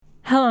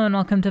Hello and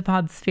welcome to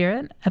Pod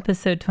Spirit,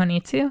 episode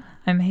 22.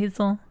 I'm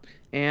Hazel.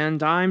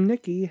 And I'm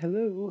Nikki.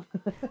 Hello.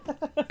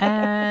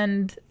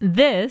 And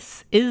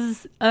this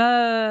is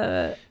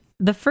the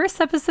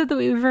first episode that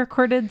we've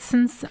recorded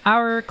since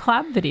our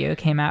collab video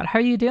came out. How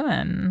are you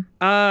doing?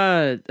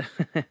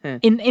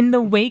 In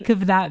the wake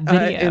of that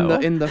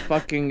video. In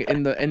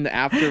the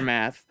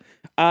aftermath.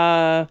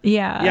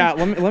 Yeah.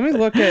 Let me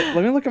look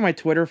at my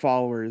Twitter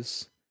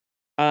followers.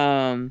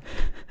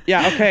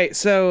 Okay,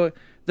 so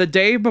the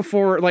day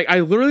before, like, I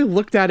literally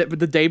looked at it, but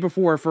the day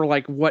before, for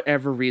like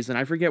whatever reason,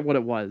 I forget what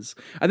it was.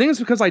 I think it's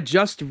because I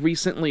just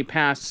recently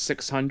passed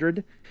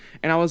 600,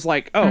 and I was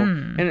like,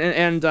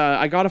 and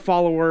I got a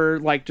follower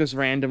like just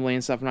randomly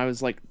and stuff, and I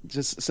was like,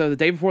 so the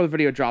day before the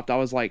video dropped, I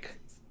was like,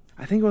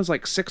 I think it was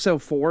like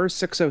 604,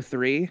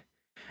 603.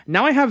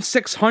 Now I have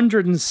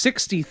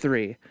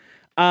 663.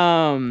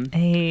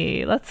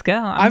 Hey, let's go.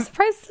 I'm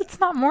surprised it's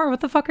not more. What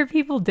the fuck are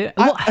people doing?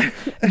 Well,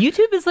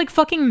 YouTube is like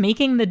fucking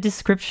making the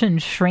description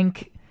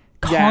shrink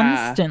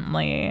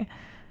constantly.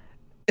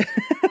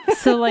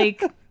 So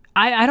like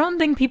I don't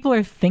think people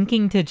are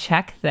thinking to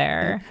check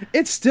there.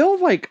 It's still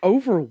like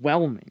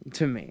overwhelming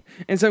to me.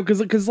 And so cuz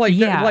like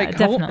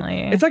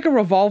definitely. It's like a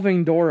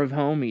revolving door of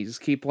homies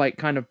keep like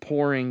kind of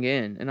pouring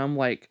in, and I'm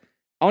like,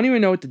 I don't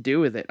even know what to do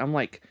with it. I'm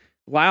like,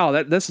 wow,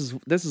 this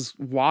is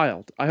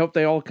wild. I hope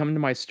they all come to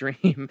my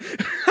stream.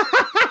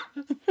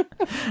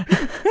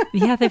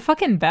 Yeah, they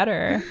fucking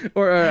better.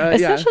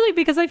 Especially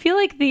because I feel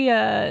like the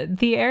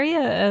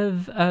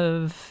area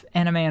of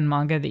anime and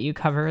manga that you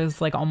cover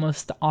is like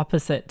almost the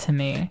opposite to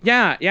me.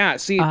 Yeah.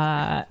 See,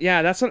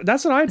 that's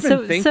what I've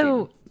been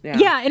thinking.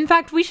 Yeah, in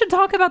fact, we should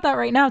talk about that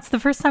right now. It's the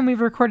first time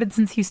we've recorded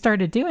since you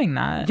started doing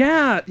that.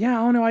 Yeah.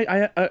 Oh no,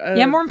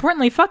 yeah. More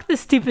importantly, fuck this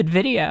stupid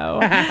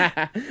video.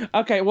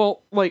 Okay,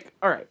 well, like,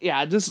 all right,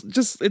 yeah,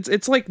 just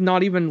it's like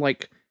not even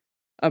like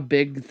a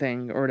big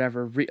thing or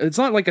whatever. It's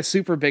not like a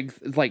super big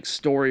like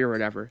story or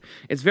whatever.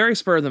 It's very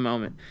spur of the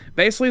moment.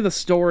 Basically, the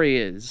story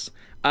is,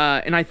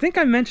 and I think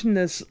I mentioned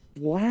this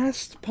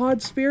last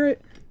Pod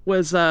Spirit,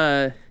 was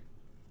I'm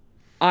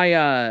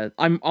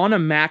on a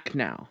Mac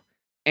now,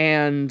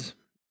 and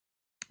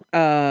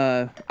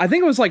I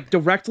think it was like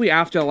directly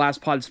after the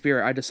last Pod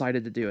Spirit I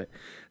decided to do it.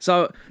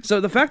 So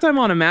the fact I'm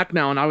on a Mac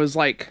now, and I was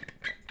like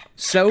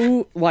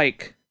so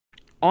like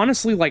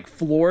honestly like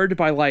floored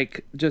by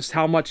like just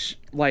how much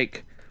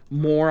like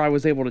more I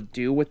was able to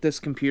do with this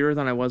computer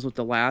than I was with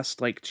the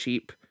last like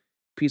cheap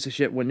piece of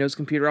shit Windows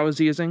computer I was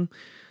using,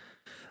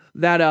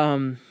 that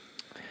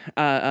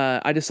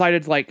I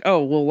decided like,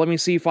 oh well, let me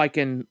see if I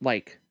can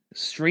like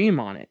stream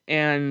on it.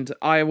 And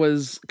I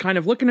was kind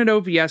of looking at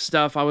OBS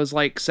stuff. I was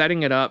like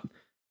setting it up,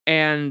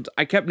 and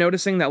I kept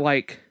noticing that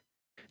like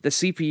the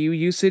CPU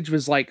usage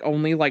was like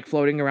only like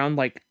floating around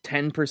like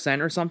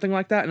 10% or something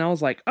like that. And I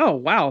was like, oh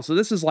wow, so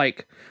this is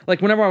like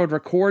whenever I would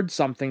record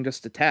something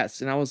just to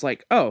test, and I was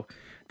like, oh,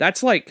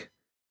 that's like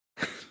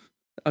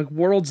a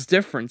world's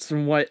difference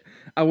from what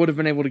I would have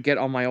been able to get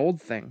on my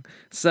old thing.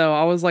 So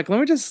I was like,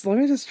 let me just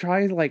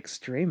try like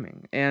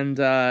streaming. And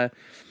I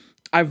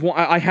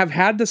have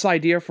had this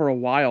idea for a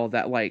while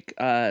that like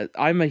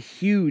I'm a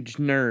huge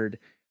nerd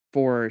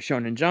for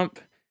Shonen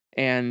Jump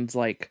and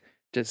like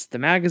just the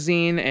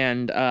magazine,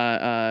 and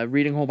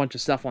reading a whole bunch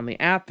of stuff on the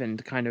app,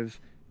 and kind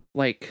of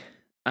like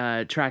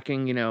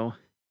tracking, you know,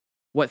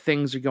 what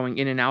things are going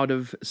in and out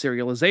of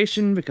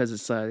serialization, because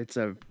it's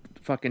a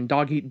fucking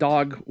dog eat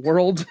dog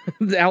world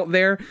out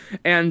there.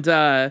 And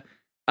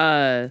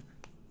I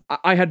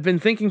had been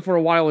thinking for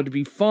a while it'd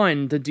be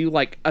fun to do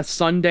like a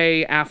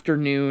Sunday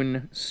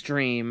afternoon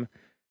stream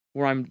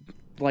where I'm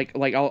like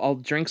I'll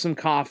drink some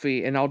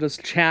coffee and I'll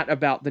just chat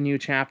about the new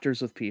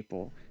chapters with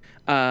people.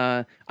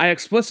 I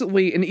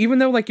explicitly, and even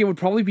though like it would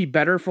probably be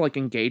better for like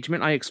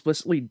engagement, I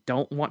explicitly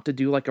don't want to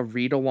do like a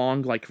read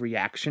along like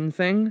reaction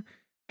thing,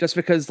 just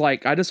because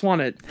like I just want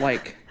to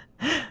like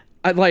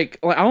I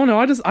don't know,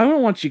 I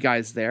don't want you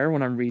guys there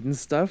when I'm reading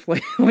stuff.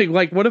 Like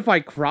what if I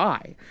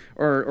cry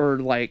or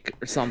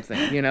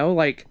something, you know?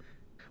 Like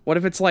what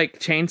if it's like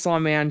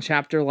Chainsaw Man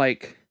chapter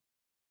like,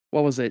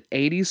 what was it,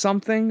 80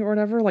 something or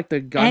whatever, like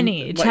the gun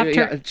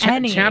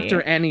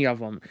chapter any of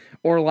them,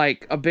 or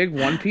like a big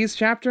One Piece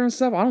chapter and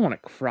stuff. I don't want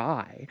to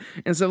cry.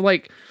 And so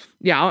like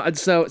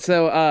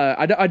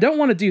I don't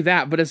want to do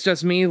that, but it's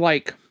just me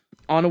like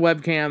on a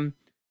webcam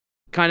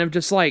kind of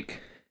just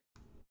like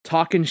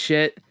talking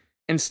shit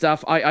and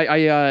stuff.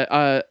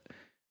 I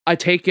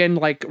take in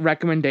like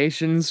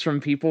recommendations from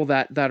people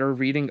that are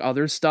reading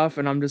other stuff,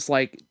 and I'm just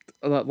like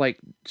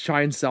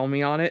try and sell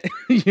me on it.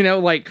 You know,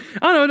 like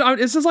I don't know,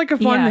 it's just like a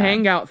fun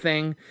hangout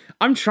thing.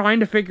 I'm trying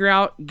to figure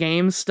out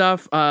game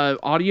stuff.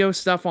 Audio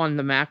stuff on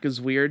the Mac is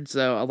weird,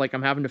 so like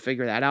I'm having to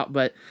figure that out,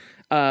 but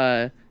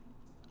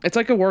it's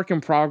like a work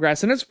in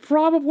progress, and it's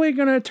probably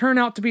gonna turn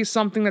out to be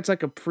something that's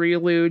like a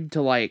prelude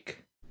to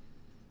like,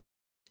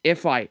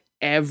 if I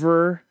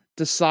ever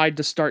decide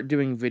to start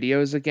doing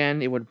videos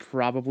again, it would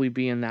probably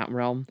be in that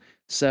realm.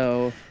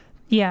 So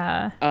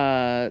yeah,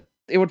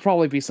 it would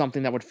probably be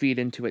something that would feed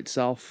into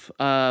itself.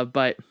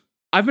 But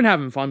I've been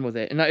having fun with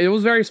it, and it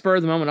was very spur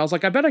of the moment. I was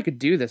like, I bet I could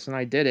do this, and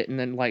I did it, and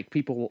then like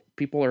people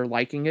are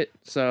liking it,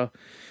 so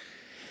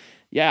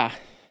yeah,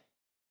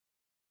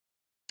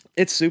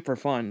 it's super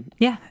fun.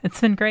 Yeah,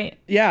 it's been great.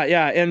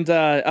 Yeah, and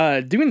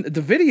doing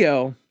the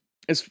video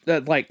is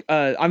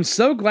I'm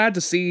so glad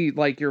to see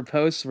like your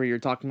posts where you're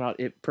talking about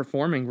it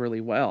performing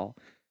really well.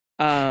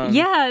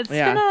 It's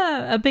been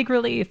a big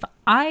relief.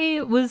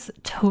 I was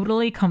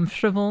totally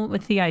comfortable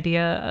with the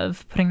idea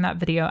of putting that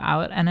video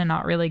out and it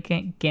not really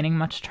gaining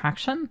much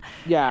traction.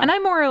 Yeah. And I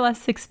more or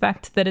less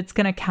expect that it's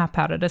going to cap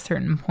out at a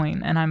certain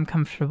point, and I'm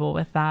comfortable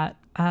with that.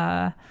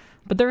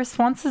 But the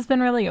response has been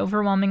really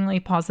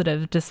overwhelmingly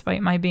positive,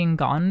 despite my being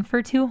gone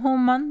for 2 whole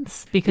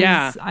months,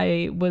 because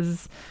I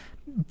was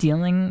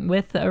dealing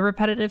with a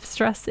repetitive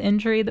stress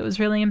injury that was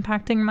really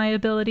impacting my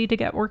ability to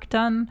get work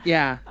done.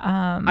 Yeah.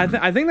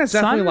 I think that's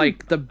definitely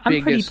like the biggest.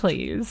 I'm pretty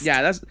pleased.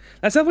 Yeah, that's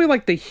definitely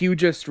like the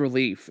hugest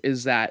relief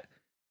is that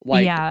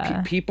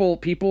like people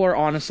are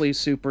honestly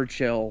super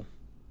chill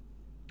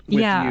with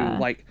you.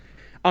 Like,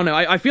 I don't know.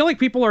 I feel like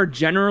people are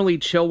generally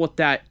chill with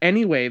that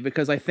anyway,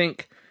 because I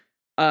think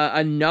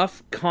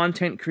enough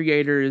content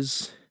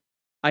creators,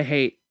 I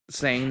hate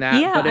saying that,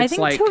 but it's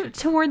I think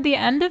toward the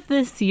end of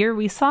this year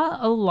we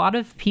saw a lot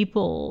of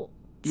people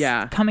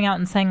coming out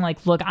and saying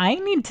like, look, I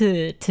need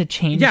to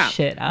change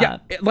shit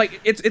up.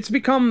 Like it's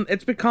become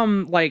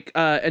like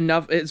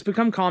enough, it's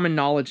become common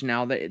knowledge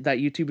now that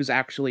YouTube is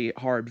actually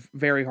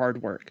very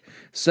hard work.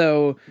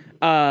 So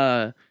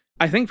I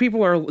think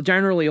people are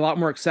generally a lot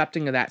more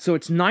accepting of that, so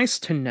it's nice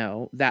to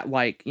know that,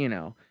 like, you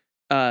know,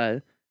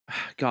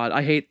 God,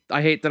 I hate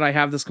that I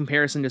have this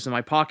comparison just in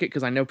my pocket,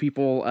 because I know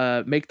people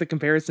make the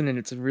comparison and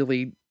it's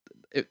really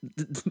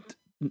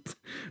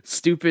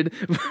stupid,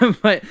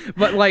 but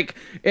like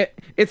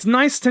it's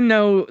nice to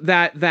know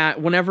that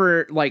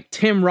whenever like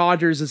Tim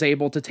Rogers is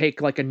able to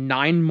take like a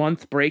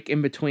 9-month break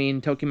in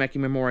between Tokimeki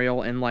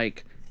Memorial and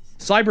like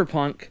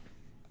Cyberpunk,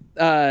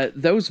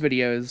 those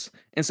videos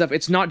and stuff,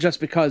 it's not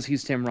just because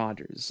he's Tim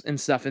Rogers and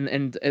stuff,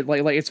 and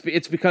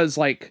it's because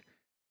like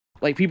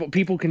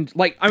people can,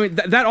 like, I mean,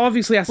 that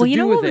obviously has to do with it. Well, you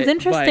know what was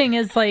interesting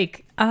is,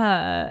 like,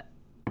 and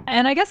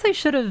I guess I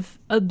should have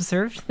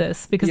observed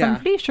this, because I'm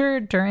pretty sure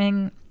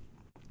during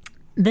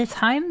the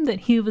time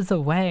that he was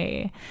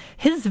away,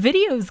 his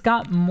videos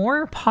got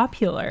more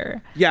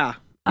popular. Yeah.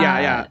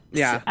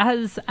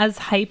 As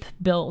hype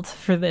built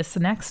for this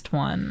next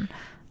one,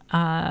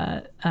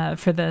 for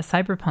the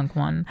Cyberpunk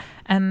one.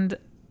 And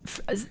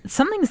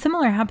something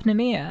similar happened to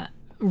me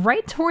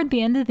right toward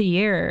the end of the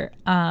year.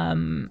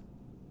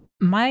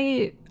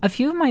 A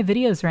few of my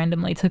videos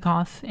randomly took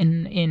off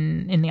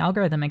in the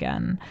algorithm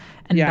again,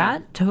 and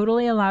that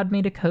totally allowed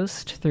me to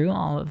coast through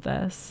all of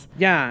this.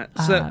 Yeah,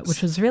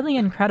 which was really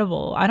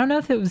incredible. I don't know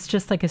if it was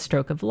just like a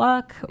stroke of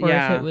luck, or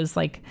if it was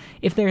like,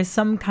 if there's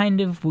some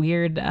kind of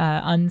weird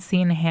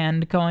unseen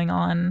hand going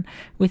on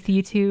with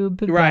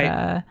YouTube. Right.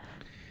 But,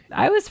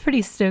 I was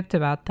pretty stoked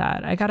about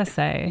that, I gotta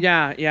say.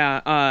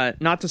 Yeah.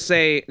 Not to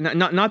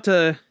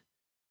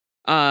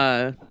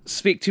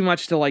speak too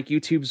much to like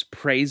YouTube's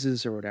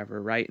praises or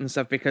whatever, right, and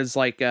stuff, because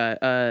like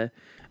they're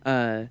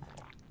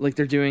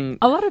doing,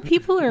 a lot of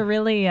people are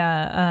really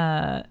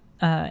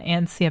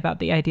antsy about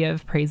the idea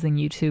of praising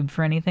YouTube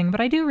for anything,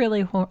 but I do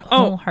really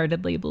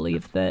wholeheartedly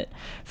believe that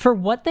for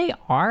what they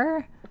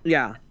are,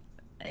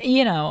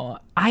 you know,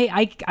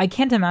 I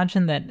can't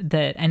imagine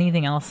that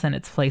anything else in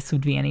its place would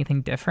be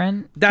anything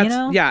different. That's,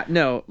 you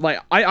know? Like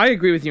I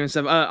agree with you and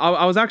stuff.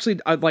 I was actually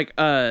I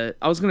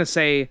was gonna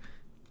say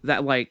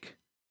that, like,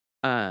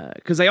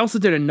 because I also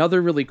did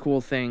another really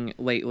cool thing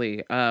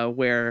lately,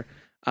 where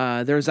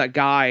there's that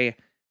guy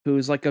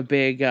who's like a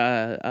big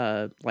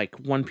like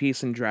One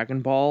Piece and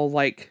Dragon Ball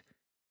like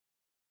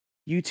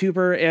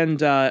YouTuber,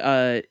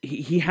 and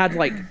he had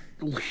like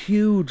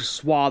huge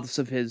swaths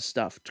of his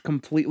stuff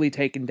completely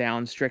taken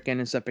down, stricken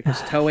and stuff,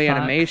 because Toei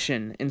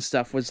Animation and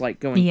stuff was like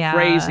going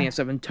crazy and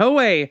stuff, and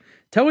Toei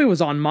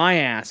was on my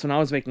ass when I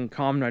was making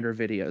Kamen Rider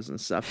videos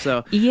and stuff.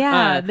 So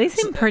they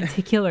seem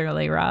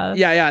particularly rough.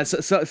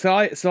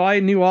 So I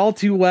knew all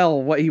too well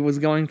what he was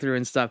going through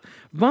and stuff.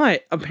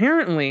 But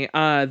apparently,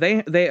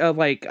 they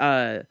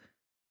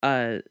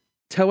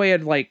Toei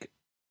had like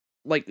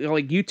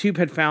YouTube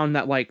had found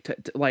that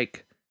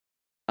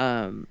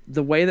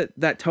the way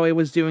that Toei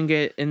was doing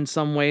it in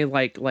some way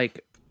like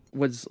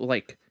was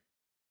like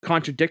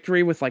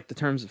contradictory with like the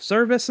terms of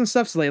service and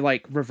stuff, so they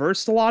like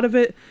reversed a lot of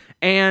it,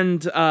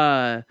 and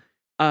they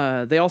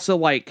also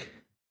like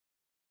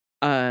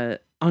I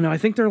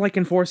think they're like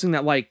enforcing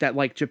that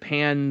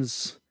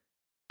Japan's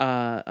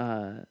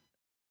like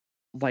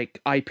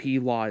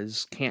IP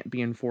laws can't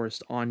be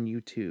enforced on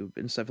YouTube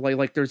and stuff,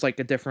 like there's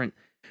like a different,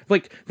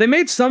 like they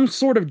made some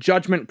sort of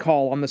judgment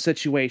call on the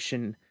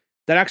situation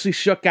that actually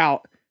shook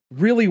out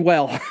really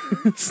well.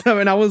 So,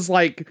 and I was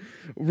like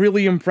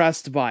really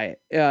impressed by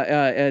it.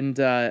 And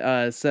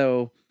this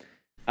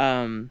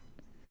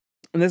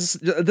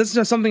is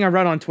just something I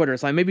read on Twitter,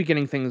 so I may be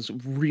getting things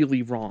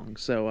really wrong.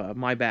 So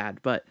my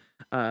bad. But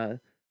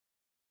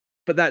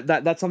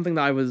that's something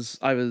that I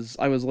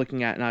was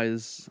looking at, and I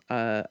was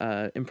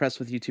impressed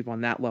with YouTube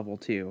on that level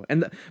too.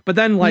 And but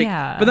then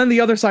the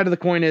other side of the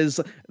coin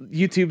is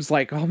YouTube's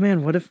like, oh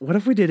man, what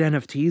if we did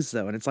NFTs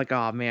though? And it's like,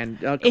 oh man,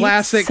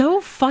 classic, it's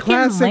so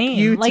fucking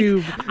lame.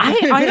 YouTube.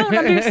 Like, I don't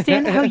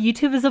understand how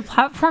YouTube as a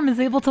platform is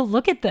able to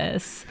look at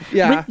this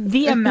with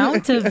the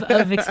amount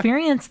of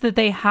experience that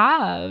they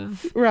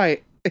have,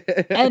 right?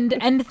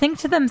 and think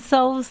to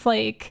themselves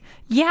like,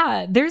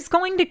 yeah, there's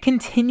going to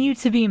continue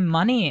to be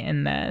money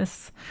in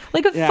this.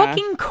 Like,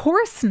 fucking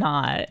course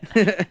not.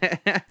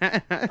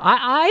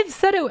 I've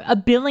said it a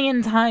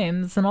billion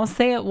times, and I'll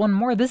say it one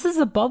more. This is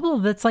a bubble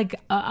that's like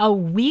a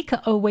week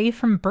away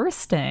from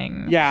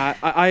bursting. Yeah,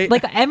 I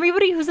like,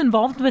 everybody who's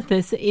involved with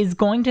this is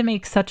going to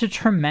make such a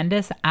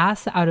tremendous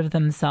ass out of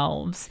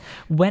themselves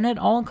when it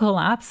all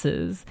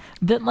collapses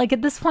that, like,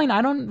 at this point,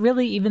 I don't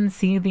really even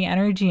see the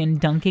energy in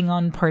dunking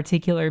on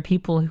particular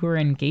people who are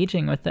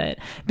engaging with it,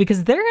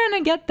 because they're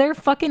gonna get their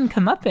fucking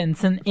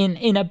comeuppance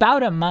in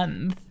about a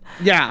month.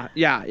 Yeah.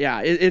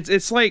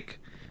 It's like,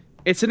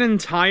 it's an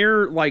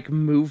entire like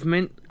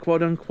movement,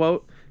 quote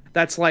unquote,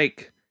 that's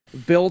like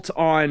built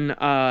on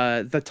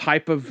the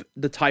type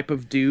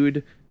of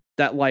dude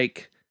that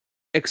like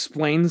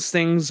explains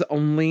things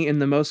only in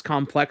the most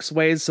complex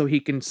ways so he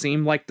can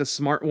seem like the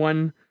smart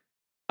one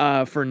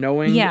for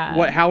knowing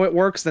how it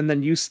works, and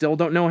then you still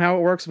don't know how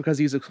it works because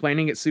he's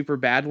explaining it super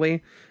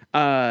badly.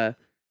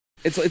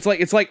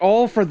 It's like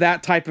all for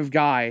that type of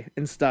guy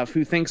and stuff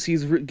who thinks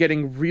he's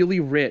getting really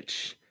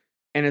rich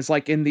and is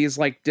like in these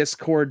like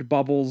Discord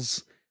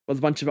bubbles with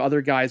a bunch of other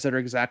guys that are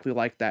exactly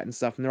like that and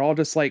stuff, and they're all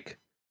just like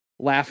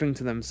laughing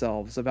to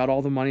themselves about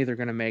all the money they're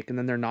going to make, and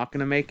then they're not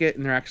going to make it,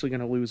 and they're actually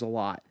going to lose a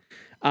lot.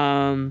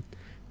 On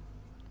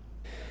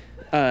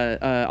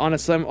a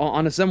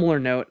similar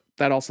note,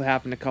 that also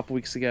happened a couple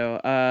weeks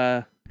ago,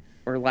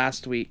 or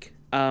last week.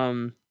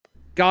 God,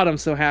 I'm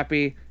so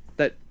happy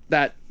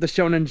that the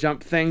Shonen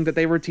Jump thing that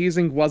they were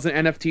teasing wasn't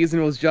NFTs,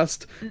 and it was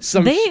just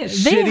some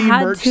shitty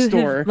merch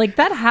store. Like,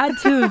 that had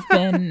to have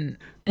been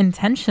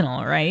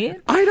intentional, right?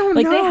 I don't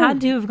know. Like, they had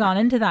to have gone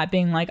into that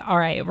being like, all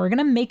right, we're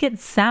gonna make it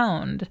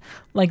sound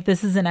like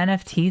this is an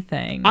NFT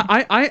thing.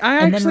 I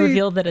and actually, then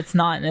reveal that it's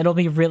not, and it'll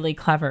be really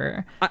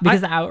clever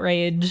because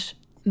outrage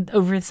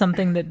over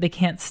something that they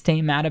can't stay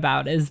mad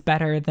about is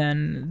better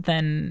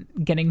than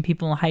getting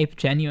people hyped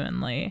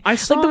genuinely. I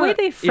saw, like, the way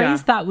they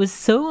phrased that was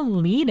so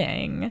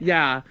leading.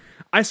 Yeah,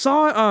 I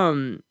saw.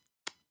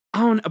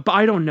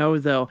 I don't know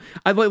though.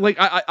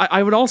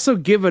 I would also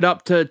give it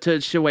up to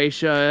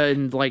Shueisha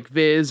and like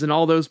Viz and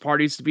all those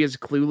parties to be as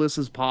clueless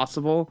as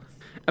possible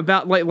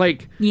about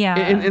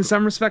in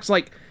some respects.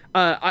 Like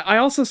I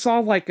also saw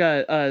like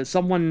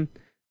someone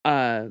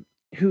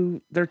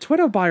who their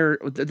Twitter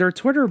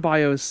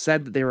bio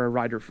said that they were a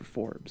writer for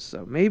Forbes.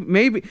 So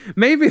maybe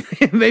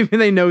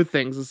they know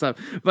things and stuff.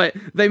 But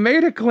they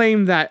made a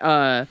claim that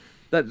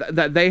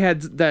that they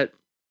had that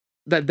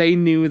they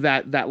knew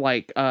that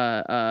like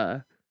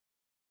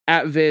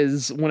at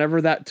Viz,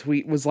 whenever that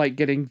tweet was like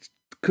getting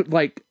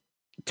like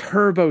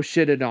turbo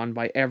shitted on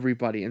by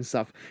everybody and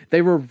stuff,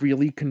 they were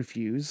really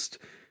confused.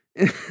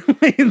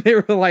 They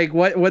were like,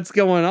 what's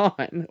going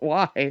on?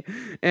 Why?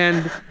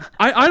 And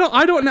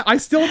I don't know. I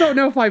still don't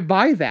know if I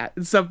buy that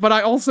and stuff, but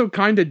I also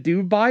kind of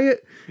do buy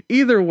it.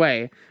 Either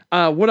way,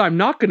 what I'm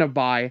not gonna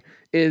buy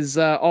is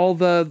all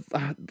the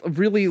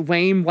really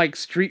lame like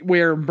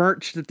streetwear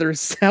merch that they're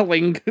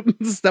selling,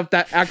 stuff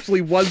that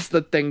actually was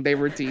the thing they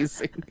were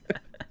teasing.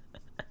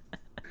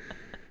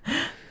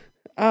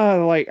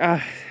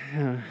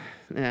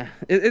 Yeah,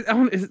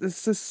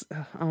 it's just,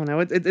 I don't know.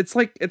 It's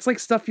like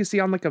stuff you see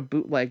on like a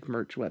bootleg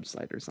merch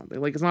website or something.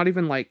 Like, it's not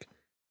even like,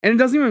 and it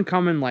doesn't even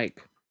come in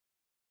like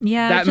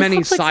that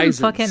many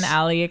sizes. Like some fucking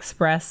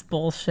AliExpress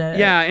bullshit.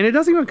 Yeah, and it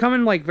doesn't even come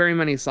in like very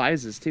many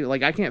sizes too.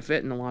 Like, I can't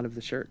fit in a lot of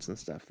the shirts and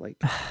stuff. Like,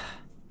 I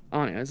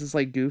don't know. It's just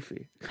like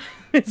goofy.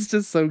 It's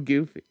just so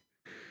goofy.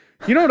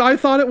 You know what I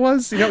thought it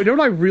was? You know what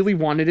I really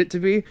wanted it to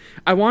be?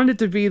 I wanted it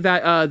to be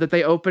that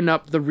they open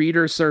up the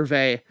reader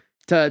survey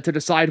to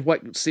decide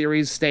what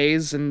series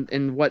stays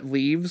and what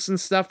leaves and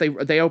stuff.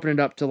 They open it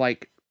up to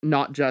like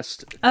not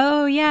just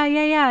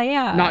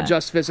not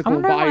just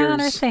physical buyers. Why on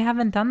earth they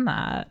haven't done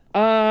that?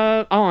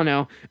 I don't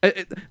know.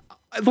 I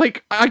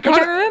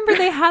remember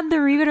they had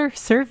the reader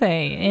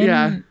survey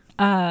in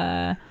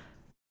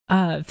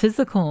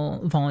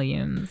physical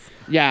volumes.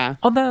 Yeah.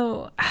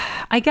 Although,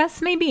 I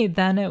guess maybe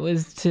then it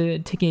was to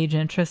gauge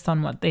interest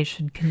on what they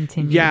should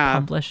continue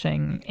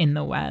publishing in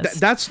the West.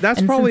 That's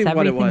probably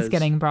what it was. Everything's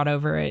getting brought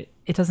over.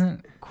 It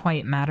doesn't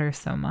quite matter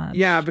so much.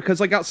 Yeah, because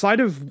like outside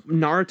of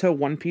Naruto,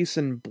 One Piece,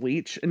 and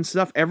Bleach and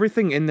stuff,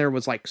 everything in there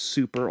was like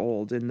super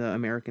old in the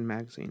American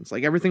magazines.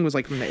 Like, everything was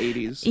like from the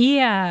 80s.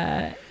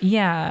 Yeah.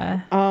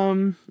 I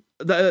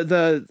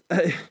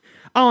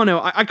don't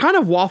know. I kind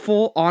of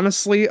waffle,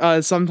 honestly,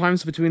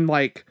 sometimes between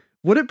like,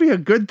 would it be a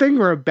good thing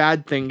or a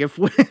bad thing if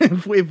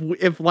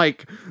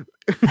like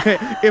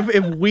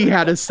if we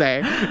had a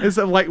say. Is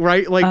like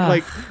right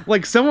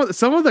like some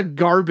of the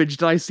garbage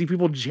that I see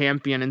people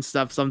champion and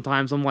stuff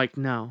sometimes I'm like,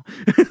 no.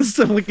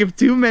 So like if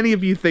too many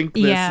of you think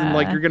this and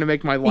like you're gonna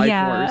make my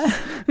life worse.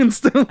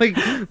 Instead like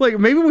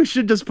maybe we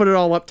should just put it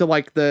all up to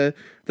like the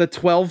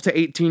 12 to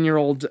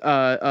 18-year-old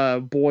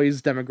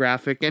boys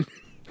demographic and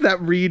that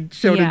read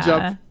Shonen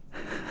Jump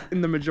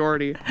in the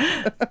majority.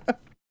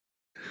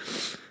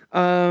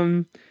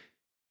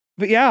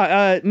 But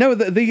yeah, no,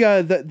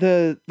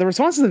 the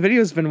response to the video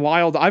has been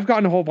wild. I've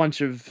gotten a whole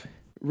bunch of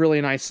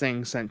really nice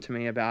things sent to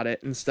me about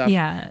it and stuff.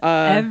 Yeah,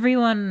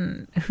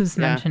 everyone who's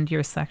mentioned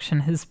your section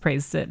has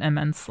praised it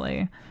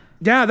immensely.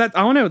 Yeah, I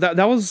don't know, that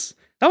was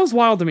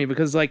wild to me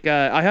because like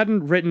I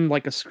hadn't written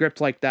like a script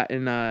like that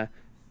in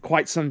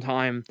quite some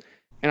time,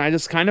 and I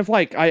just kind of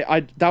like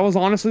I that was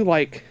honestly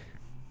like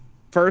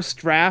first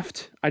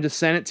draft. I just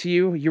sent it to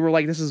you. You were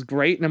like, "This is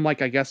great," and I'm like,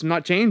 "I guess I'm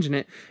not changing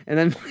it."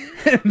 And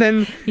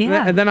then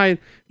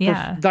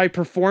I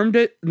performed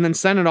it and then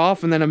sent it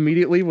off, and then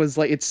immediately was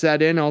like, it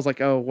set in. I was like,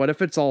 "Oh, what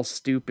if it's all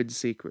stupid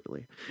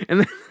secretly?"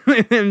 And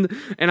then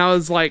and I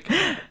was like,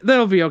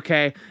 "That'll be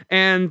okay."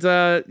 And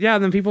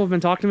then people have been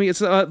talking to me.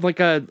 It's I got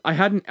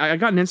an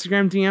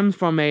Instagram DM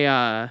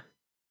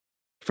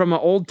from an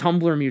old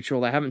Tumblr mutual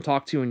that I haven't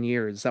talked to in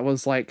years. That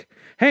was like,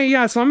 "Hey,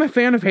 yeah, so I'm a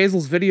fan of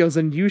Hazel's videos,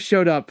 and you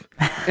showed up,"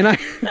 and I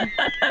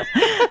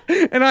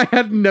and I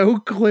had no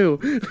clue.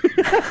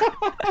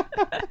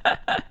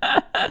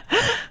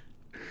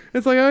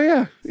 It's like, oh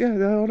yeah, I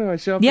don't know. I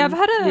show up. I've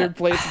had weird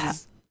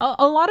places.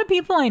 A lot of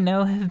people I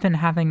know have been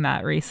having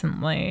that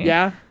recently.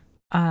 Yeah.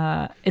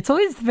 It's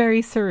always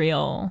very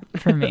surreal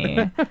for me.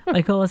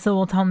 Like Alyssa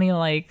will tell me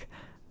like,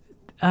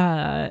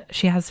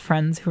 she has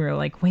friends who are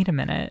like, "Wait a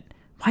minute.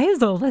 Why is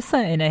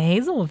Alyssa in a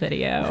Hazel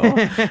video?"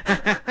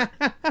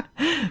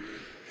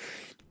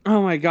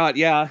 Oh my god,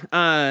 yeah.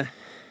 I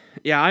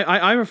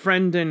have a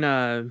friend in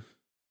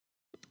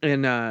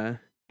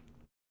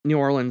New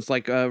Orleans,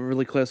 like a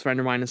really close friend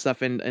of mine and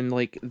stuff, and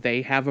like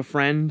they have a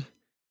friend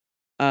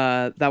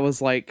that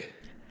was like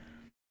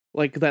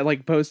that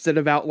like posted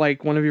about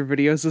like one of your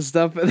videos and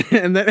stuff,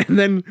 and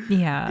then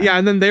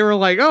and then they were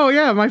like, "Oh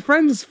yeah, my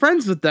friend's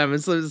friends with them,"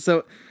 and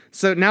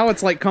so now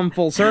it's like come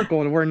full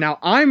circle, and now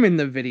I'm in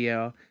the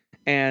video,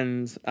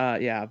 and now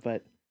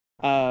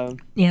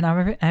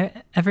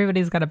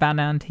everybody's got to bow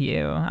down to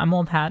you. I'm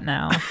old hat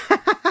now.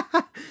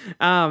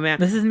 Oh man,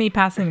 this is me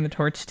passing the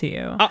torch to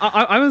you.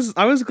 I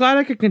was glad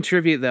I could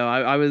contribute though.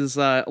 I was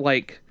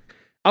like,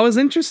 I was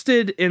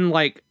interested in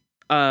like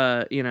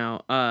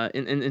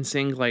in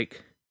seeing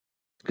like,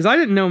 because I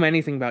didn't know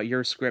anything about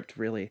your script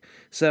really,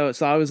 so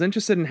I was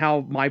interested in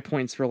how my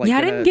points were like. Yeah,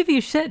 I didn't give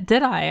you shit,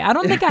 did I? I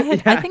don't think I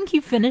had. I think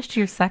you finished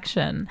your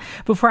section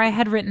before I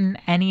had written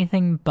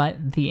anything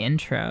but the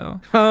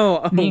intro.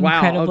 Oh, the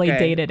incredibly wow,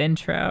 okay. dated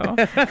intro.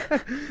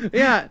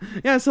 yeah.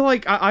 So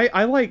like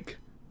I like.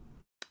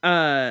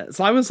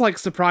 So I was like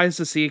surprised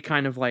to see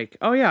kind of like,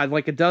 oh yeah,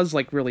 like it does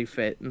like really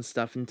fit and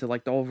stuff into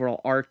like the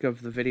overall arc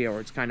of the video,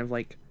 where it's kind of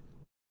like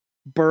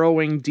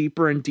burrowing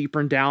deeper and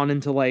deeper down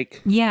into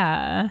like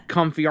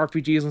comfy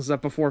RPGs and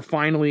stuff before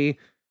finally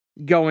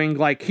going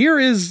like, here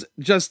is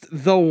just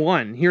the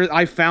one. Here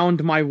I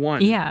found my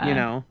one. Yeah. You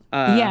know?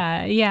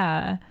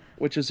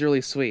 Which is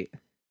really sweet.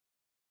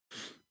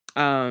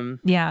 I'm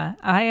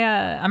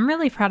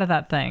really proud of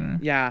that thing.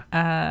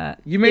 Yeah.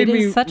 You made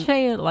me such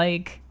a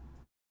like.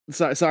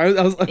 Sorry.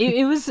 I was.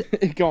 It was.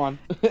 Go on.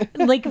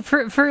 Like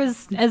for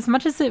as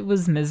much as it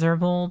was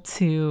miserable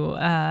to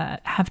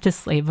have to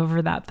slave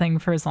over that thing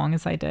for as long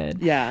as I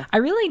did. Yeah. I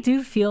really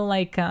do feel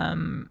like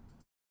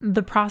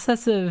the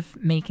process of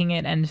making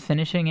it and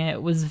finishing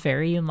it was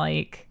very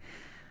like.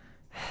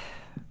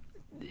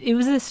 It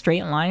was a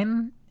straight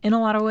line in a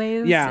lot of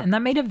ways. Yeah. And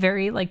that made it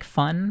very like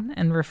fun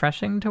and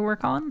refreshing to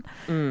work on.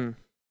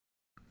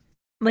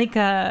 Like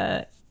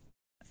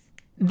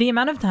the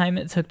amount of time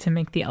it took to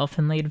make the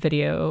Elfenlied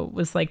video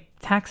was like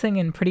taxing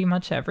in pretty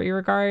much every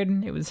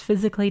regard. It was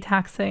physically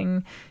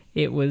taxing,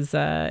 it was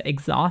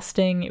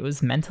exhausting, it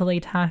was mentally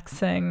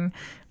taxing,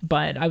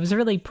 but I was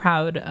really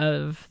proud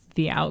of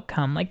the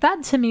outcome. Like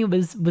that to me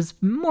was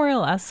more or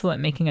less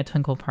what making a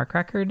Twinkle Park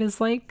record is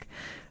like.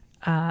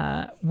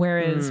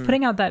 Whereas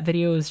putting out that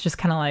video was just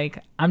kind of like,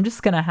 I'm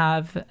just gonna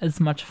have as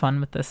much fun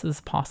with this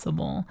as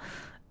possible.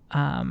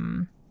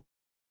 And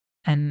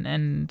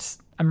I'm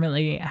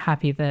really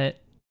happy that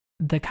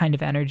the kind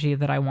of energy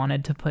that I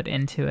wanted to put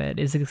into it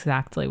is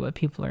exactly what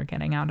people are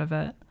getting out of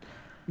it.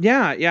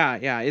 Yeah.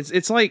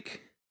 It's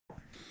like,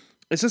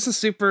 it's just a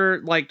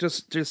super like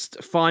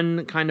just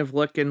fun kind of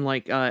look and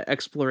like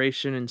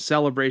exploration and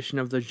celebration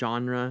of the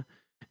genre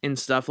and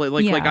stuff.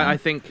 Like I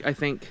think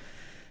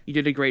you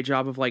did a great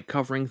job of like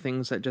covering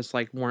things that just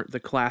like weren't the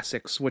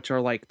classics, which are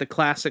like the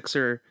classics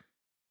are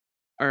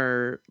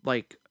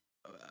like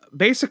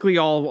basically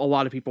all a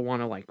lot of people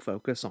want to like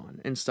focus on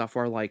and stuff,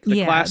 are like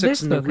the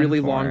classics and the really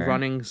long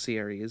running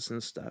series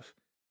and stuff,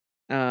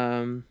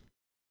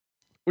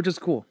 which is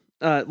cool.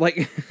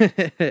 Like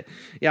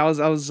I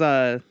was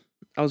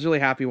really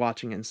happy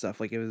watching it and stuff.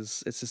 Like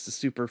it's just a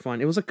super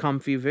fun. It was a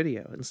comfy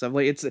video and stuff.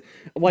 Like it's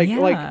like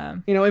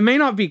it may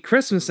not be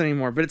Christmas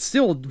anymore, but it's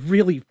still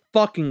really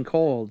fucking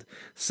cold.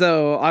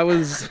 So I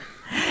was.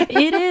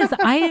 It is.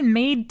 I had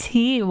made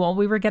tea while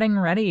we were getting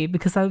ready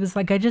because I was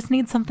like, I just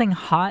need something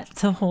hot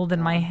to hold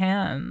in my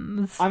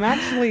hands. I'm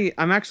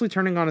actually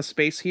turning on a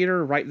space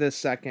heater right this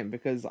second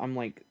because I'm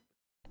like,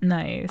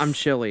 nice. I'm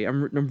chilly.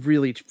 I'm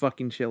really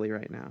fucking chilly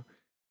right now.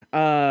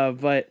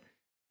 But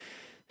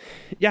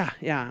yeah.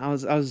 I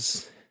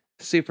was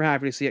super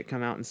happy to see it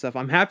come out and stuff.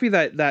 I'm happy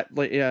that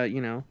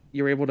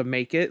you were able to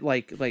make it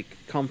like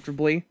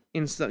comfortably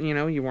and stuff.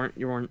 You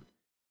weren't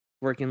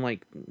working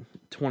like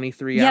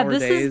 23-hour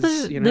days.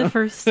 This is the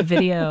first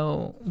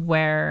video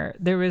where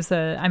there was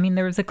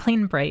a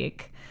clean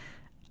break,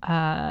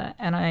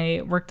 and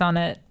I worked on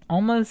it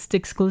almost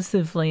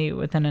exclusively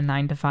within a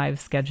 9-to-5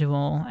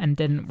 schedule and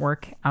didn't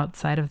work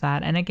outside of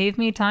that, and it gave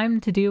me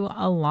time to do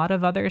a lot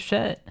of other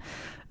shit.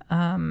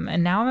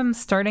 And now I'm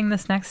starting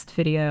this next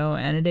video,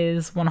 and it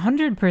is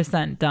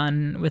 100%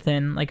 done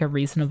within like a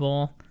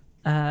reasonable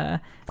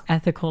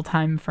ethical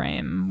time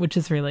frame, which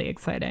is really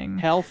exciting.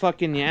 Hell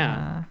fucking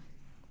yeah.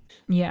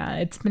 Yeah,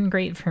 it's been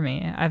great for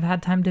me. I've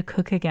had time to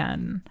cook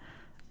again.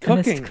 I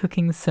missed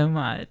cooking so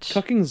much.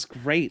 Cooking's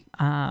great.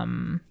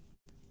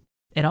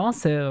 It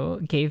also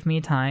gave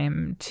me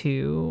time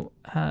to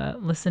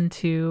listen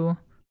to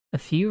a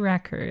few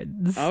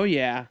records. Oh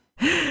yeah.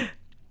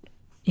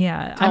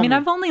 Yeah,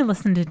 I've only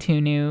listened to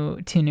two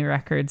new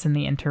records in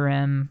the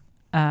interim,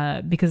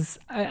 because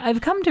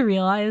I've come to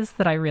realize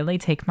that I really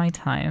take my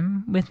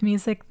time with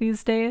music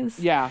these days.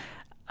 Yeah.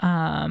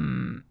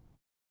 I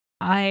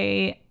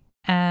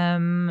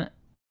am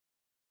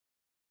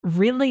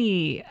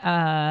really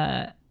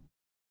I'm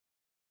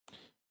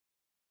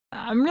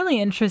really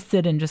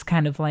interested in just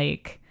kind of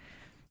like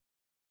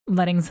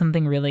letting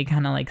something really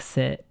kind of like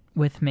sit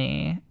with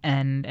me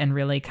and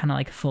really kind of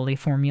like fully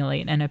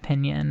formulate an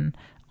opinion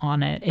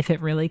on it if it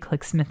really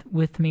clicks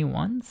with me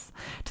once,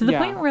 to the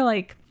point where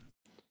like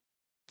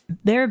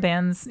there are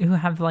bands who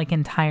have like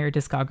entire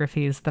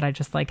discographies that I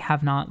just like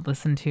have not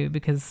listened to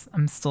because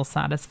I'm still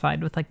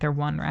satisfied with like their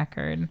one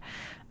record,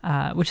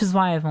 which is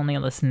why I've only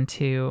listened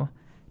to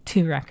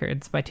 2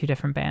 records by 2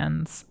 different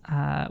bands.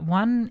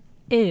 One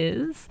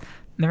is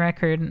the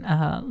record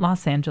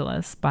Los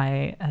Angeles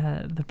by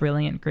The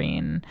Brilliant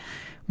Green,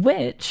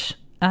 which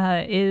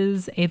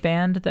is a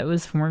band that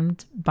was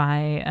formed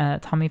by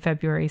Tommy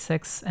February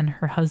 6 and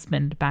her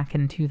husband back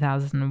in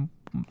 2000,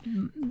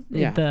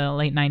 the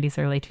late 90s,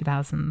 early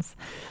 2000s.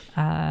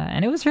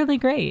 And it was really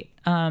great.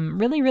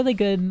 Really, really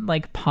good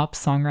like pop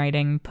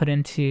songwriting put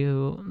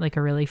into like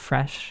a really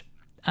fresh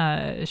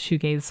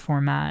shoegaze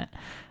format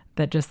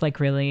that just like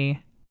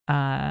really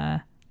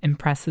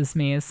impresses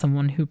me as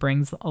someone who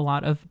brings a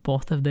lot of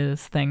both of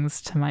those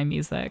things to my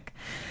music.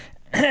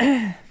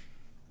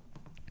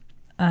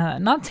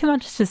 Not too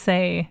much to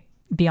say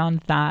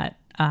beyond that.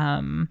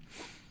 I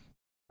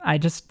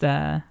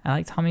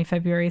like Tommy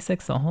February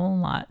 6 a whole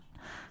lot.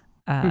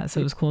 So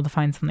it was cool to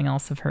find something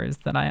else of hers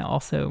that I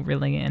also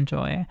really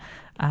enjoy.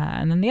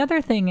 And then the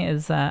other thing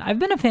is, I've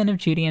been a fan of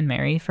Judy and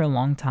Mary for a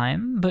long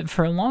time, but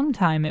for a long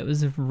time it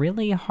was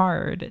really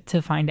hard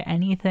to find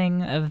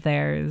anything of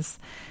theirs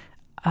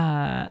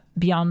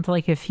beyond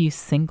like a few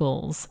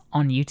singles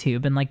on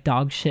YouTube and like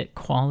dog shit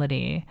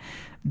quality,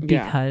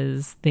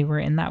 because they were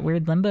in that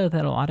weird limbo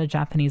that a lot of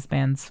Japanese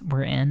bands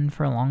were in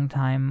for a long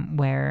time,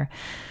 where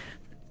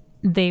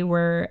they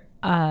were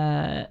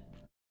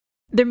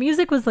their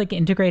music was like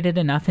integrated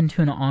enough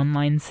into an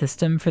online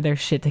system for their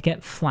shit to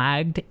get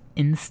flagged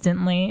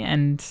instantly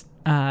and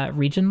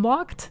region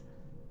blocked,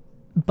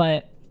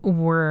 but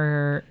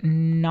were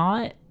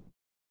not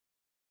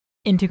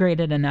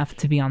integrated enough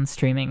to be on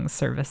streaming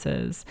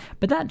services.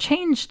 But that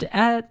changed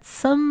at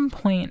some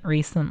point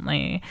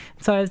recently,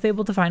 so I was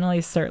able to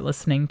finally start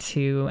listening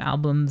to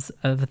albums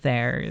of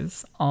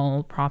theirs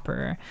all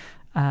proper.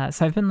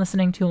 So I've been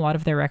listening to a lot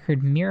of their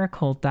record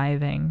Miracle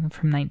Diving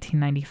from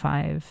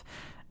 1995.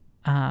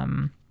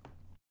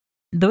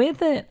 The way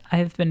that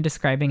I've been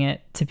describing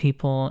it to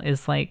people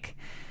is like,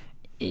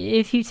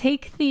 if you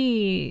take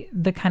the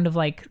kind of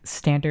like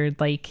standard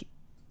like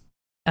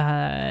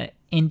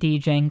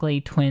indie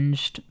jangly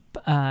twinged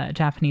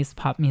Japanese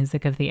pop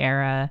music of the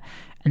era,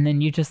 and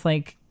then you just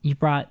like you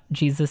brought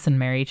Jesus and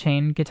Mary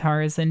Chain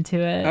guitars into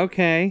it.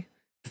 Okay.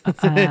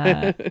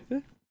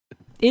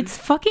 It's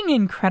fucking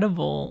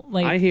incredible.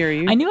 Like, I hear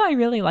you. I knew I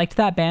really liked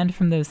that band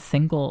from those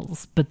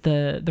singles, but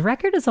the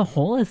record as a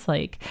whole is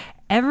like,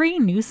 every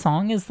new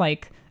song is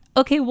like,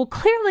 okay, well,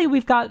 clearly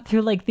we've got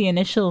through like the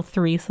initial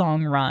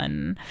 3-song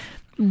run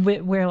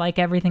where like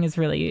everything is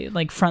really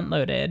like front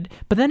loaded,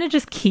 but then it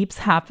just keeps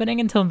happening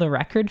until the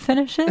record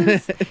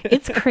finishes.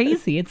 It's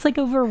crazy. It's like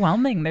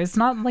overwhelming. There's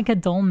not like a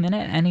dull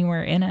minute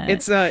anywhere in it.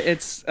 It's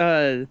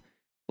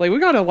like we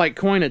gotta like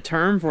coin a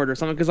term for it or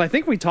something, because I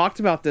think we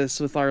talked about this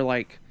with our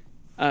like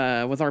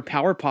with our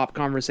power pop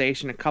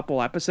conversation a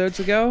couple episodes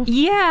ago.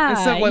 Yeah. And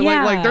so,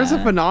 like there's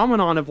a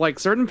phenomenon of like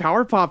certain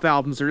power pop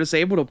albums are just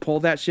able to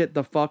pull that shit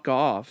the fuck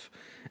off.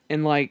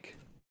 And like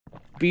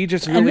be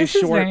just really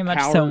short, is very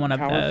much so one of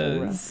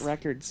those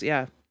records.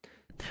 Yeah.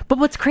 But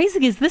what's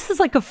crazy is this is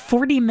like a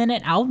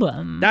 40-minute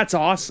album. That's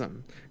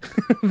awesome.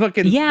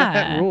 Fucking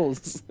that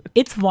rules.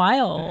 It's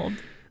wild.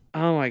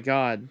 Oh my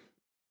god.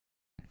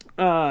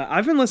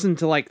 I've been listening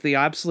to like the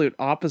absolute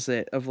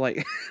opposite of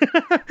like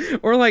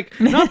or like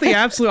not the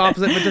absolute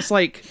opposite, but just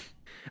like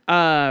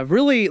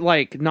really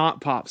like not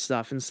pop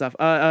stuff and stuff.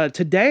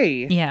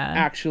 Today,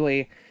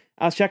 actually,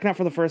 I was checking out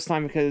for the first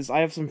time because I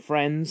have some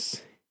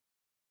friends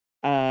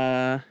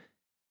in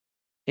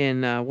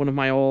one of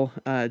my old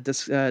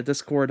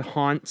Discord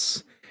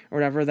haunts or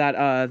whatever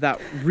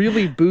that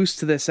really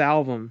boost this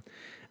album.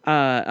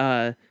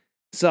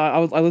 So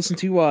I listened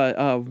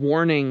to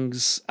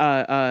Warnings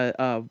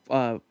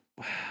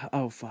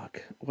oh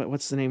fuck,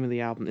 what's the name of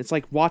the album? It's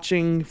like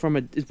Watching from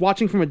a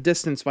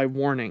Distance by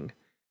Warning,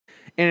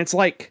 and it's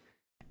like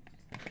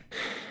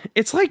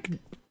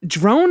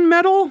drone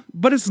metal,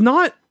 but it's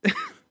not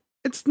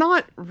it's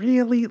not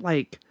really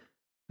like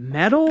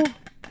metal.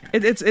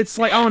 It's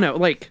like, I don't know,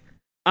 like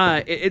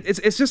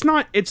it's just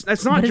not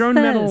it's not drone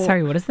metal.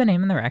 Sorry, what is the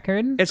name of the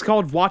record? It's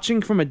called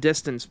Watching from a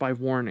Distance by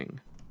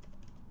Warning.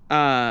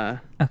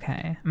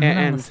 Okay, I'm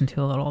gonna listen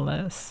to a little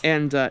of this.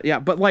 And yeah,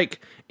 but like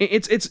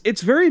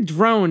it's very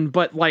drone,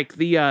 but like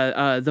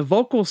the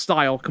vocal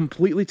style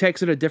completely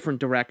takes it a different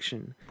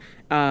direction.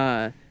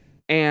 But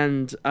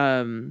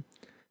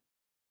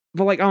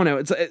like, I don't know,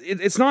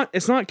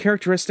 it's not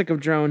characteristic of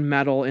drone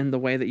metal in the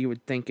way that you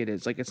would think it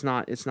is. Like it's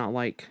not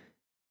like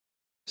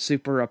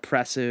super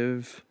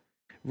oppressive,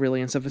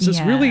 really, and stuff. It's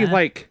just really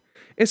like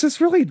it's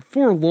just really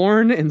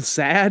forlorn and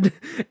sad.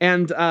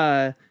 And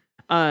the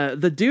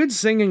dude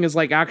singing is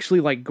like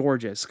actually like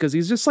gorgeous because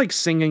he's just like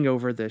singing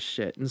over this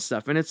shit and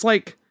stuff, and it's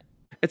like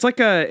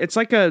a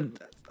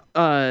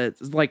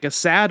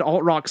sad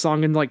alt rock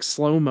song in like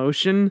slow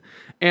motion,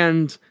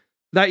 and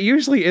that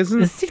usually isn't.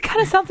 This dude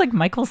kind of sounds like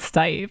Michael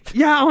Stipe.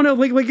 Yeah, I don't know,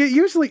 like it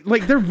usually,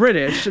 like they're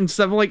British and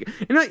stuff, like,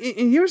 and it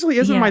usually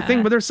isn't my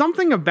thing, but there's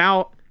something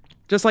about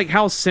just like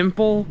how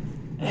simple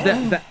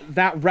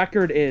that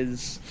record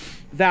is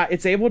that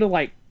it's able to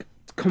like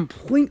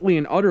completely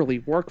and utterly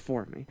work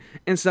for me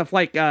and stuff,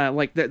 like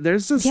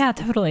there's this,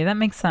 totally, that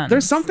makes sense.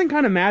 There's something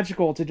kind of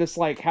magical to just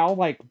like how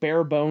like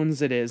bare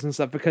bones it is and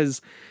stuff,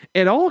 because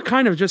it all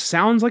kind of just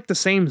sounds like the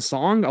same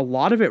song. A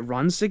lot of it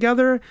runs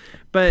together,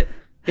 but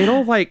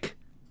it'll like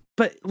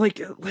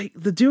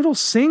the dude will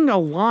sing a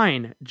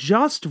line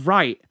just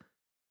right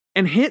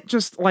and hit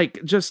just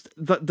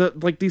the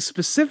like these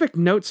specific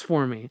notes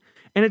for me,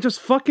 and it just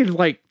fucking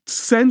like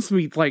sends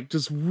me like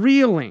just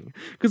reeling,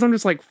 because I'm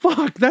just like,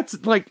 fuck,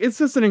 that's like, it's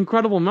just an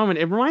incredible moment.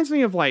 It reminds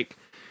me of like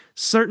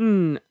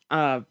certain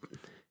I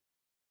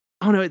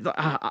don't know,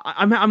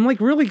 I'm like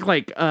really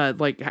like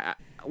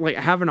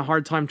having a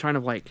hard time trying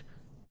to like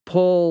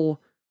pull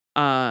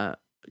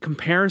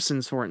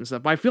comparisons for it and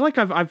stuff. But I feel like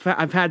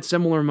I've had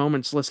similar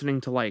moments listening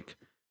to like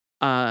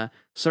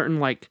certain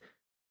like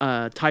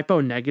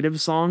Typo Negative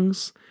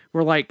songs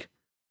where like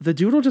the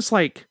dude will just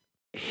like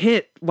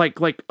hit like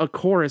a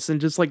chorus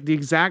and just like the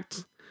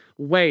exact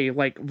way,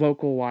 like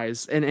vocal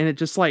wise, and it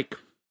just like,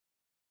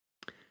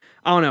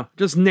 I don't know,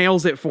 just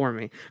nails it for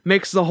me,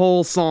 makes the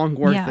whole song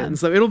worth it. And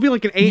so it'll be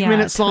like an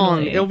 8-minute song.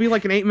 Totally. It'll be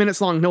like an 8-minute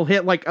song, and he'll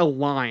hit like a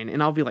line,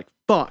 and I'll be like,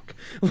 fuck.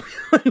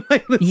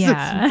 Like, this is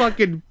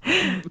fucking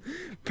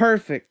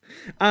perfect.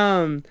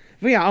 But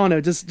yeah, I don't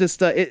know, just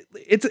it's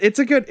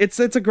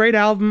a great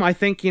album. I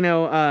think, you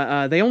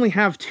know, they only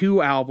have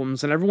 2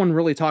 albums, and everyone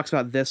really talks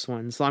about this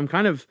one, so I'm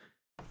kind of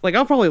like,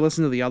 I'll probably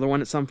listen to the other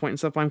one at some point and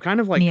stuff. I'm kind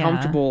of like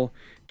comfortable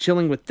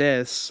chilling with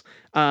this,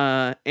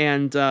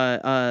 and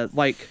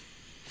like,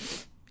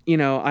 you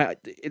know,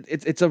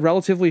 it's a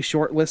relatively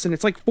short listen.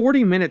 It's like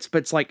 40 minutes, but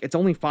it's like, it's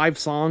only 5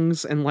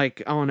 songs, and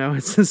like, I don't know,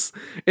 it's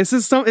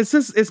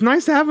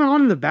nice to have it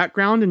on in the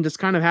background and just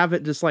kind of have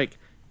it just like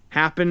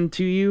happen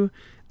to you.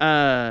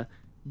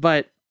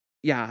 But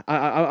yeah,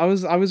 I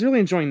was really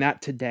enjoying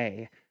that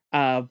today.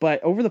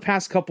 But over the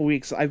past couple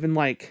weeks, I've been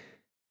like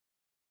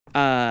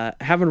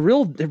having a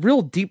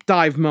real deep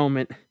dive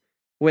moment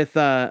with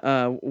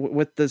a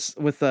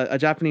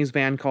Japanese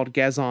band called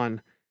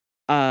Gezon,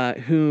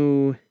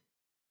 who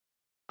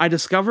I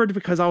discovered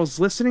because I was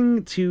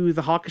listening to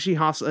the Hakushi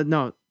Hasuko,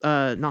 not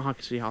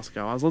Hakushi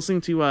Hasuko. I was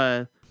listening to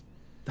the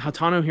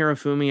Hatano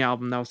Hirofumi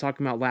album that I was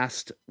talking about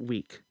last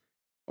week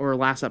or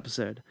last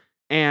episode,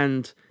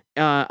 and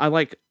I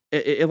like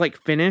it like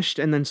finished,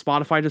 and then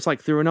Spotify just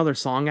like threw another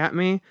song at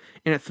me,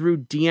 and it threw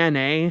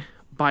DNA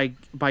by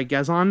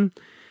Gezon,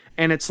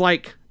 and it's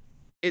like,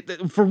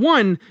 for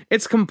one,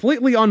 it's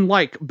completely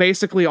unlike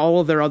basically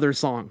all of their other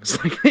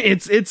songs. Like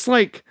it's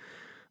like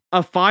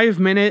a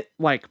 5-minute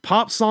like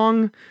pop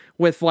song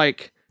with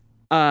like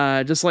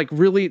just like a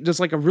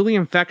really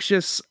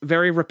infectious,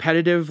 very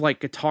repetitive like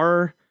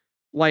guitar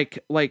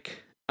like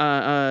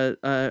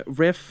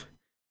riff,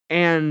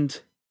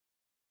 and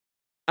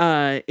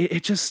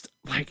it just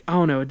like, I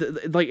don't know,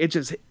 like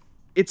it's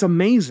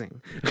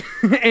amazing.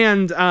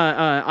 And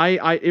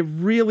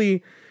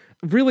it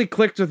really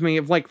clicked with me.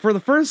 Like for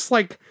the first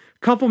like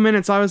couple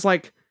minutes, I was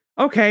like,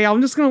 okay,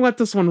 I'm just gonna let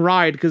this one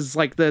ride because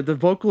like the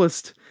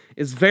vocalist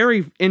is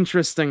very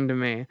interesting to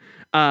me.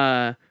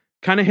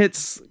 Kind of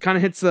hits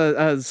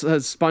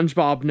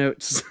SpongeBob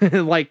notes,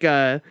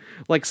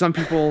 like some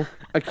people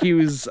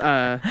accuse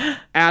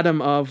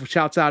Adam of.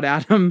 Shouts out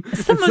Adam.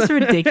 It's the most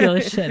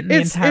ridiculous shit in the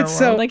entire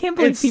world. I can't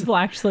believe people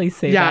actually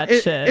say that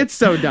shit. It's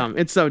so dumb.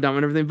 It's so dumb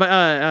and everything.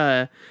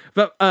 But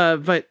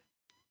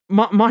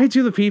My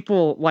To the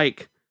People,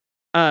 like,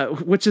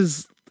 which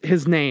is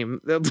his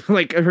name,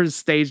 like her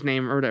stage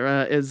name or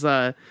whatever, is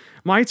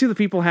My To the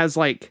People has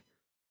like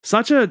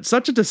such a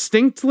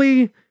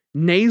distinctly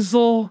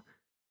nasal,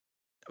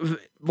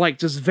 like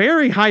just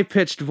very high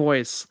pitched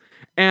voice,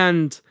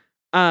 and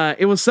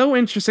it was so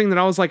interesting that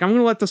I was like, I'm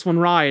gonna let this one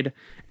ride,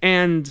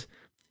 and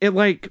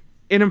it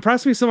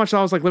impressed me so much that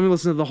I was like, let me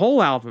listen to the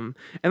whole album,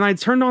 and I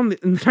turned on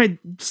and I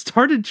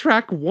started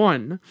track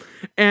 1,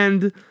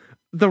 and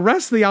the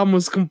rest of the album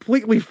was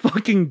completely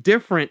fucking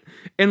different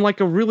in like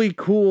a really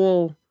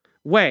cool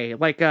way.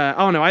 Like I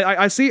don't know,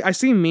 I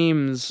see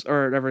memes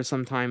or whatever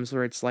sometimes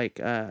where it's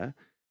like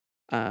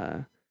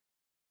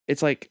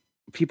it's like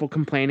people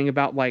complaining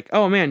about like,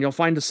 oh man, you'll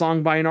find a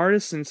song by an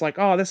artist and it's like,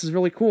 oh, this is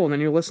really cool, and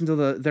then you listen to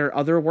their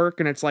other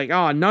work and it's like,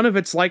 oh, none of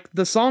it's like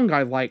the song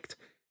I liked.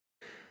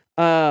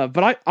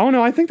 But I don't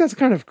know, I think that's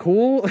kind of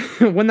cool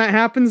when that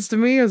happens to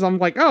me, is I'm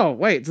like, oh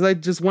wait, so they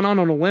just went on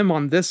a limb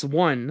on this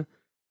one,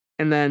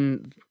 and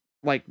then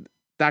like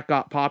that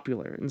got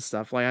popular and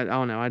stuff. Like I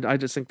don't know, I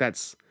just think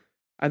that's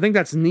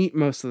neat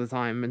most of the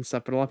time and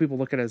stuff, but a lot of people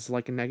look at it as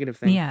like a negative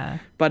thing. Yeah.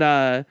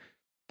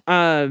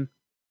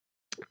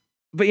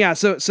 But yeah,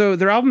 so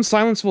their album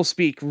Silence Will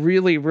Speak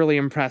really, really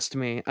impressed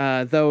me.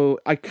 Though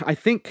I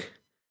think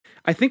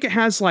it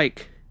has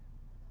like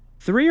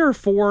 3 or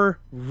 4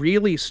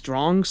 really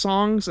strong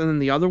songs, and then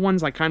the other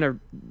ones I kind of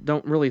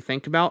don't really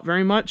think about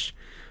very much.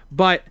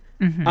 But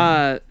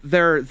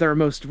their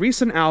most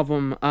recent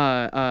album,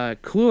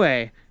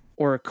 Clue,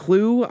 or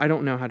Clue, I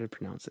don't know how to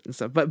pronounce it and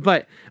stuff,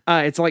 but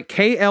it's like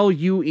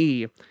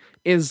KLUE,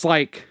 is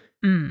like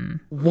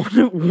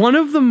one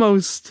of the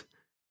most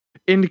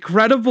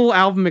incredible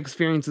album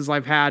experiences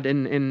I've had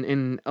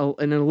in a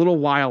little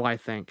while, I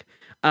think.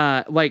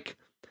 Like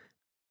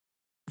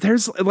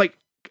there's like,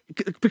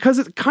 because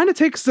it kind of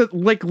takes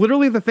like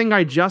literally the thing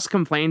I just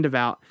complained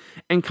about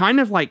and kind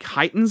of like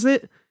heightens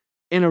it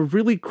in a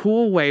really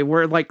cool way,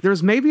 where like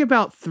there's maybe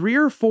about 3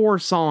 or 4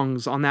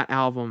 songs on that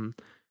album,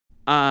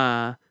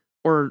 or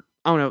I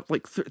don't know,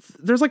 like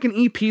there's like an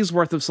EP's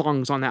worth of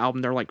songs on that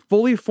album. They're like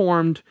fully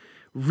formed,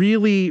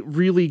 really,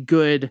 really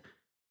good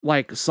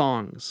like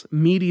songs,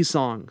 meaty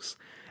songs.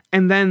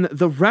 And then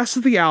the rest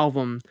of the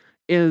album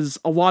is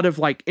a lot of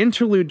like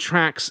interlude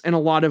tracks and a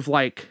lot of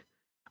like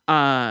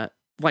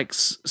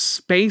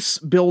space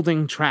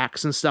building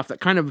tracks and stuff that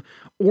kind of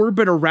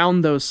orbit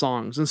around those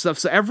songs and stuff.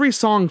 So every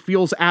song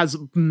feels as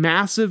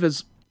massive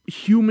as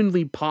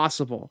humanly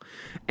possible.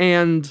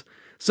 And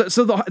so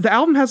the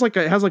album has like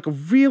a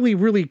really,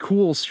 really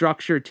cool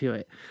structure to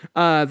it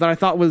that I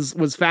thought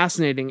was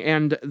fascinating.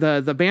 And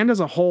the band as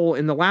a whole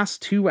in the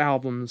last 2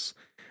 albums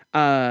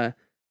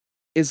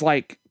is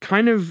like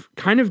kind of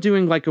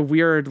doing like a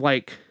weird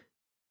like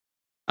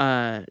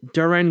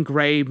Duran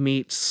Gray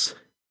meets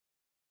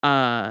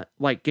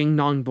like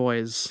Gingnong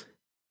Boys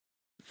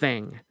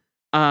thing,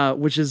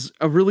 which is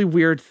a really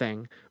weird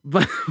thing,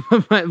 but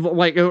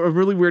like a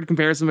really weird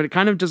comparison, but it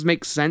kind of just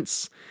makes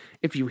sense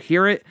if you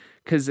hear it,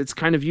 because it's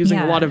kind of using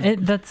a lot of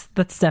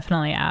that's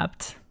definitely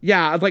apt.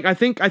 Yeah, like I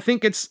think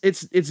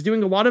it's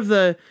doing a lot of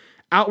the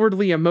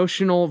outwardly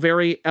emotional,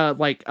 very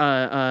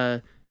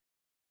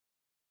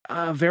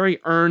very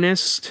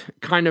earnest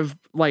kind of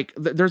like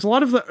there's a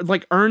lot of the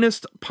like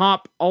earnest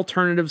pop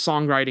alternative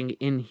songwriting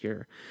in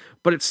here,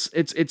 but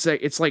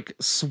it's like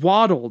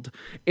swaddled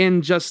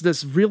in just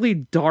this really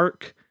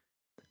dark,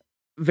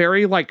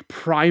 very like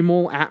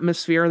primal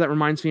atmosphere that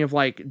reminds me of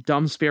like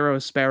Dumb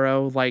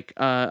Sparrow, like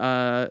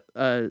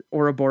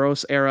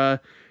Ouroboros era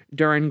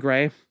Duran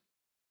Gray.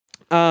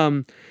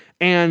 And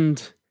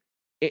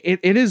it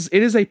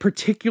is a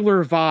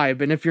particular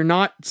vibe, and if you're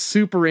not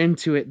super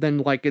into it, then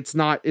like it's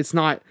not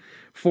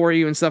for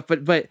you and stuff.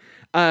 But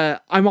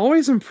I'm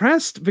always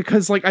impressed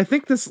because like I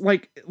think this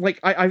like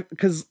I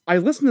because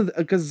I've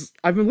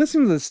been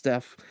listening to this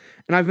stuff,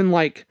 and I've been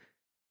like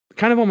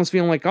kind of almost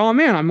feeling like, oh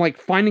man, I'm like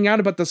finding out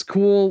about this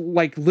cool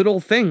like little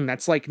thing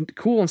that's like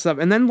cool and stuff,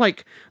 and then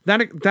like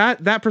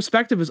that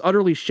perspective is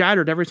utterly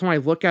shattered every time I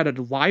look at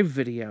a live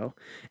video,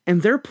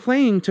 and they're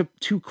playing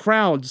to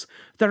crowds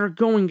that are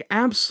going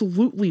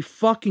absolutely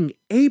fucking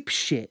ape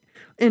shit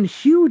in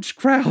huge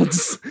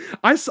crowds.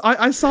 I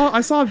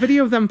saw a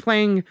video of them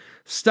playing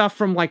stuff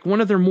from like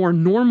one of their more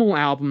normal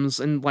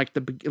albums and like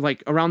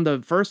around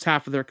the first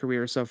half of their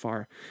career so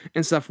far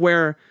and stuff,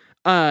 where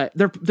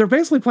they're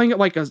basically playing at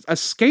like a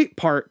skate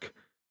park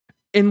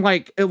in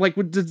like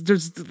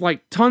there's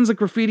like tons of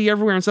graffiti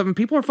everywhere and stuff, and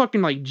people are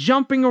fucking like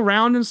jumping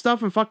around and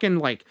stuff and fucking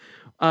like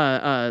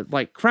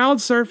crowd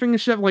surfing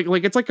and shit,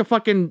 like it's like a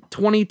fucking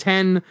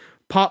 2010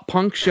 pop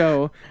punk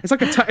show. It's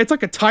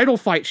like a title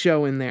fight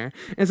show in there.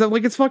 And so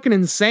like it's fucking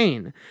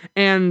insane.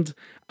 And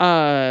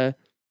I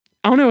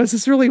don't know, it's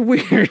just really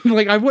weird.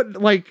 Like I would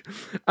like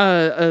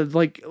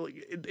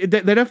they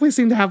definitely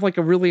seem to have like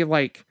a really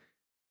like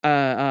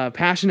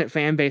passionate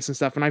fan base and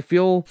stuff, and I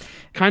feel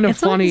kind of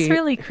funny. It's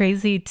really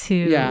crazy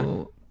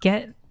to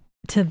get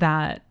to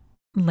that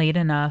late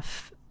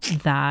enough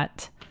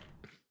that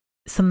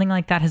something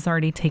like that has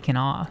already taken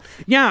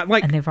off. Yeah,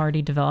 like, and they've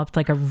already developed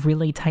like a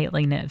really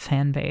tightly knit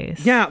fan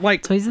base. Yeah,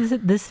 like, so is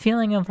this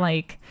feeling of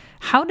like,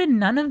 how did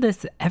none of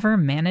this ever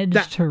manage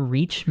to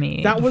reach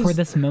me before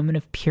this moment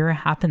of pure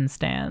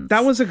happenstance?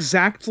 That was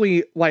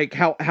exactly like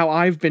how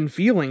I've been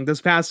feeling this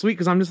past week,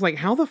 because I'm just like,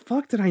 how the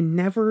fuck did I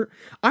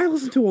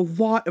listen to a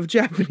lot of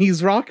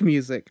Japanese rock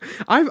music.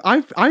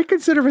 I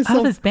consider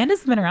myself... this band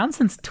has been around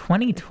since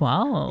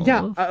 2012. Yeah,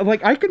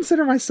 like I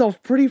consider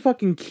myself pretty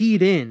fucking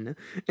keyed in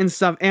and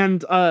stuff,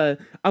 and I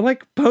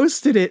like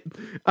posted it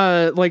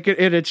like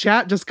in a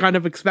chat, just kind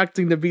of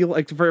expecting to be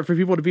like for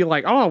people to be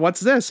like, oh, what's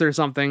this or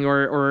something,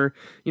 or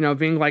you know,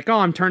 being like, oh,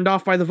 I'm turned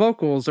off by the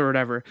vocals or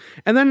whatever.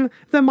 And then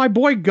my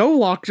boy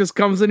Golok just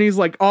comes in, he's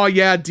like, oh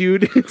yeah,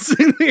 dude.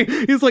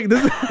 He's like,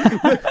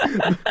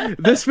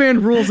 this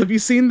band rules. Have you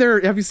seen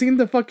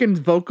the fucking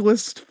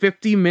Vocalist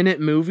 50-minute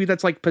movie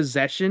that's like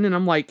Possession? And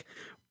I'm like,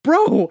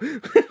 bro,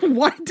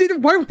 why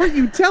weren't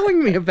you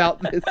telling me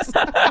about this?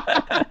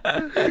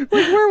 Like,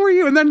 where were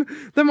you? And then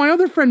my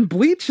other friend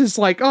Bleach is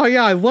like, oh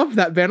yeah, I love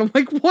that band. I'm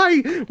like,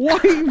 why?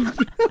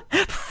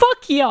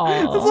 Fuck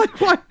y'all.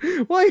 It's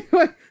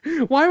like,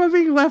 why am I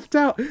being left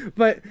out?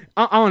 But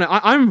I don't know.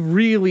 I'm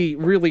really,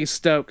 really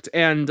stoked,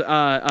 and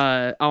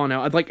I don't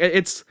know. Like,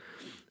 it's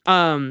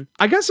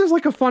I guess there's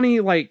like a funny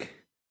like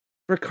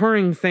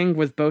recurring thing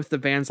with both the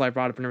bands I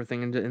brought up and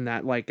everything, in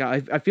that like I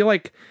feel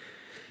like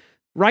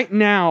right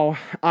now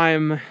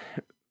I'm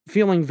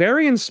feeling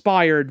very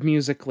inspired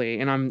musically,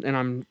 and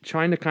I'm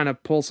trying to kind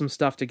of pull some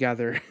stuff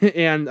together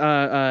and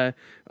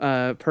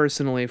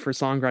personally for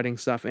songwriting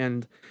stuff,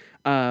 and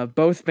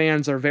both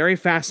bands are very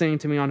fascinating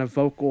to me on a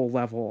vocal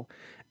level,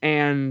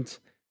 and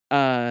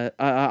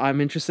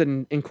I'm interested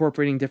in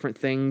incorporating different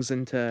things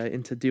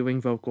into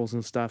doing vocals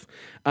and stuff.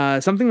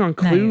 Something on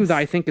Clue that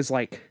I think is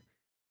like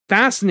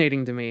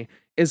fascinating to me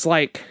is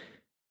like,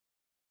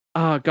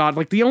 oh god,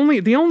 like the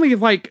only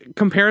like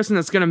comparison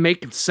that's gonna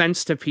make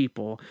sense to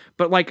people,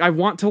 but like I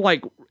want to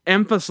like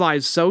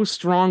emphasize so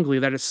strongly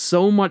that it's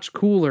so much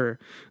cooler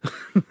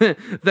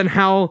than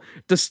how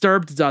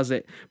Disturbed does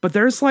it. But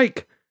there's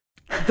like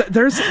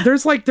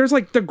there's like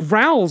the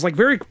growls, like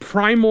very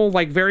primal,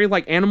 like very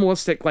like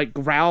animalistic like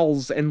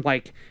growls and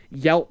like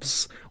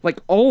yelps like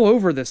all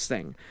over this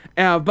thing.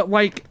 But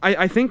like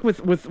I think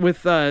with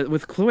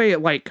Clue,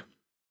 it like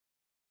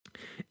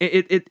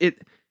it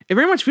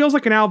very much feels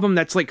like an album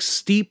that's like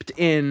steeped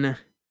in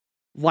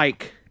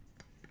like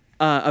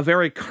a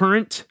very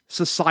current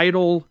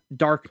societal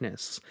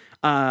darkness.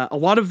 A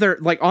lot of their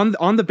like on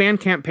the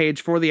Bandcamp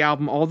page for the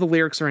album, all the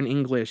lyrics are in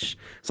English,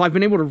 so I've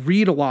been able to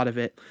read a lot of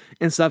it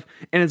and stuff,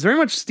 and it's very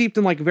much steeped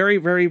in like very,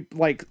 very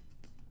like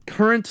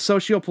current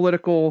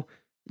socio-political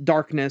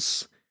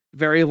darkness.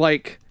 Very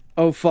like,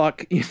 oh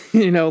fuck,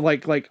 you know,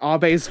 like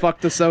Abe's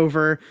fucked us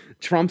over,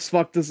 Trump's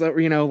fucked us over,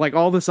 you know, like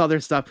all this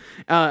other stuff.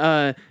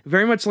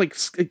 Very much like,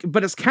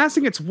 but it's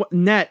casting its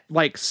net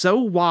like so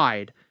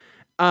wide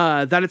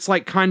that it's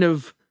like kind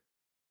of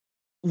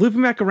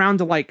looping back around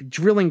to like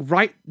drilling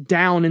right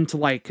down into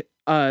like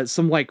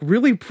some like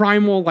really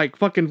primal like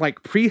fucking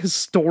like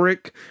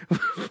prehistoric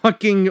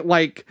fucking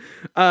like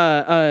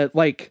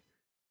like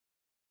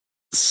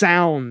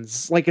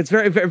sounds. Like it's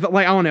very, very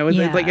like, I don't know,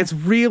 like it's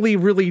really,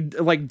 really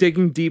like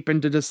digging deep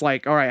into just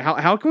like, all right,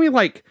 how can we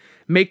like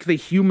make the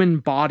human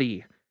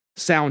body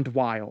sound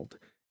wild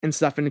and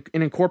stuff, and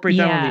incorporate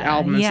that on the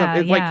album and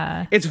stuff.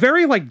 Like it's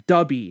very like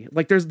dubby.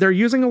 Like they're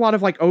using a lot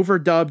of like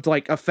overdubbed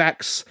like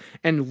effects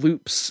and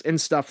loops and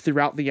stuff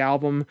throughout the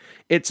album.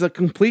 It's a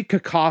complete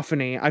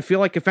cacophony. I feel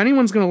like if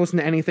anyone's going to listen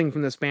to anything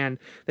from this band,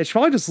 they should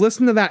probably just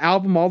listen to that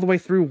album all the way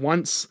through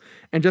once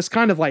and just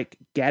kind of like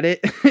get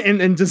it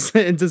and just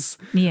or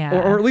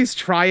at least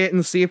try it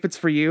and see if it's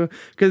for you.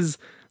 Because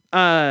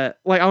like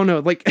I don't know,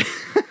 like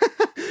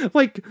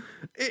like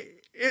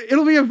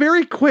it'll be a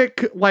very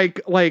quick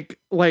like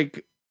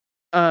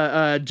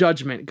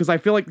judgment, because I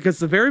feel like, because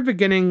the very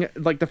beginning,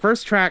 like the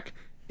first track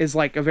is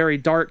like a very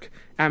dark,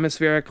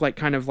 atmospheric, like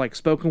kind of like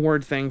spoken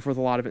word thing for a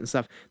lot of it and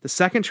stuff. The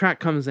second track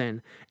comes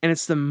in and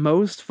it's the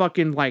most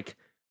fucking like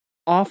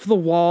off the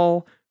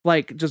wall,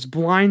 like just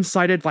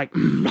blindsided, like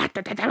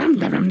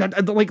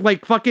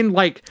fucking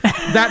like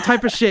that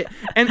type of shit,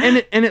 and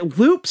it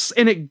loops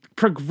and it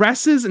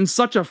progresses in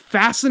such a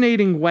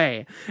fascinating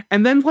way,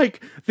 and then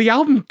like the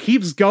album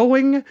keeps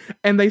going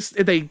and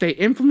they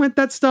implement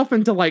that stuff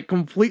into like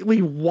completely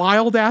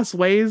wild ass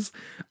ways.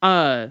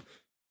 I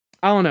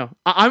don't know.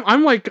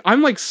 I'm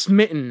like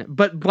smitten,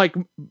 but like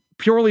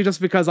purely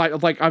just because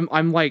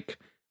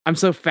I'm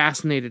so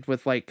fascinated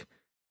with like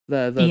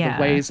the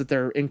ways that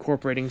they're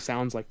incorporating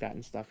sounds like that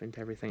and stuff into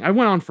everything. I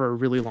went on for a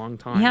really long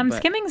time. Yeah, I'm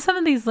skimming some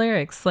of these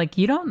lyrics. Like,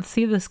 you don't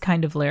see this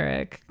kind of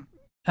lyric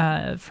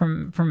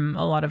from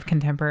a lot of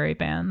contemporary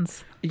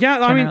bands. Yeah,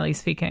 generally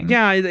speaking.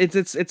 Yeah,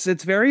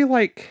 it's very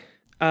like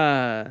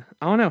I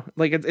don't know,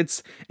 like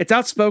it's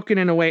outspoken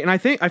in a way, and I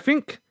think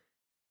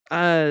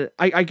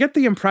I get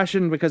the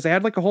impression because they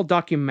had like a whole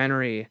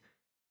documentary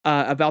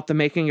about the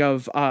making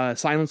of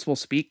Silence Will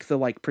Speak, the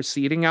like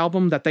preceding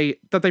album that they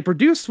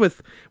produced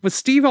with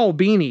Steve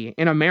Albini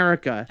in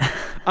America.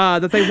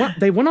 That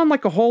they went on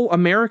like a whole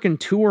American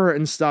tour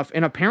and stuff,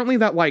 and apparently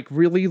that like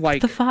really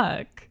like what the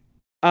fuck.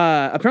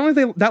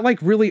 Apparently that like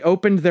really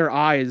opened their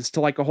eyes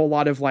to like a whole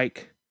lot of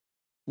like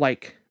I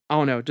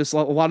don't know, just a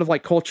lot of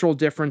like cultural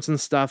difference and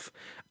stuff.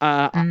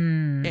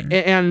 And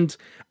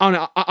I don't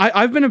know,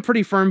 I've been a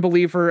pretty firm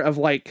believer of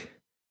like,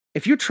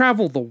 if you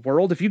travel the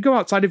world, if you go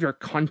outside of your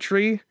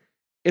country,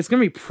 it's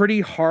going to be pretty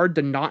hard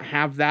to not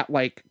have that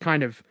like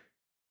kind of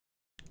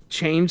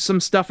change some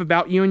stuff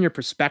about you and your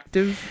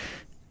perspective.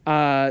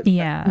 Not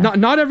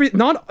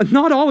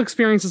all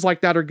experiences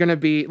like that are going to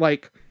be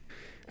like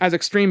as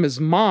extreme as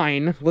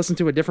mine. Listen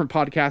to a different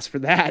podcast for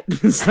that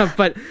and stuff.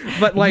 But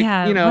like,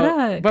 you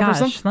know,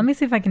 let me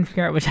see if I can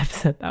figure out which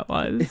episode that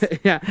was.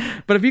 Yeah.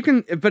 But if you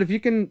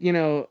can, you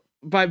know,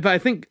 but I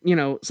think, you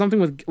know, something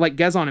with like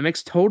Gezon, it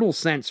makes total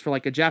sense for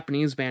like a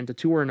Japanese band to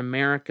tour in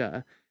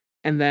America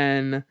and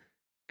then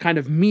kind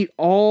of meet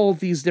all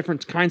these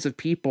different kinds of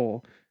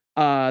people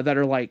that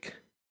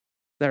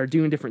are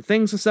doing different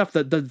things and stuff.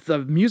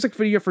 The music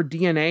video for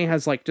DNA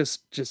has like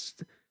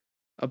just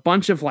a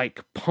bunch of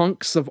like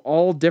punks of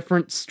all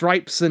different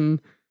stripes and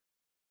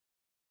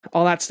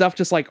all that stuff,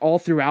 just like all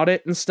throughout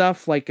it and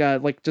stuff, like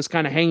just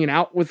kind of hanging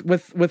out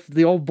with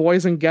the old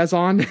boys in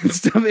Gezon and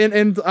stuff,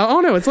 and I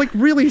don't know, it's like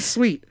really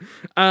sweet,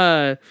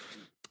 it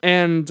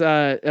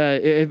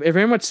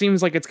very much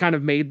seems like it's kind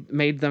of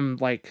made them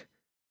like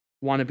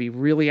want to be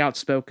really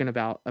outspoken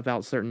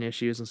about certain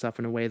issues and stuff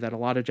in a way that a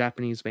lot of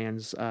Japanese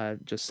bands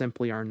just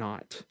simply are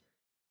not.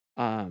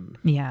 But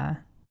yeah,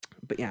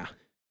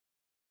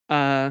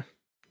 that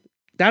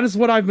is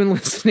what I've been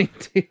listening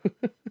to.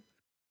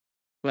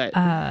 But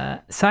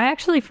so I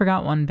actually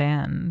forgot one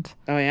band.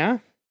 Oh yeah?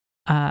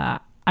 I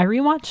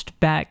rewatched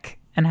Beck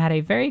and had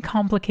a very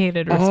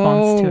complicated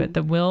response to it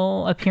that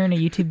will appear in a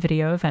YouTube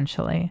video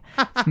eventually.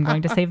 So I'm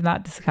going to save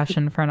that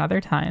discussion for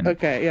another time.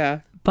 Okay,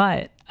 yeah.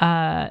 But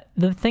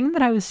the thing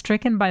that I was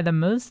stricken by the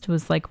most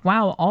was like,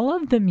 wow, all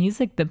of the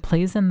music that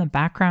plays in the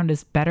background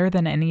is better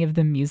than any of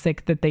the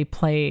music that they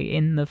play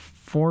in the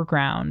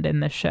foreground in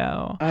the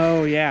show.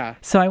 Oh, yeah.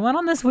 So I went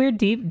on this weird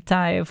deep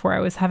dive where I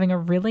was having a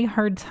really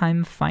hard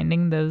time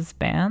finding those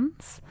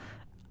bands.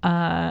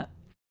 However,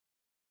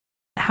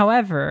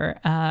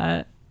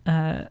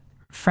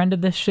 friend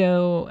of the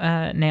show,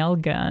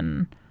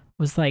 Nailgun,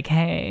 was like,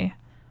 hey,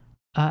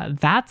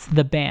 that's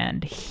the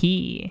band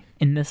He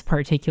in this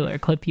particular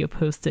clip you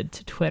posted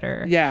to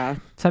Twitter. Yeah.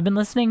 So I've been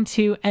listening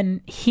to, and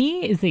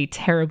He is a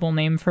terrible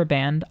name for a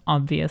band,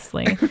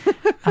 obviously.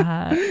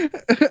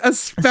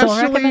 Especially... So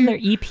I'll recommend their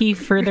EP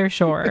Further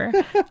Shore.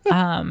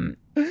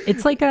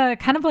 It's like a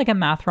kind of like a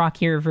math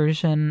rockier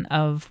version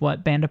of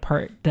what Band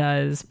Apart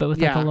does, but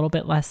with like a little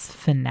bit less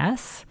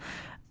finesse.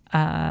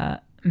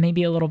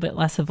 Maybe a little bit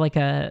less of like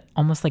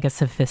almost like a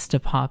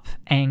sophistopop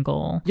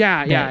angle.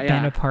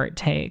 Band Apart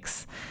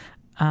takes.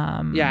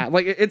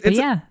 Like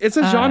it's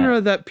a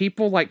genre that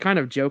people like kind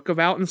of joke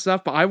about and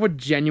stuff, but I would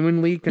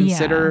genuinely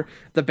consider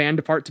the Band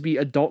Apart to be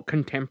adult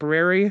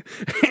contemporary,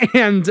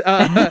 and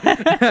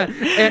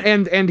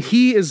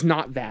He is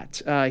not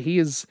that.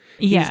 He's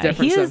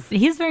different.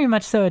 He's very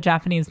much so a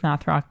Japanese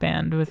math rock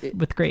band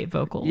with great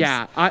vocals.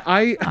 Yeah,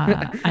 I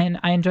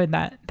enjoyed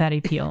that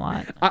EP a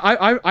lot.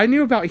 I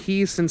knew about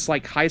He since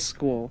like high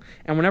school,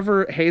 and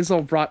whenever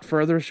Hazel brought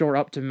Further Shore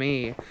up to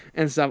me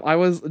and stuff,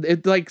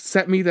 it like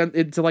set me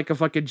into like a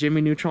fucking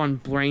Jimmy Neutron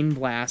brain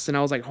blast, and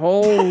I was like,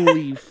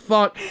 holy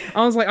fuck.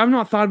 I was like, I've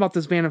not thought about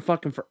this band in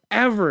fucking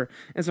forever.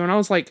 And so when I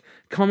was like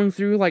coming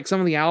through like some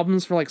of the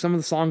albums for like some of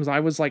the songs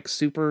I was like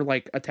super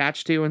like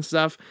attached to and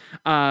stuff,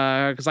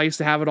 because I used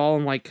to have it all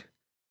in like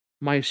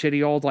my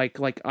shitty old like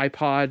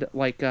iPod,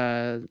 like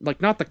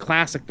not the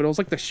classic, but it was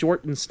like the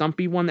short and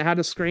stumpy one that had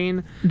a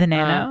screen. The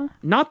Nano?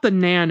 Not the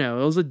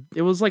Nano.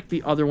 It was like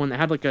the other one that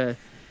had like a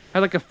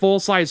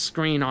full-size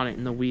screen on it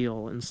and the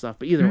wheel and stuff.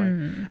 But either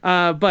way,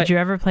 but did you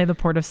ever play the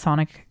port of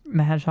Sonic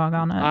the Hedgehog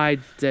on it? I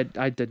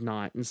did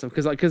not, and so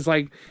because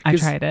I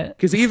tried it.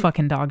 Because even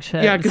fucking dog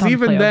shit. Yeah, because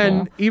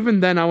even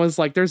then I was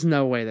like, there's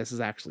no way this is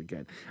actually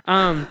good.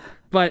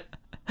 But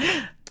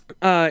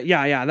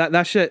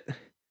that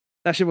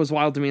shit was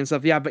wild to me and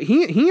stuff. Yeah, but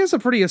he is a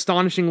pretty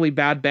astonishingly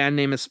bad band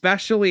name,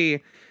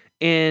 especially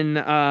in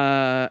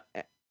the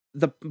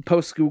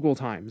post Google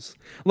times.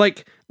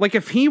 Like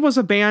if he was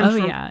a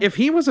band if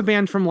he was a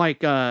band from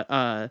like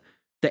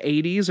the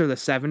 80s or the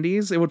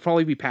 70s, it would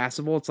probably be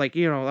passable. It's like,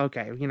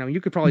 okay,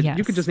 you could probably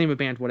you could just name a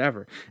band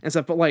whatever and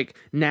stuff. But like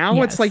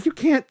now it's like you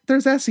can't.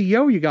 There's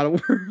SEO you got to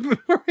work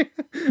for.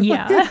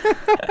 Yeah.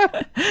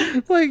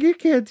 Like you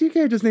can't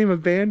just name a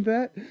band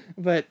that.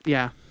 But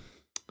yeah.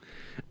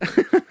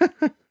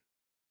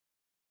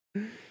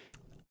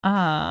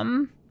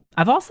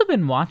 I've also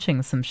been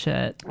watching some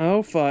shit.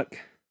 Oh fuck.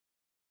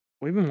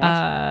 We've been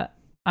watching.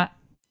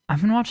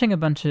 I've been watching a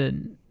bunch of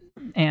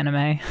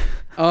anime.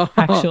 Oh,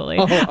 actually,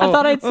 I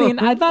thought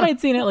I'd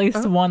seen at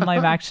least one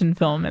live action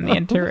film in the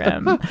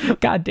interim.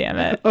 God damn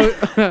it!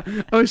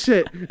 Oh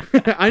shit!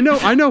 I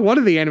know one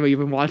of the anime you've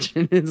been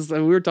watching is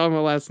we were talking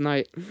about last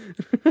night.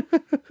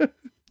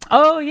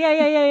 Oh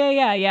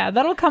yeah.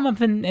 That'll come up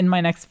in my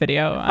next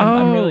video.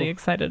 I'm really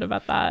excited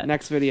about that.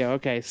 Next video,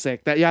 okay,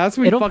 sick. That's gonna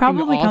be It'll fucking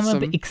probably awesome.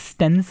 come up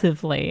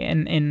extensively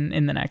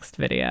in the next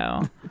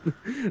video.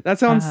 that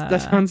sounds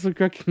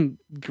fucking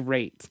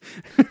great.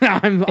 It's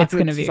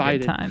gonna excited. be a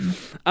good time.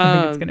 I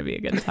think it's gonna be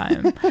a good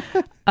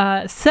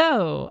time.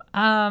 So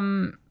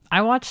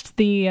I watched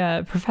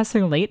the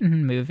Professor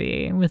Layton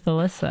movie with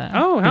Alyssa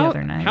the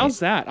other night. How's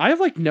that? I have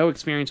like no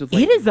experience with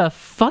Layton. It is a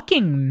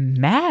fucking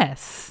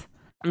mess.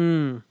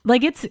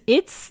 Like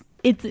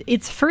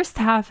its first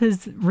half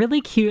is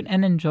really cute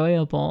and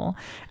enjoyable,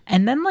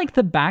 and then like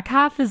the back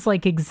half is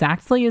like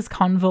exactly as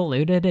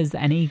convoluted as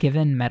any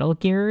given Metal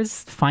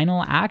Gear's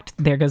final act.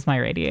 There goes my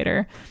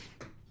radiator.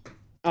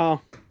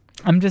 Oh,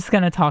 I'm just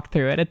gonna talk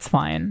through it. It's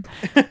fine.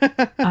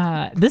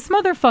 This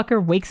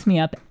motherfucker wakes me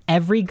up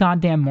every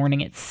goddamn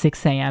morning at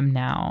 6 a.m.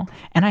 now,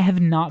 and I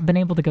have not been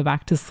able to go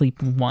back to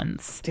sleep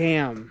once.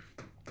 Damn.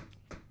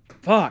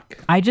 Fuck.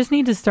 I just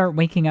need to start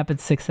waking up at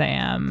 6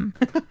 a.m.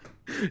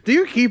 Do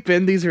you keep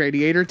in these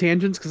radiator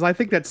tangents? Because I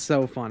think that's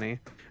so funny.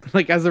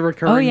 Like as a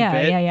recurring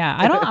bit.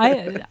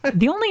 Yeah.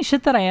 The only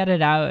shit that I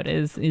edit out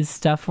is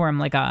stuff where I'm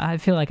like, I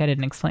feel like I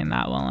didn't explain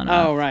that well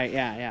enough. Oh, right.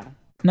 Yeah.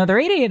 No, the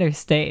radiator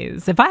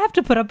stays. If I have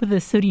to put up with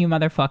this, so do you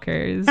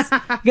motherfuckers.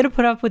 You gotta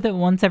put up with it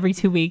once every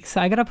 2 weeks.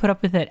 I gotta put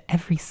up with it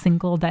every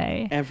single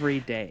day. Every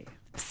day.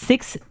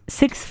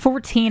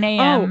 6:14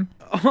 a.m.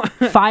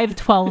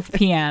 5:12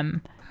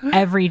 p.m.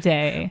 every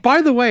day.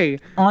 By the way,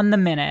 on the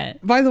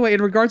minute. By the way,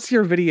 in regards to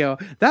your video,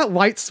 that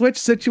light switch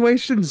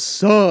situation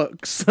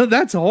sucks.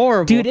 That's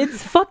horrible. Dude,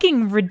 it's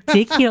fucking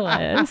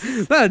ridiculous.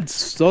 That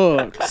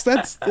sucks.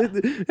 That's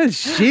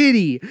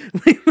shitty.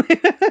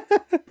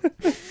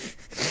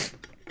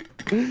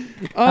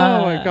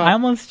 Oh my god! I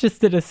almost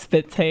just did a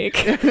spit take.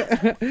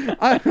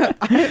 I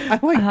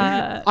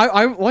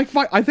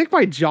think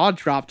my jaw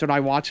dropped when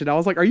I watched it. I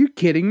was like, "Are you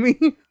kidding me?"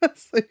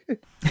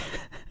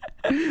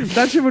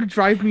 That shit would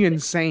drive me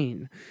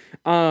insane.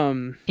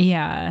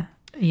 Yeah.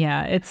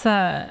 It's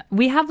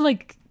we have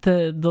like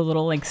the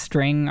little like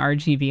string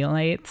RGB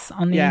lights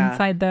on the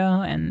inside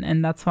though,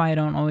 and that's why I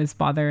don't always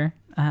bother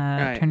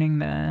turning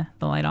the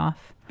light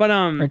off. But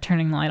or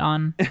turning the light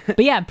on.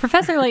 But yeah,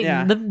 Professor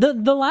Layton,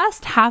 the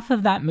last half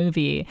of that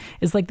movie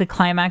is like the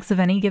climax of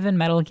any given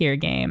Metal Gear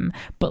game,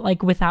 but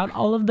like without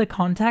all of the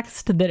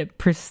context that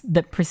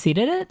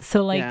preceded it.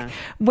 So like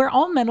where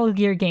all Metal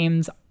Gear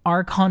games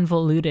are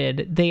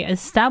convoluted, they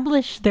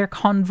establish their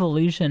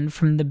convolution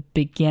from the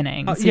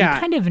beginning. So you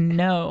kind of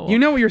know. You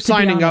know what you're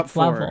signing up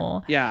for.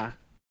 Level. Yeah.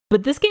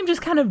 But this game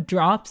just kind of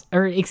drops,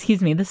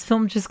 this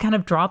film just kind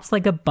of drops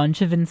like a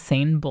bunch of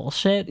insane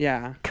bullshit,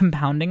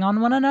 compounding on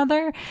one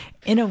another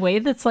in a way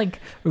that's like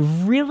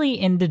really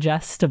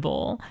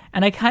indigestible.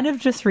 And I kind of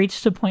just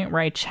reached a point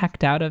where I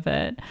checked out of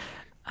it.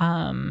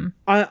 I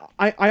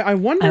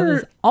wonder. I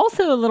was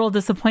also a little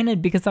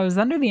disappointed because I was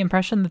under the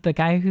impression that the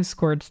guy who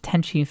scored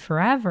Tenchi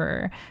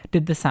Forever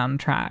did the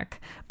soundtrack,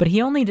 but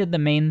he only did the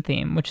main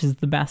theme, which is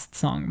the best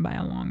song by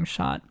a long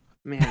shot.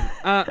 Man,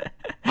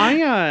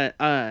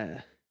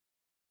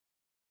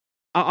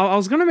 I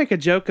was gonna make a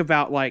joke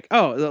about like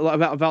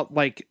about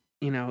like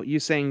you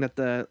saying that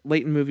the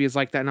Layton movie is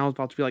like that, and I was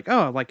about to be like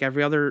like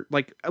every other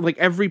like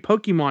every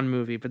Pokemon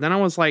movie, but then I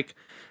was like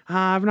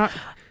I've not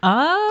but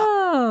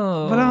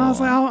I was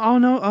like I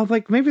don't know, I was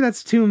like maybe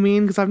that's too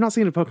mean because I've not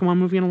seen a Pokemon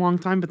movie in a long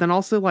time, but then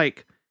also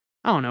like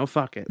I don't know,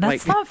 fuck it,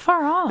 that's like, not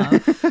far off. I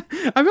feel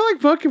like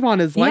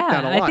Pokemon is like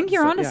that a lot. I think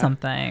you're onto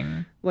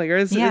something. Like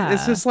it's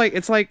just like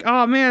it's like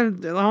oh man,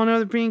 I don't know,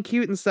 they're being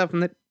cute and stuff,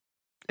 and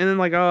then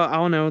like I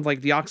don't know,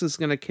 like Deoxys is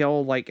gonna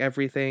kill like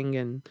everything,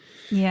 and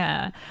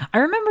I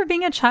remember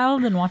being a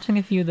child and watching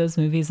a few of those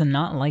movies and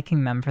not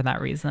liking them for that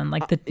reason.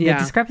 Like the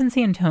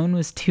discrepancy in tone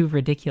was too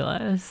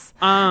ridiculous.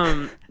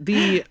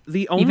 The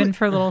only even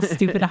for little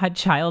stupid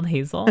child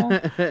Hazel.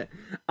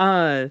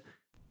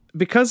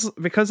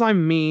 Because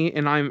I'm me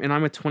and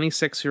I'm a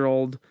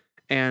 26-year-old,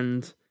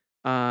 and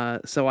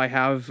so I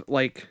have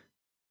like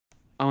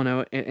I don't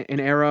know, an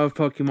era of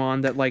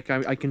Pokemon that like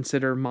I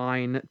consider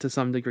mine to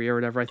some degree or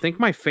whatever. I think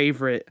my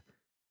favorite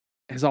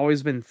has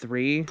always been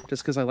 3,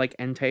 just because I like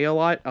Entei a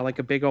lot. I like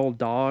a big old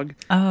dog.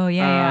 Oh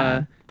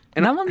yeah.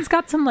 And that one's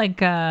got some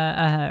like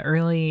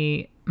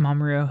early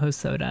Mamoru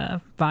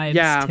Hosoda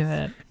vibes to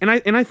it.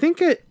 And I think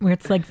it where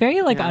it's like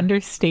very like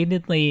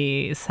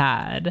understatedly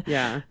sad.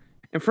 Yeah.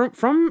 and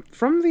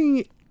from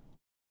the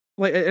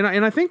like, and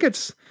I think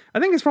it's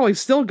probably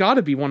still got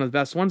to be one of the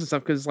best ones and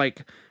stuff, because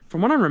like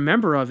from what I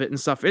remember of it and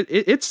stuff,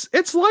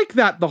 it's like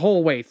that the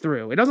whole way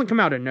through. It doesn't come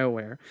out of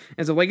nowhere,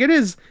 and so like it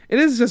is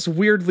just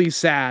weirdly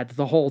sad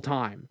the whole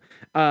time.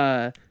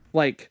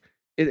 Like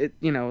it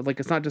you know, like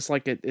it's not just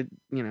like it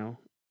you know.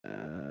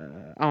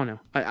 I don't know.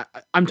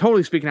 I'm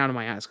totally speaking out of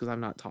my ass because I've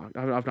not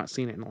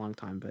seen it in a long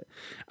time, but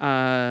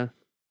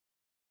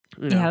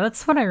you know. Yeah,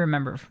 that's what I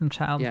remember from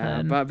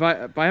childhood. Yeah,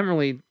 but I haven't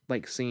really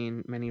like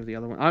seen many of the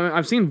other ones.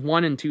 I've seen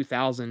one in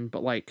 2000,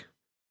 but like,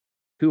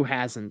 who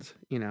hasn't?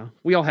 You know,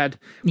 we all had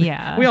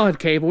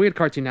cable, we had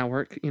Cartoon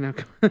Network. You know,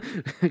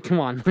 come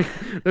on,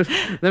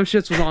 them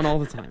shits was on all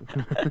the time.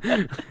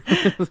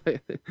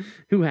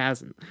 Who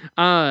hasn't?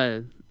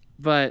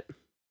 But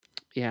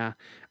yeah.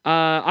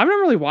 I've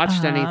not really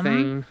watched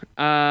anything.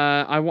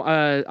 I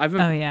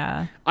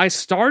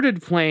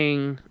started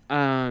playing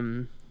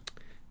Final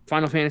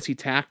Fantasy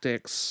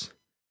Tactics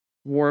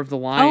War of the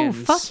Lions.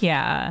 Oh, fuck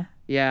yeah.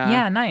 Yeah.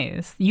 Yeah,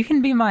 nice. You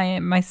can be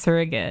my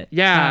surrogate.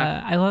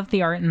 Yeah. I love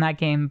the art in that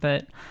game,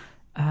 but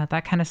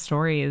that kind of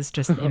story is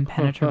just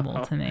impenetrable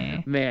to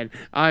me. Man,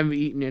 I'm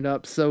eating it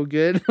up so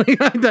good.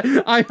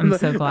 I'm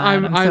so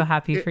glad. I'm so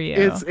happy for you.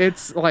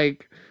 It's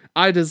like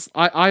I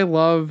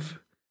love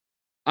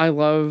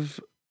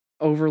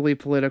overly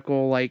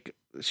political like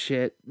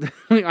shit.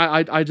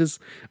 I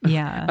just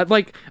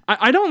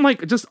I don't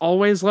like just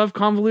always love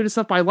convoluted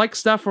stuff, but I like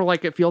stuff where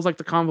like it feels like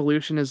the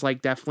convolution is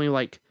like definitely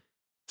like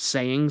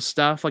saying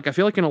stuff. Like I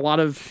feel like in a lot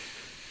of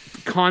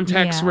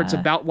contexts where it's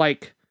about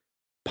like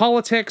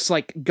politics,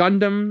 like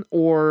Gundam,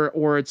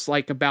 or it's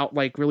like about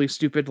like really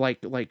stupid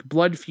like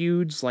blood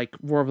feuds like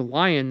War of the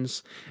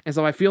Lions, and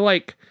so I feel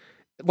like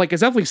it's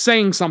definitely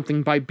saying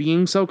something by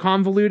being so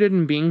convoluted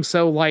and being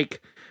so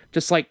like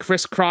just like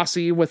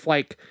crisscrossy with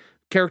like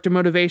character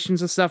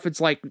motivations and stuff.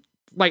 It's like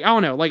I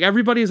don't know, like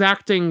everybody's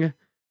acting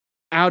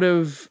out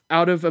of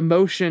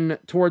emotion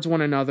towards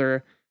one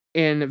another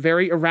in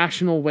very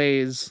irrational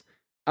ways,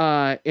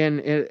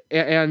 and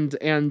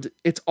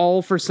it's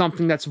all for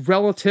something that's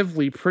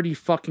relatively pretty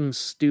fucking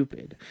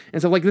stupid.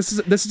 And so like this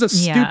is a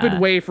stupid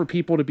way for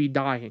people to be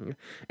dying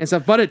and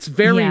stuff, but it's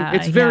very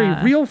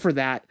real for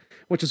that,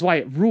 which is why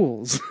it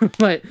rules.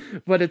 but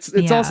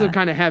it's also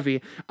kind of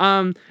heavy.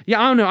 I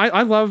don't know.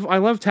 I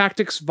love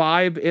Tactics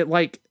vibe. It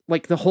like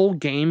the whole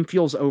game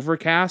feels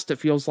overcast. It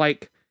feels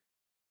like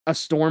a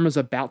storm is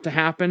about to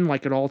happen,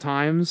 like at all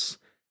times.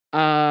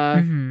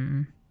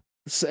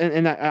 So,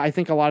 and I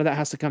think a lot of that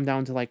has to come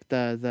down to like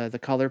the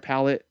color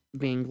palette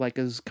being like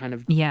as kind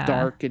of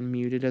dark and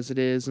muted as it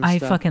is. And I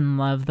stuff. Fucking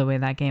love the way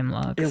that game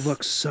looks. It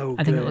looks so good.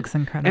 I think it looks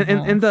incredible.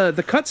 And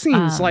the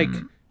cutscenes like.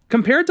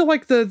 Compared to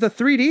like the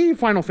 3D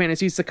Final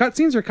Fantasies, the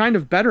cutscenes are kind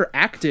of better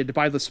acted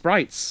by the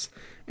sprites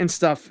and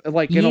stuff,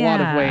 like in a lot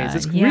of ways.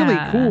 It's really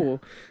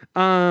cool.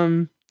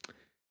 I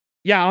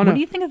don't know. What do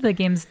you think of the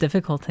game's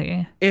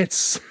difficulty?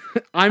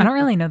 I don't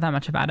really know that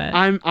much about it.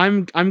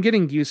 I'm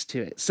getting used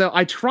to it. So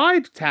I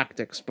tried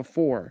Tactics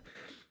before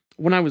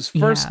when I was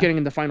first getting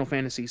into Final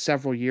Fantasy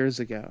several years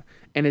ago,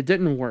 and it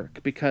didn't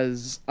work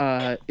because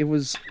it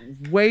was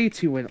way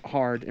too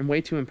hard and way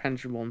too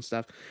impenetrable and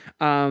stuff.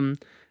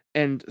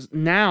 And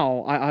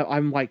now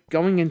I'm like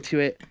going into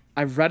it.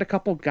 I've read a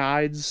couple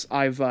guides.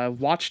 I've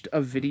watched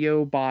a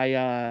video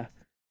by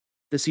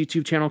this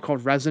YouTube channel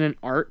called Resonant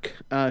Arc,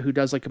 who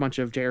does like a bunch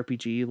of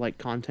JRPG like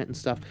content and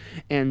stuff.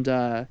 And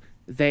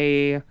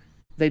they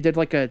did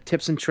like a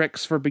tips and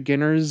tricks for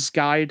beginners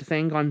guide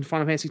thing on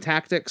Final Fantasy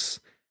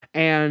Tactics,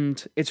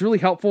 and it's really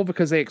helpful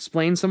because they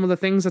explain some of the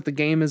things that the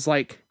game is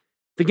like.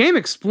 The game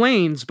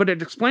explains, but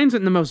it explains it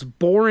in the most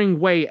boring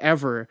way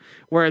ever,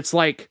 where it's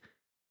like.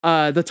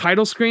 The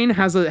title screen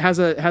has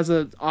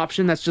a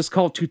option that's just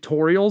called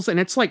tutorials, and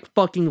it's like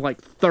fucking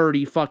like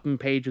 30 fucking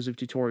pages of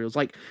tutorials.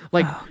 Like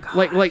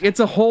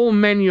it's a whole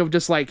menu of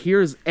just like,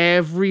 here's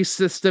every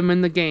system in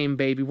the game,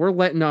 baby. We're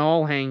letting it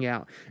all hang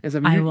out.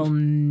 I will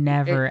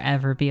never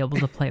ever be able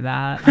to play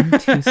that. I'm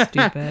too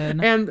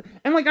stupid. And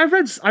like I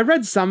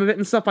read some of it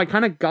and stuff. I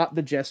kind of got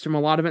the gist from a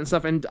lot of it and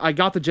stuff, and I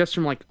got the gist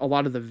from like a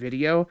lot of the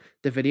video.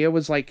 The video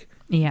was like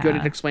good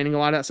at explaining a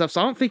lot of that stuff.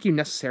 So I don't think you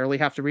necessarily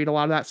have to read a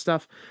lot of that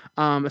stuff.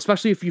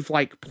 Especially if you've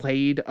like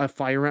played a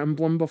Fire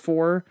Emblem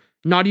before,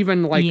 not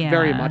even like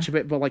very much of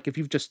it, but like if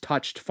you've just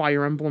touched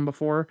Fire Emblem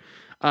before,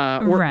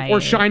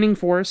 or Shining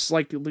Force,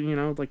 like, you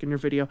know, like in your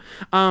video.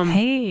 But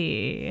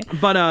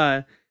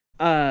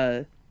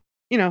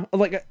you know,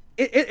 like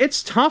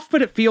it's tough,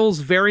 but it feels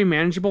very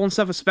manageable and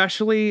stuff.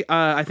 Especially,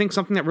 I think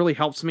something that really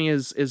helps me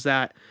is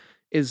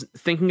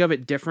thinking of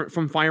it different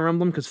from Fire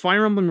Emblem, because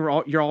Fire Emblem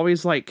you're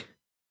always like.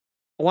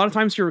 A lot of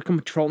times you're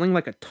controlling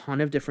like a ton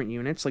of different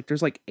units. Like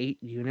there's like 8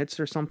 units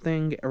or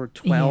something, or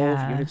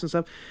 12 units and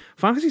stuff.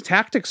 Final Fantasy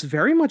Tactics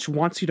very much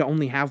wants you to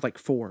only have like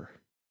 4.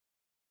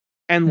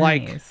 And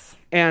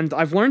and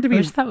I've learned to be. I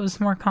wish that was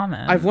more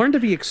common. I've learned to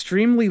be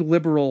extremely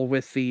liberal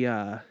with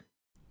the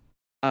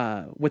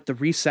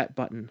reset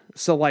button.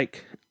 So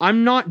like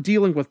I'm not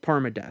dealing with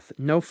permadeath.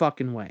 No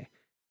fucking way.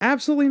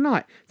 Absolutely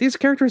not. These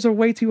characters are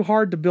way too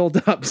hard to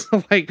build up.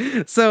 So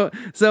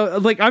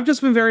I've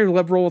just been very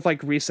liberal with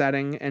like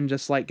resetting and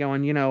just like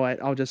going, you know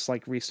what, I'll just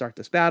like restart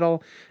this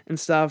battle and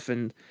stuff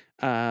and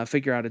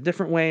figure out a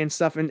different way and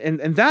stuff.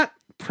 And that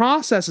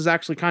process is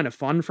actually kind of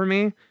fun for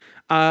me.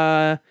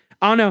 I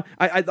don't know.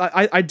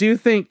 I do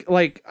think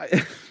like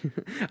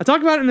I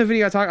talk about it in the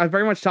video. I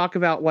very much talk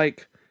about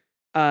like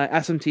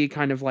SMT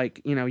kind of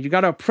like, you know, you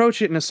got to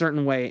approach it in a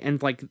certain way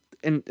and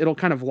it'll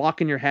kind of lock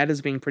in your head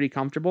as being pretty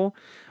comfortable.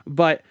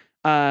 But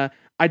I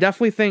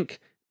definitely think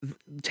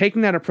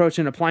taking that approach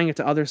and applying it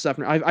to other stuff,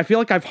 I feel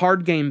like I've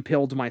hard game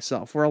pilled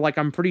myself where like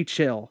I'm pretty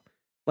chill.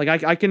 Like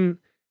I can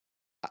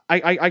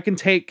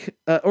take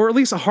or at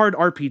least a hard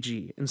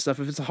RPG and stuff.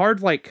 If it's a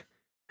hard like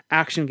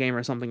action game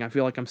or something, I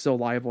feel like I'm still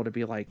liable to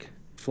be like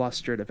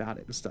flustered about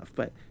it and stuff.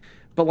 But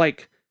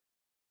like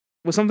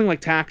with something like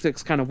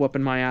Tactics kind of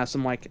whooping my ass,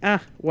 I'm like,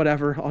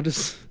 whatever. I'll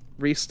just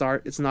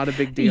restart. It's not a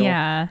big deal.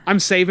 Yeah. I'm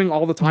saving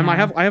all the time.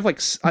 Yeah. I have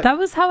like that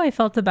was how I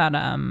felt about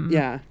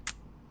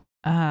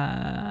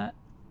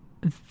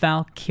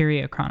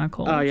Valkyria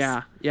Chronicles. Oh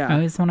yeah. I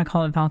always want to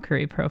call it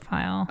Valkyrie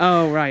Profile.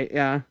 Oh right,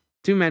 yeah.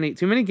 Too many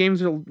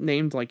games are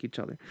named like each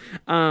other.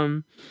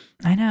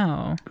 I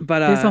know. But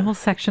there's a whole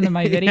section of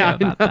my video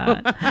about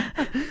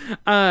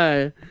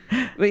that.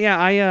 But yeah,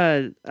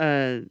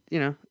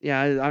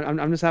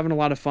 I'm just having a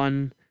lot of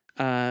fun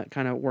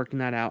kind of working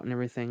that out and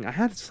everything. I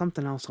had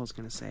something else I was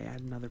going to say. I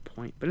had another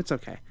point, but it's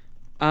okay.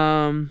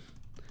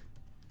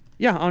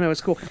 Yeah, I don't know, it's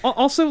cool.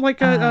 Also, like,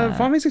 Final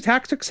Fantasy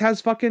Tactics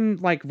has fucking,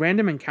 like,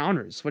 random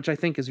encounters, which I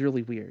think is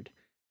really weird.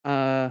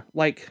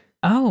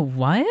 Oh,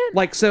 what?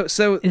 Like, so...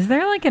 Is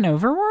there, like, an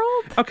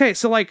overworld? Okay,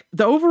 so, like,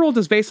 the overworld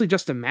is basically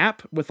just a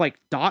map with, like,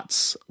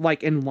 dots,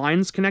 like, and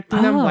lines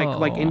connecting them,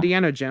 like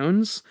Indiana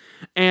Jones.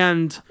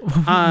 And...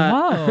 Whoa.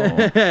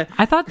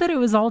 I thought that it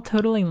was all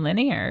totally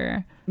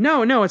linear.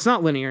 No, it's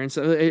not linear. And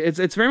so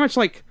it's very much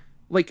like...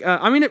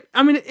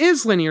 it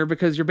is linear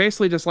because you're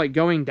basically just like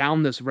going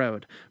down this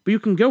road, but you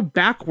can go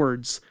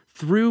backwards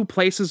through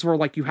places where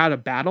like you had a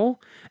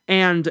battle,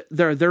 and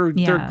there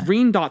are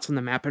green dots on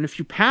the map, and if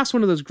you pass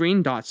one of those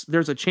green dots,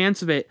 there's a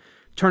chance of it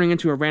turning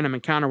into a random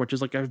encounter, which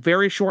is like a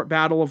very short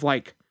battle of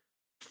like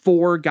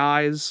 4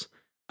 guys,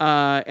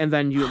 and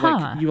then you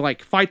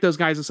fight those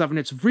guys and stuff, and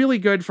it's really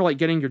good for like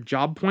getting your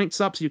job points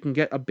up so you can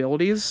get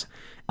abilities.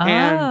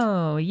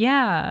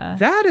 Yeah,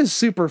 that is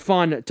super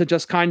fun to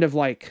just kind of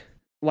like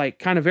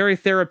kind of very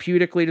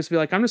therapeutically just be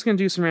like, I'm just gonna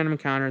do some random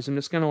encounters. I'm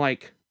just gonna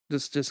like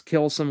just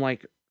kill some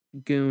like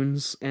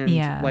goons and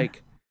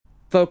like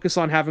focus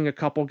on having a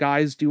couple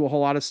guys do a whole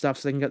lot of stuff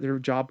so they can get their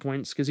job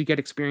points, because you get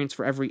experience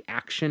for every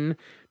action,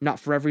 not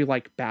for every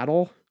like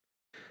battle.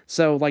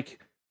 So like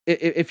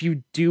if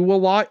you do a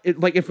lot,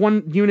 if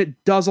one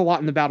unit does a lot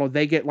in the battle,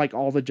 they get like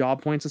all the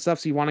job points and stuff.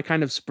 So you want to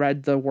kind of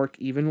spread the work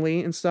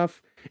evenly and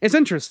stuff. It's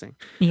interesting.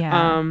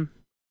 Yeah.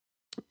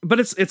 But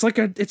it's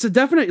a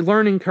definite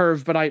learning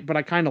curve, but I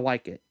kind of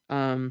like it.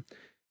 So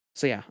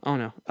yeah, I don't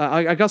know.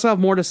 I guess I'll have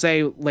more to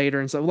say later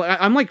and stuff.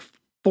 I'm like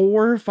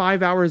 4 or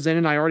 5 hours in,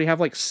 and I already have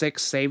like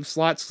 6 save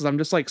slots because I'm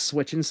just like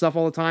switching stuff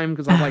all the time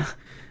because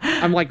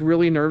I'm like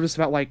really nervous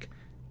about like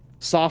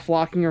soft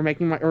locking or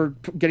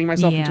getting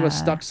myself into a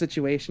stuck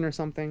situation or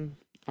something.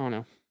 I don't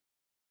know.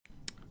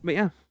 But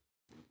yeah.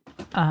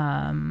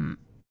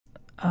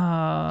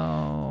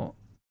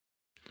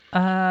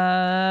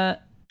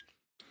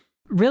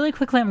 Really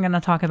quickly, I'm going to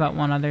talk about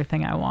one other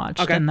thing I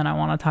watched, and then I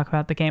want to talk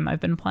about the game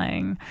I've been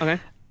playing. Okay.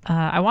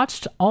 I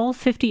watched all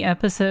 50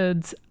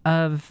 episodes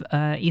of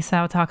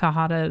Isao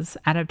Takahata's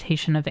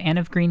adaptation of Anne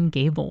of Green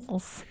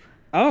Gables.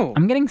 Oh.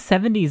 I'm getting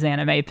 70s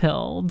anime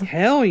pilled.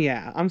 Hell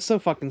yeah. I'm so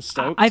fucking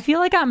stoked. I feel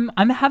like I'm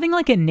having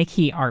like a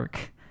Nikki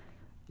arc.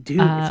 Dude,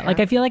 like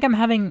I feel like I'm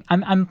having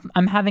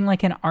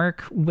like an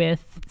arc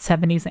with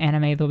 70s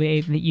anime the way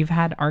that you've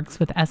had arcs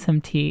with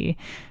SMT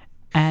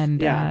and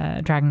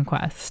Dragon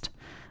Quest.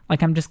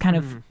 Like I'm just kind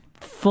of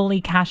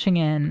fully cashing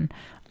in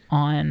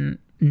on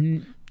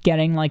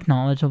getting like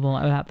knowledgeable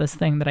about this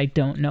thing that I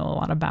don't know a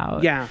lot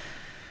about. Yeah.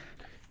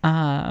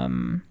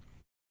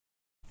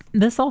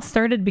 This all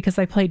started because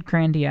I played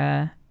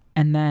Grandia,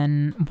 and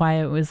then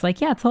Wyatt was like,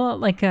 yeah, it's a lot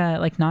like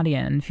Nadia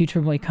and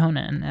Future Boy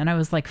Conan. And I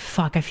was like,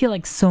 fuck, I feel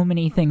like so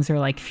many things are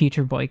like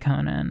Future Boy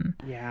Conan.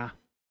 Yeah.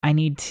 I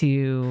need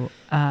to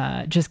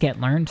just get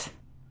learned.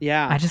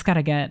 Yeah. I just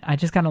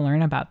gotta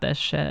learn about this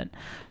shit.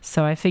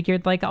 So I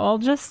figured like I'll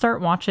just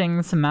start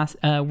watching some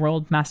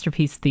World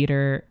Masterpiece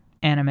Theater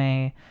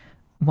anime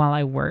while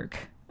I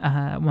work.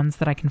 Ones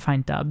that I can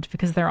find dubbed,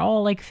 because they're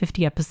all like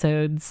 50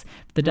 episodes.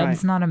 The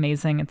dub's not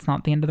amazing. It's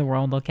not the end of the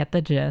world. I'll get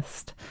the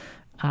gist.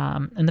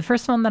 And the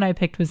first one that I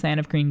picked was Anne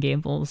of Green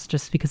Gables,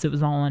 just because it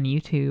was all on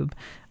YouTube.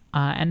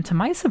 And to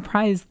my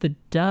surprise, the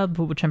dub,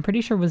 which I'm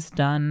pretty sure was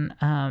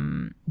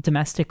done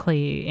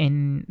domestically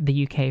in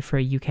the UK for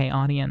a UK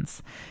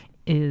audience,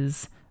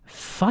 is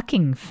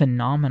fucking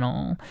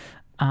phenomenal.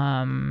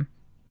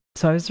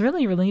 So I was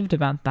really relieved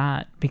about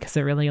that, because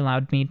it really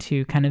allowed me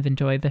to kind of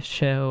enjoy the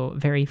show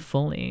very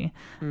fully,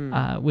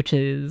 which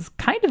is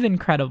kind of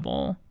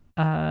incredible.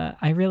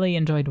 I really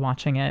enjoyed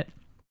watching it.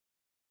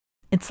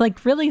 it's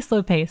like really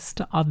slow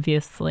paced,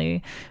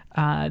 obviously.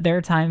 There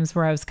are times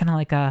where I was kind of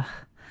like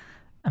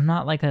I'm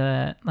not like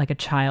a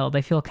child.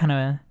 I feel kind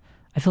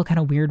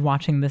of weird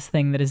watching this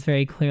thing that is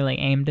very clearly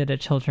aimed at a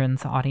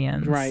children's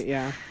audience. Right,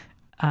 yeah.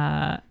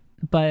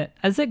 But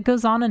as it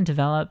goes on and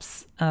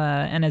develops,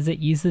 and as it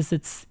uses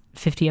its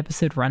 50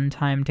 episode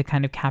runtime to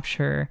kind of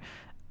capture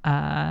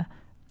a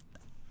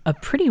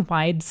pretty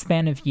wide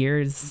span of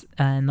years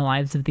in the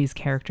lives of these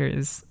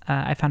characters,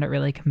 I found it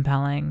really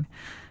compelling.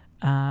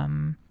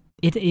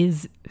 It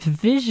is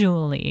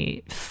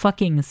visually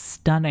fucking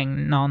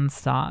stunning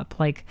nonstop.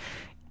 Like,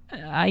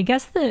 I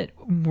guess that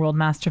World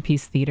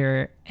Masterpiece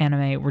Theater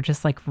anime were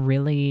just like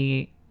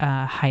really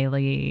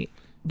highly,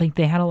 like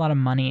they had a lot of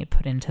money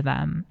put into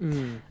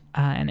them.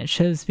 And it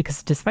shows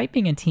because despite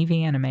being a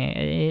TV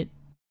anime,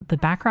 the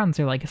backgrounds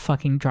are like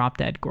fucking drop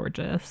dead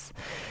gorgeous.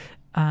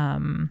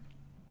 And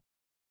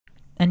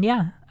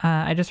yeah,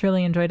 I just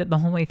really enjoyed it the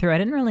whole way through. I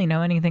didn't really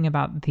know anything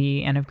about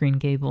the Anne of Green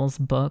Gables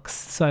books,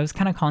 so I was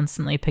kind of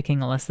constantly picking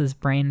Alyssa's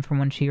brain from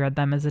when she read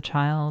them as a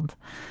child.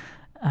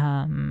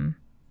 And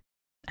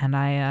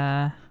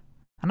I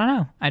don't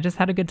know. I just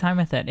had a good time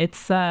with it.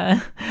 It's I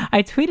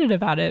tweeted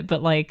about it,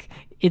 but like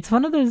it's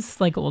one of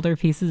those like older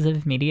pieces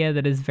of media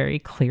that is very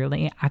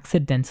clearly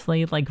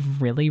accidentally like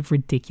really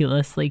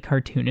ridiculously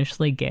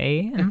cartoonishly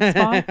gay in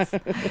spots.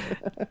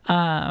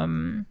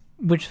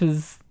 Which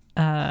was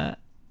a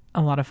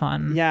lot of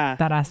fun. Yeah.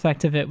 That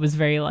aspect of it was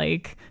very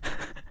like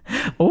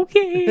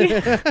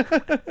okay.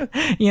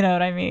 You know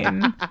what I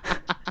mean?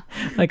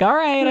 Like, all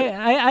right,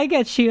 I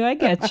get you.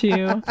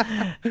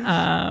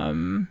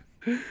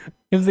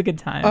 It was a good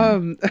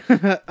time.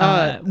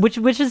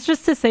 Which is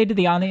just to say to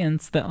the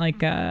audience that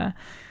like a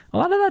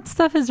lot of that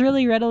stuff is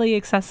really readily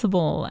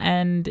accessible,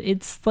 and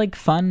it's like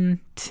fun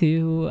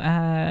to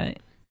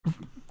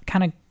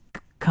kind of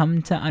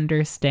come to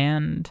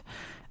understand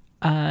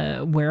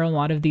where a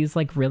lot of these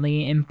like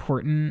really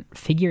important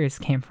figures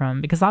came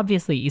from, because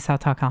obviously Isao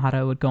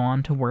Takahata would go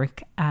on to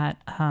work at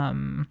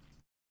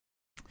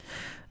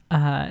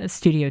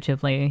Studio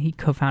Ghibli. He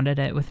co-founded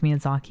it with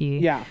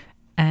Miyazaki. Yeah.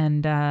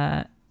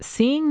 And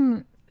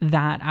seeing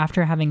that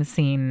after having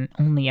seen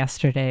Only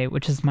Yesterday,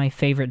 which is my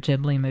favorite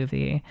Ghibli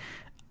movie,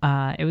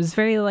 it was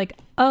very like,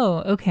 oh,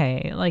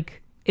 okay.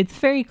 Like, it's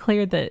very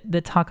clear that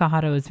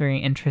Takahata was very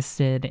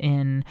interested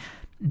in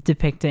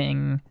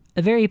depicting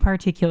a very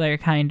particular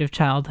kind of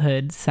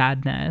childhood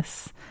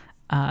sadness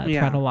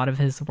throughout a lot of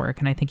his work.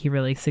 And I think he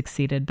really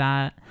succeeded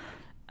at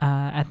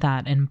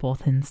that in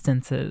both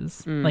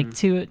instances. Like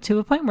to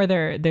a point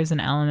where there's an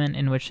element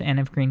in which Anne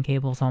of Green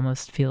Gables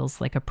almost feels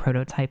like a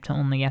prototype to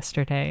Only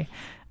Yesterday,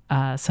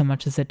 so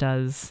much as it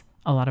does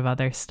a lot of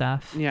other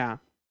stuff. Yeah.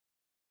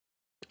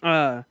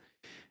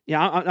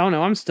 Yeah, I don't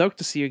know. I'm stoked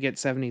to see you get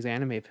 70s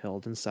anime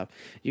pilled and stuff.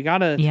 You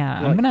gotta. Yeah,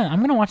 like,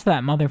 I'm gonna watch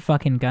that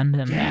motherfucking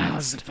Gundam. Yeah,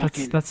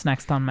 that's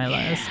next on my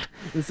list.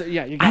 So,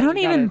 yeah, I don't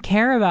even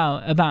care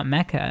about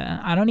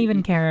mecha. I don't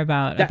even care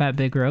about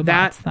big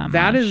robots that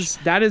much.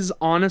 That is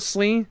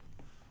honestly,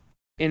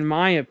 in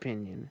my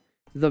opinion,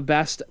 the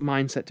best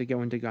mindset to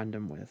go into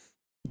Gundam with.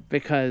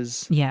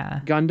 Because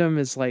Gundam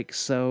is like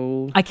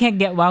so. I can't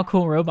get wow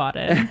cool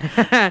roboted.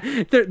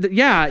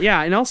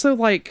 Yeah, and also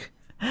like.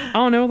 I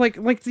don't know,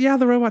 like yeah,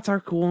 the robots are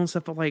cool and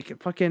stuff, but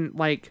like fucking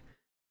like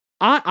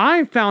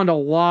I found a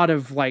lot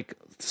of like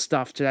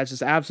stuff to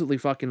just absolutely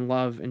fucking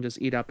love and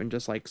just eat up, and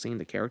just like seeing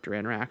the character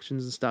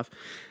interactions and stuff.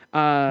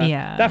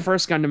 That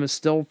first Gundam is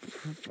still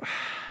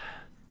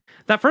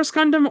that first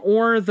Gundam,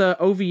 or the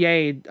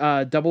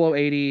OVA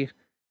 0080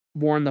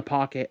 War in the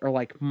Pocket, or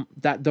like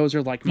that. Those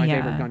are like my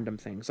favorite Gundam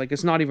things. Like,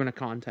 it's not even a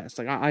contest.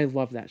 Like I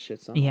love that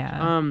shit so much.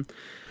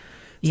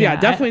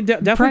 Definitely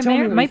tell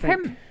me what you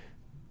think.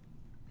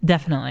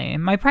 Definitely.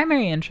 My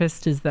primary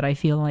interest is that I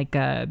feel like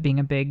being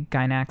a big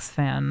Gainax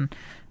fan,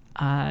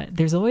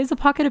 there's always a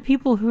pocket of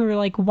people who are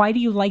like, why do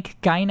you like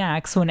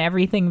Gainax when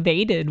everything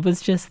they did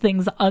was just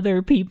things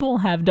other people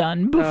have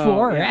done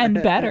before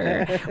and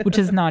better, which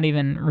is not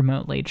even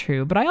remotely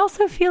true. But I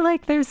also feel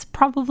like there's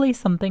probably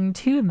something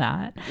to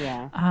that.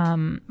 Yeah.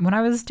 When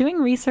I was doing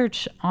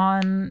research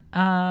on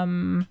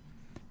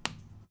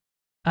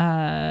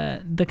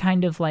the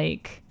kind of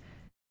like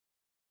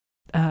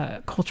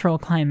cultural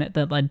climate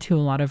that led to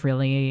a lot of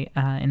really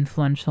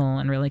influential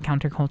and really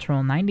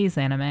countercultural 90s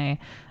anime,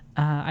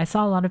 I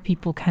saw a lot of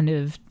people kind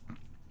of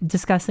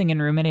discussing and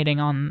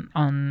ruminating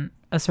on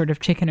a sort of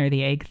chicken or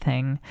the egg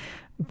thing,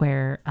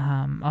 where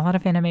a lot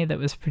of anime that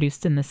was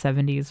produced in the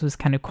 70s was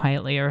kind of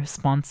quietly a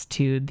response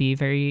to the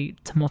very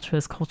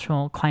tumultuous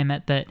cultural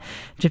climate that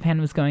Japan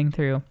was going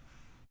through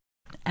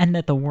and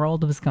that the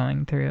world was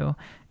going through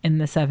in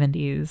the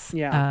 70s,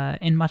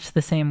 in much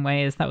the same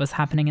way as that was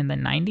happening in the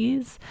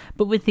 90s,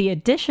 but with the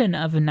addition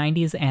of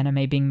 90s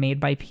anime being made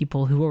by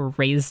people who were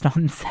raised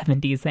on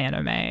 70s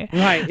anime.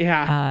 Right,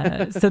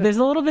 yeah. So there's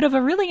a little bit of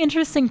a really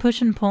interesting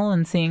push and pull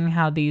in seeing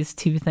how these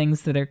two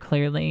things that are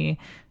clearly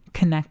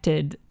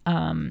connected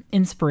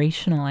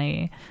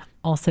inspirationally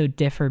also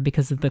differ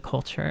because of the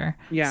culture.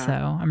 Yeah. So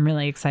I'm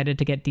really excited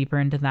to get deeper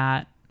into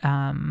that.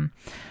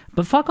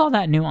 But fuck all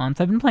that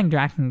nuance. I've been playing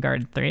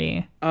Drakengard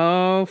 3.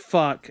 Oh,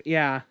 fuck.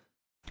 Yeah.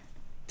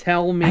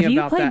 Tell me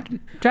about that. Have you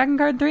played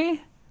Drakengard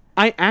 3?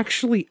 I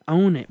actually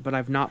own it, but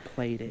I've not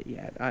played it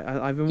yet.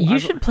 You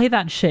should play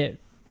that shit.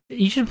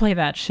 You should play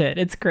that shit.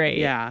 It's great.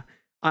 Yeah.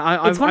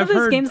 It's one of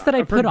those games that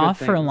I put off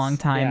for a long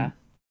time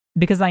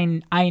because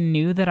I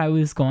knew that I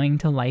was going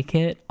to like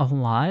it a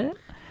lot.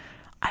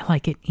 I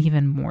like it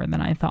even more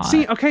than I thought.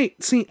 So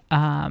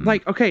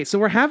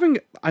we're having.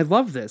 I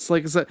love this,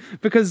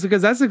 because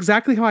that's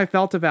exactly how I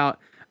felt about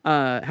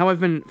how I've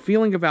been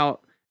feeling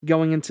about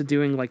going into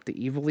doing like the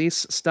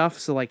Ivalice stuff,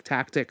 so like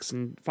tactics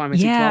and Final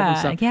Fantasy 12 and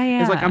stuff.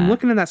 Yeah. It's like I'm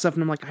looking at that stuff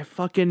and I'm like, I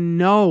fucking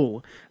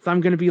know if I'm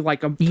gonna be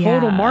like a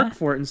total mark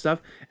for it and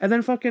stuff. And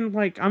then fucking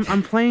like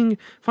I'm playing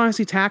Final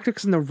Fantasy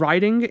Tactics, and the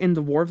writing in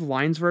the War of the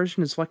Lions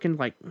version is fucking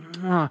like,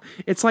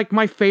 it's like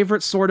my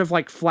favorite sort of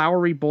like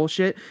flowery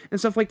bullshit and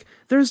stuff. Like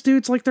there's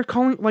dudes like they're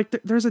calling like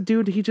there's a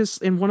dude, he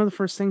just, in one of the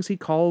first things he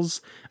calls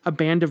a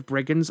band of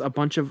brigands a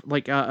bunch of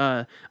like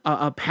a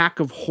pack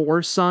of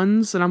whore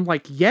sons, and I'm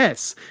like,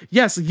 yes,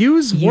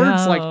 use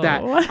words like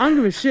that. I don't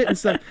give a shit and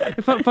stuff.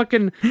 If I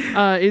fucking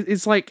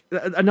it's like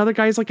another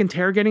guy is like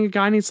interrogating a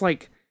guy, and he's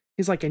like,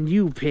 and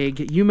you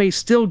pig, you may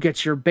still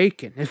get your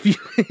bacon if you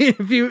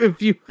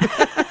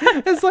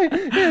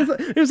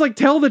it's like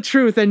tell the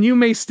truth and you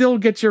may still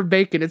get your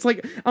bacon. It's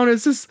like, I don't know,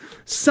 it's just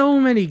so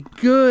many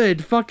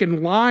good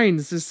fucking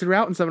lines just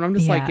throughout and stuff, and I'm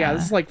just like,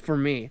 this is like for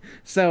me.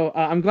 So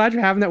I'm glad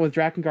you're having that with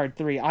Drakengard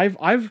 3.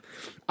 I've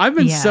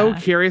been so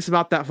curious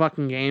about that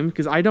fucking game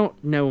because I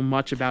don't know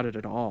much about it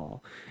at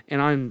all,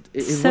 and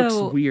it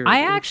looks weird. I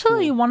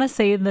actually want to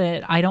say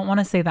that I don't want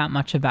to say that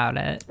much about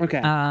it.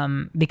 Okay.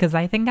 Because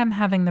I think I'm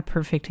having the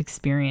perfect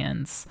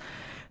experience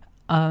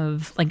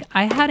of, like,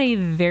 I had a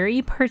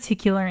very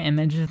particular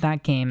image of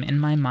that game in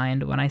my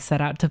mind when I set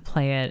out to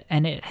play it,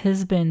 and it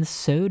has been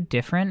so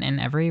different in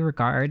every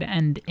regard,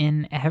 and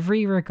in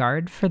every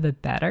regard for the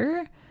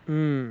better,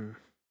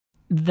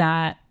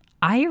 that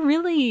I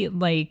really,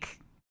 like,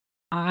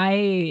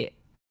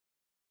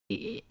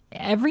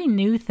 every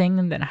new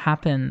thing that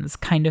happens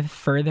kind of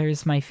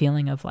furthers my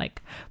feeling of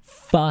like,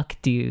 fuck,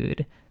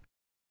 dude,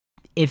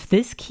 if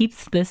this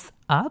keeps this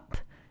up,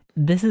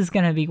 this is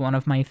gonna be one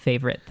of my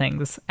favorite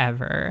things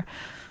ever.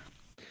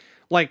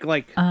 Like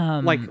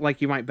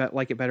you might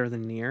like it better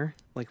than Nier,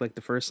 like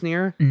the first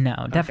Nier.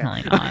 No,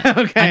 definitely not.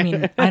 Okay. I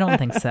mean, I don't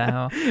think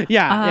so.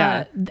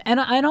 Yeah. And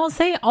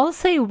I'll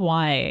say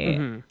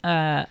why.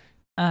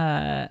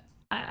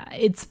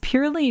 It's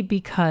purely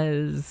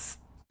because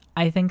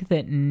I think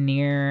that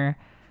Nier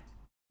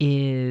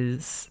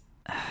is...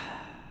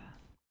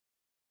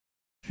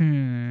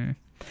 I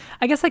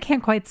guess I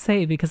can't quite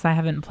say because I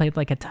haven't played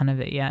like a ton of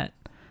it yet.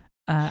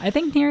 I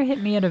think Nier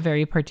hit me at a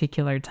very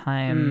particular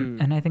time,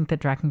 and I think that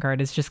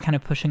Drakengard is just kind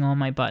of pushing all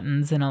my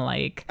buttons in a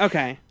like...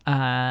 Okay.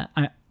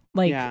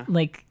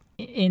 Like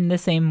in the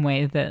same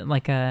way that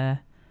like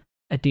a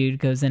dude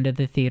goes into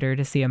the theater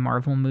to see a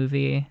Marvel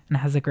movie and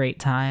has a great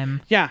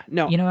time. Yeah,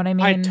 no. You know what I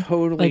mean? I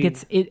totally,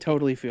 like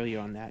totally feel you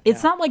on that.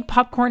 It's not like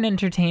popcorn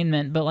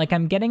entertainment, but like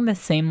I'm getting the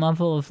same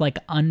level of like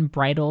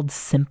unbridled,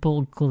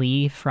 simple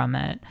glee from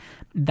it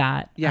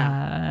that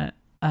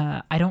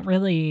I don't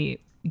really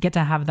get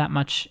to have that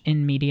much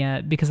in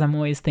media because I'm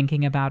always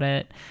thinking about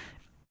it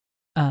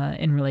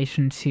in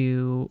relation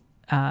to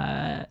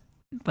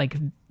like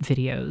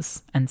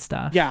videos and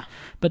stuff. Yeah.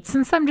 But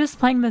since I'm just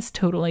playing this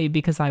totally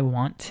because I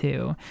want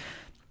to,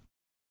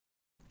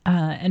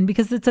 and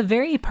because it's a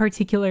very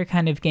particular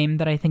kind of game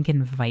that I think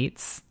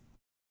invites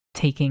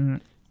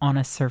taking on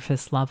a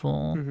surface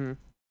level,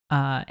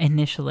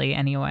 initially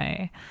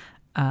anyway,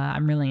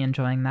 I'm really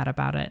enjoying that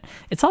about it.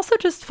 It's also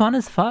just fun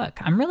as fuck.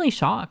 I'm really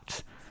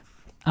shocked.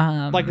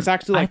 Like it's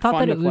actually like I thought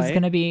fun that it was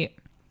going to be...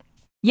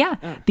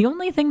 Yeah, the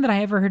only thing that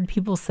I ever heard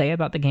people say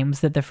about the game was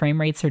that the frame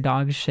rates are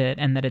dog shit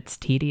and that it's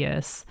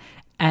tedious.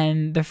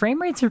 And the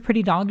frame rates are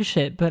pretty dog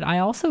shit, but I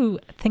also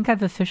think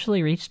I've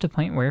officially reached a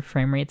point where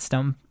frame rates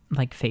don't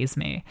like phase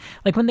me.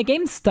 Like when the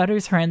game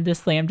stutters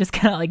horrendously, I'm just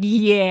kind of like,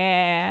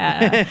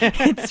 yeah,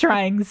 it's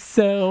trying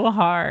so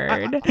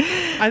hard.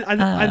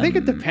 I think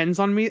it depends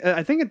on me.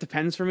 I think it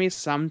depends for me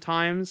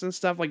sometimes and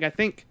stuff. Like I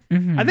think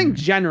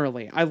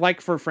generally I like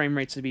for frame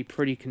rates to be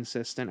pretty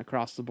consistent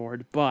across the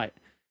board, but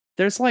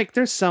there's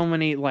so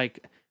many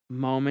like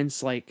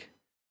moments like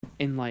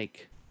in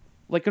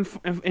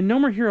No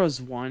More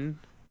Heroes 1,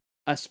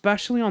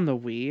 especially on the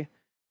Wii,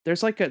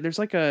 there's like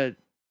a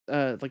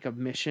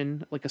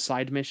mission, like a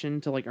side mission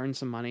to like earn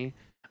some money.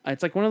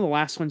 It's like one of the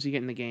last ones you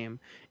get in the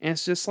game, and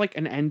it's just like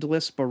an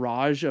endless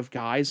barrage of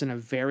guys in a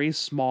very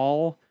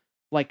small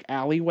like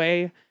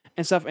alleyway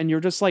and stuff, and you're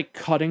just like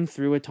cutting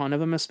through a ton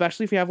of them,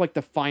 especially if you have like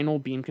the final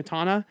beam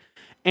katana,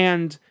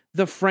 and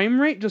the frame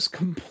rate just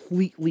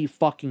completely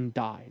fucking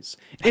dies.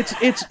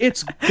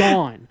 It's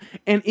gone,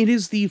 and it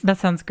is that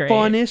sounds great.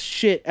 Funnest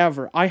shit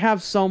ever. I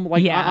have some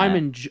like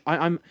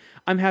I'm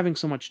I'm having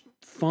so much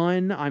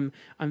fun.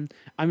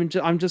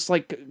 I'm just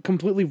like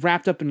completely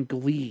wrapped up in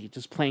glee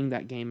just playing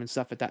that game and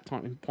stuff at that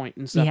point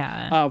and stuff.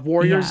 Yeah.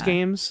 Warriors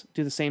games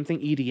do the same thing.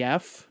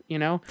 EDF, you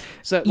know.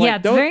 So like, yeah,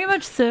 it's very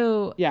much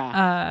so.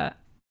 Yeah.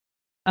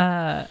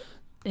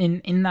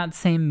 In that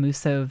same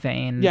Muso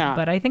vein. Yeah.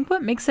 But I think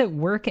what makes it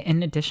work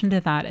in addition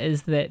to that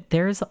is that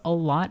there's a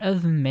lot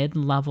of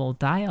mid-level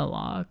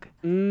dialogue.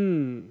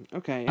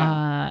 Okay.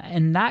 Yeah.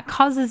 And that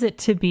causes it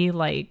to be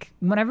like,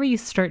 whenever you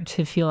start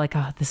to feel like,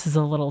 oh, this is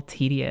a little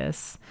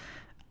tedious,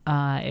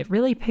 it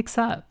really picks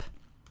up.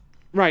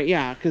 Right,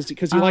 yeah, because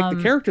you like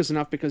the characters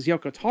enough, because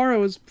Yoko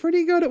Taro is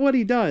pretty good at what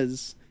he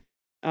does.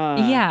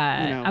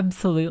 Yeah, you know.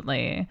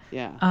 Absolutely.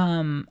 Yeah.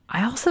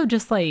 I also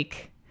just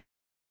like...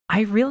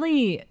 I'm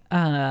really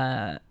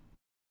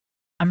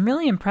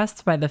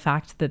impressed by the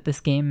fact that this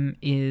game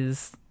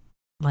is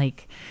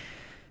like,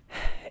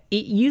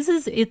 it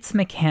uses its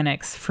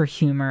mechanics for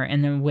humor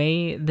in a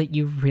way that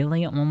you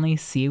really only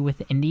see with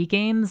indie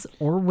games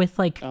or with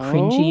like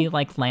cringy,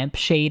 like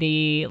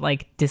lampshady,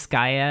 like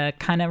Disgaea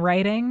kind of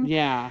writing.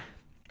 Yeah.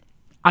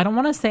 I don't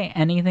want to say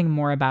anything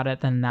more about it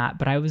than that,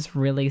 but I was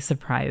really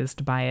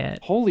surprised by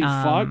it. Holy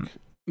fuck.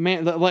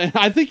 Man,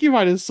 I think you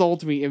might have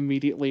sold me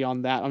immediately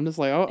on that. I'm just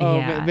like,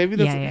 maybe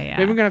this, maybe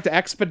I'm gonna have to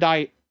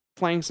expedite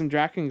playing some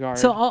Drakengard.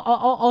 So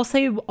I'll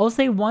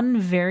say one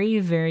very,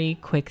 very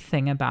quick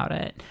thing about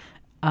it.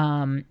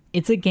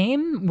 It's a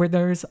game where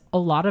there's a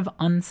lot of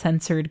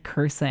uncensored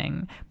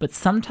cursing, but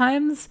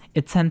sometimes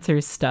it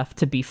censors stuff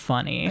to be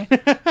funny.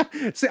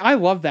 See, I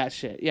love that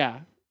shit.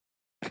 Yeah,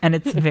 and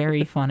it's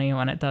very funny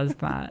when it does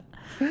that.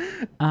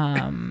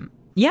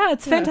 Yeah,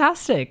 it's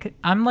fantastic.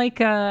 I'm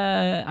like,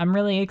 I'm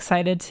really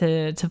excited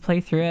to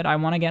play through it. I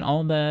want to get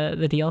all the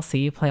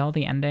DLC, play all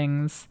the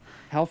endings.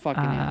 Hell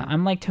fucking yeah.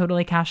 I'm like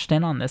totally cashed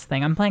in on this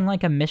thing. I'm playing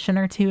like a mission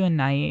or two a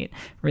night,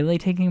 really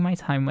taking my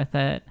time with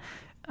it.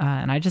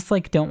 And I just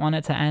like don't want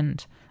it to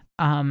end.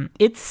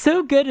 It's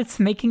so good, it's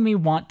making me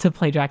want to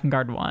play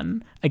Drakengard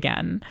 1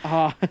 again.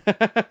 I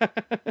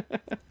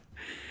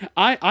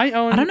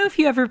don't know if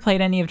you ever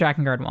played any of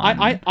Drakengard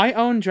 1. I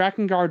own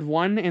Drakengard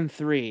 1 and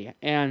 3,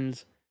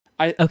 and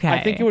I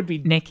think it would be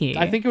Nikki.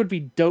 I think it would be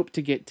dope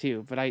to get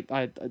to, but I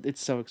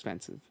it's so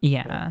expensive.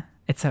 Yeah,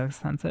 it's so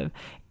expensive.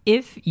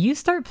 If you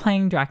start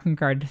playing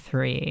Drakengard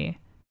 3,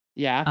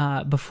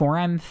 before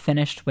I'm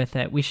finished with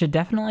it, we should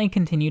definitely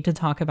continue to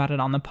talk about it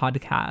on the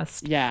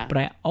podcast. Yeah. But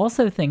I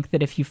also think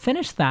that if you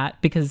finish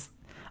that, because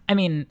I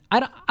mean,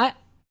 I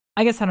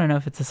guess I don't know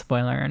if it's a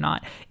spoiler or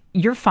not.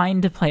 You're fine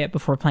to play it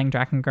before playing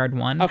Drakengard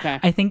 1. Okay.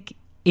 I think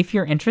if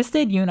you're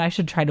interested, you and I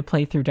should try to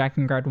play through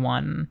Drakengard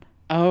 1.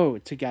 Oh,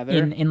 together?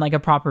 In like a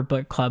proper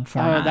book club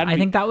format. I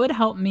think that would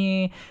help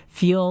me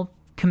feel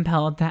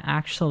compelled to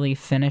actually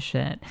finish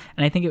it.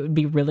 And I think it would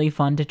be really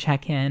fun to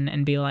check in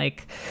and be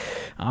like,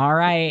 all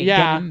right,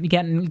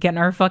 getting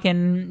our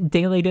fucking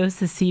daily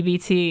dose of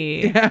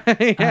CBT.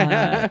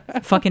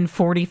 Fucking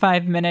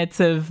 45 minutes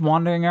of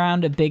wandering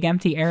around a big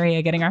empty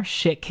area getting our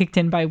shit kicked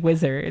in by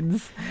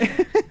wizards.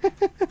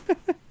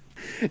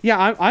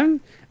 Yeah,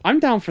 I'm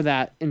down for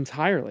that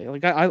entirely.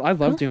 Like I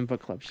love doing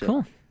book club shit.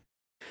 Cool.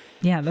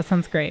 Yeah, that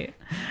sounds great.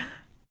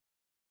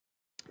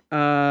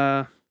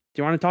 Do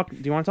you want to talk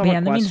about questions?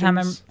 In the meantime,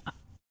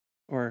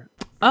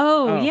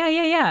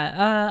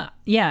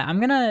 yeah. I'm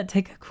gonna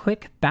take a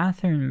quick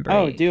bathroom break.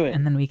 Oh, do it.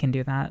 And then we can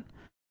do that.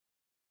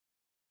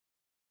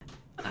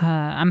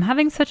 I'm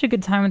having such a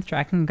good time with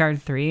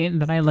Drakengard 3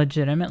 that I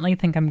legitimately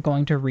think I'm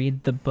going to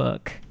read the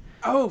book.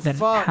 Oh, that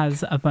fuck.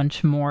 Has a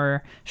bunch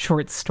more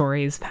short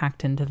stories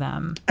packed into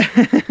them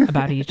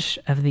about each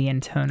of the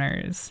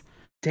intoners.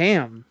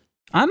 Damn.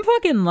 I'm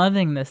fucking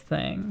loving this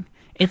thing.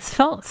 It's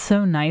felt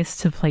so nice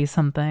to play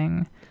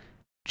something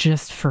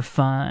just for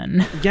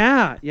fun.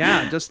 Yeah,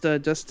 just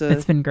to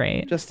it's been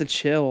great. Just to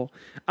chill.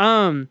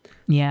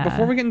 Yeah.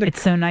 Before we get into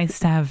it's so nice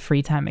to have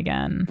free time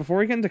again. Before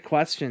we get into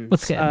questions,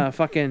 what's good? I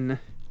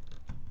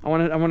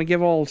want to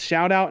give a little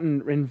shout out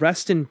and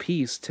rest in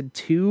peace to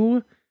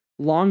 2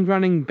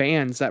 long-running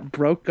bands that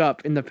broke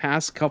up in the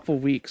past couple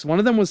weeks. One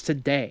of them was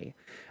today.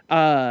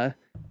 What?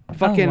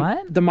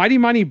 The Mighty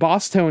Mighty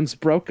Boss Tones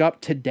broke up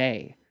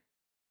today.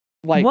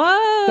 Like,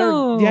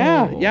 whoa!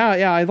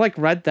 Yeah. I like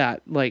read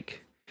that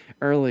like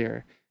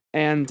earlier,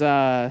 and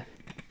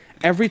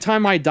Every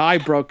Time I Die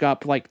broke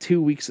up like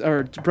 2 weeks,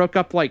 or broke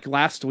up like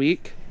last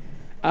week.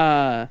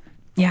 Yeah,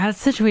 that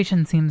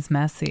situation seems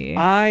messy.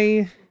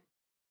 I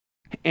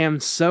am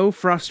so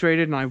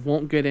frustrated, and I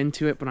won't get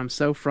into it, but I'm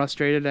so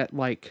frustrated at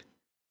like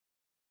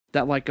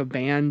that, like a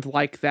band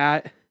like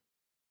that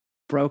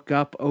broke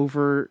up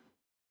over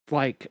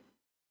like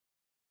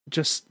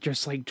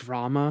just like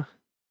drama.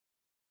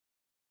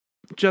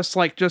 Just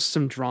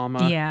some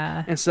drama,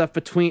 and stuff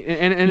between,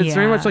 and it's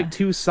very much like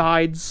 2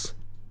 sides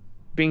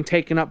being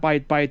taken up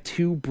by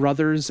 2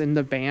 brothers in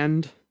the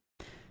band,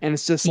 and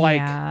it's just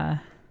like, I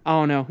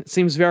don't know. It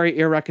seems very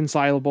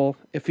irreconcilable.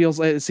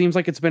 It seems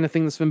like it's been a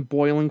thing that's been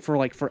boiling for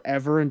like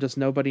forever, and just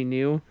nobody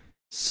knew.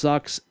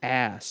 Sucks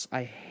ass.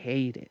 I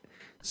hate it.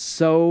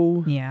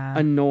 So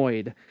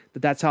annoyed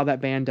that's how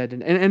that band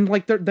ended. And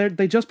like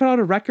they just put out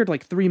a record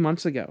like 3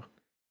 months ago.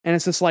 And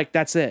it's just like,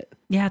 that's it.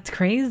 Yeah, it's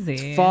crazy.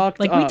 It's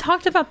fucked like up. We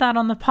talked about that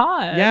on the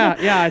pod.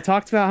 Yeah. I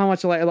talked about how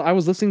much I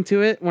was listening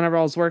to it whenever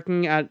I was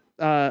working at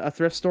a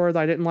thrift store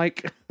that I didn't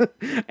like.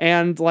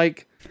 And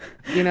like,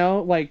 you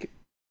know, like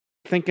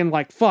thinking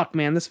like, fuck,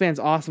 man, this band's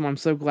awesome. I'm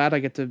so glad I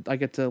get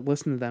to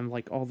listen to them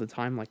like all the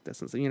time like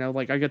this. And so, you know,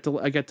 like I get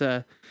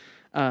to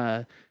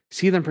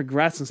see them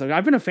progress and stuff.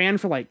 I've been a fan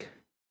for like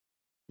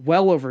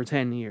well over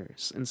 10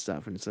 years and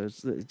stuff. And so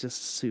it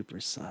just super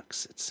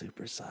sucks. It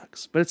super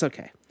sucks, but it's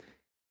okay.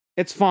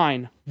 It's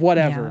fine.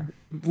 Whatever.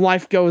 Yeah.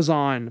 Life goes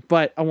on.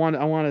 But I want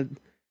to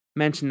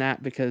mention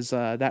that because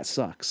that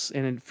sucks,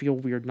 and it'd feel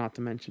weird not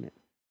to mention it.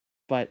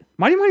 But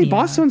Mighty Mighty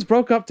Boss Tones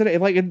broke up today.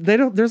 Like they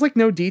don't. There's like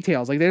no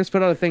details. Like they just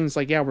put out things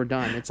like, yeah, we're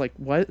done. It's like,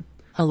 what?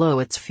 Hello,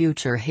 it's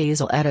Future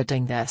Hazel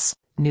editing this.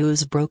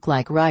 News broke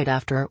like right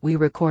after we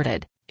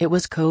recorded. It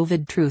was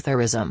COVID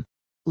trutherism.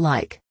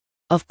 Like,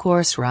 of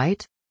course,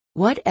 right?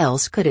 What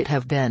else could it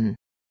have been?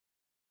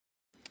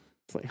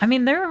 I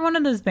mean, they're one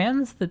of those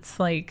bands that's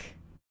like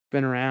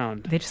been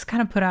around. They just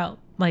kind of put out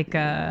like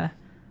the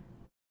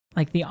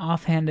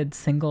offhanded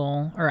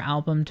single or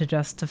album to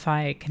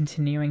justify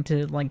continuing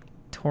to like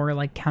tour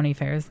like county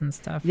fairs and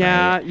stuff.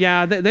 Yeah, right?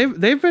 Yeah.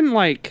 They've been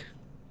like,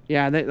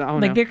 yeah.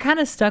 They're kind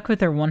of stuck with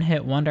their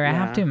one-hit wonder. Yeah. I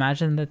have to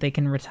imagine that they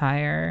can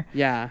retire.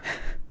 Yeah.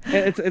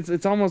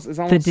 It's almost the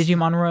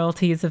Digimon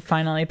royalties have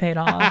finally paid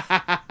off.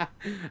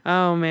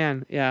 Oh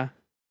man, yeah.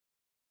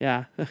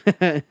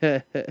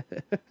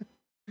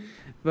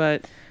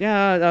 But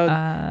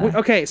yeah,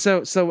 okay.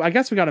 So I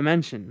guess we got to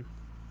mention.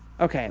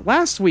 Okay,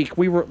 last week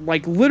we were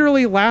like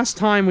literally last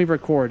time we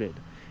recorded,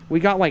 we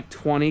got like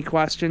 20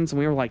 questions, and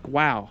we were like,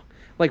 wow.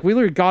 Like we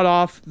literally got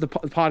off the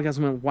podcast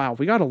and went, wow,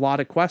 we got a lot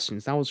of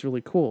questions. That was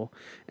really cool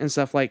and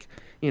stuff. Like,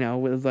 you know,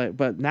 with like,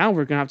 but now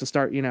we're gonna have to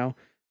start, you know,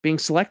 being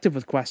selective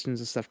with questions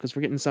and stuff because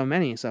we're getting so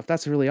many and stuff.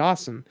 That's really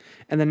awesome.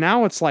 And then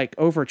now it's like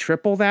over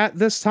triple that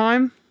this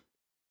time.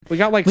 We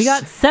got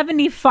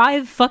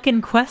 75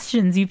 fucking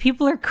questions. You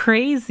people are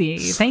crazy.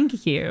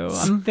 Thank you.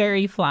 I'm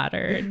very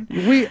flattered.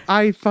 We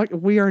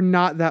are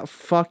not that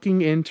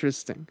fucking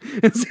interesting.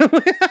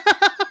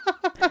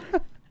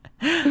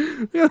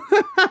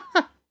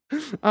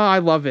 Oh, I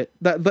love it.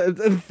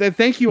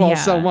 Thank you all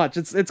so much.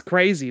 It's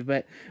crazy,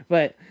 but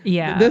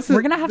yeah,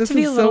 we're gonna have to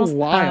be a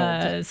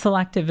little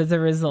selective as a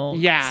result.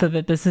 Yeah, so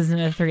that this isn't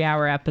a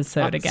 3-hour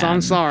episode again. So I'm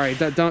sorry.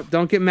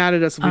 Don't get mad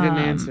at us if we didn't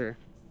answer.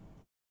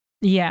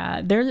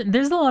 Yeah,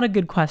 there's a lot of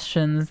good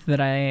questions that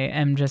I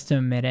am just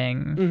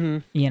omitting. Mm-hmm.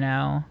 You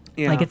know,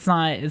 like it's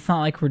not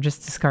like we're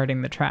just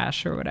discarding the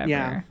trash or whatever.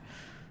 Yeah.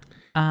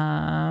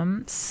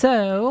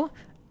 So,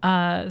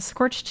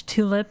 Scorched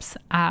Tulips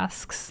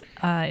asks,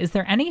 is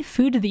there any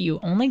food that you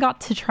only got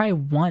to try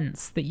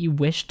once that you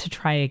wish to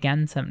try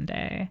again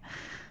someday?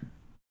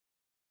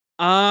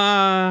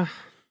 Oh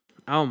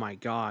my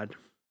god.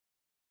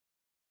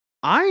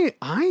 I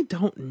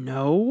don't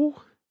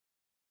know.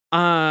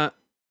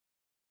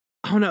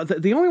 Oh no,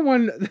 the only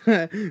one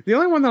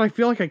that I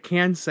feel like I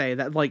can say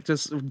that like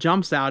just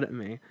jumps out at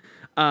me,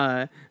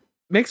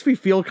 makes me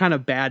feel kind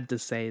of bad to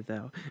say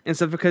though, and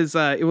so because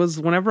it was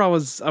whenever I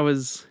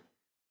was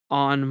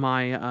on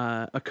my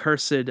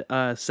accursed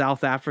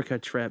South Africa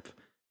trip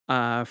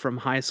from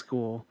high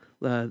school.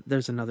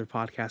 There's another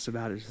podcast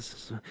about it,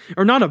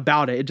 or not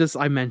about it. It just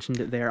I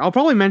mentioned it there. I'll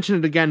probably mention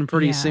it again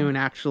pretty soon.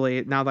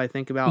 Actually, now that I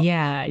think about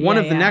one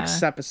of the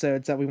next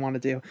episodes that we want to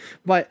do,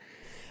 but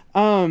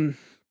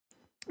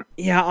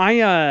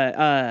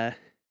yeah,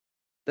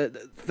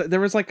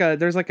 there's like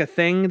a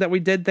thing that we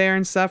did there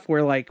and stuff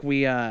where like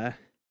we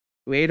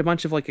ate a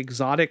bunch of like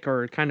exotic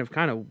or kind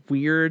of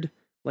weird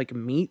like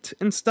meat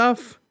and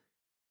stuff.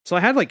 So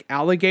I had like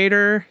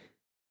alligator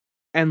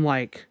and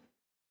like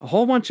a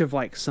whole bunch of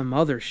like some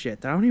other shit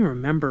that I don't even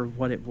remember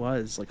what it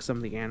was, like some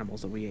of the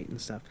animals that we ate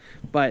and stuff.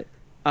 But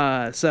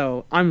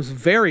so I'm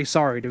very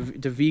sorry to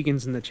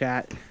vegans in the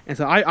chat, and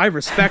so I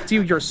respect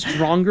you. You're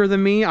stronger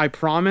than me, I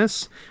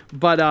promise.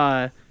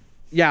 But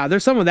yeah,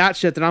 there's some of that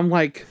shit that I'm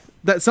like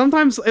that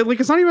sometimes like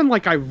it's not even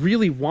like I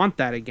really want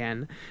that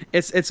again.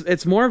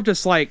 It's more of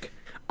just like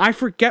I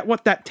forget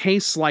what that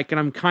tastes like, and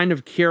I'm kind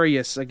of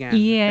curious again.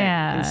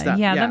 Yeah,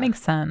 that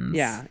makes sense.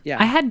 Yeah.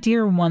 I had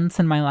deer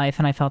once in my life,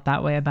 and I felt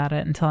that way about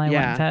it until I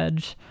went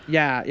veg.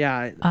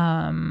 Yeah.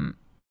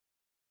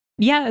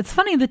 Yeah, it's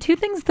funny. The two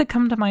things that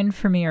come to mind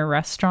for me are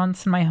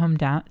restaurants in my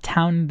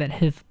hometown that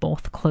have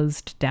both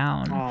closed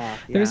down.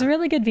 There was a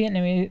really good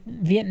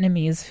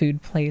Vietnamese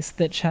food place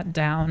that shut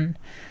down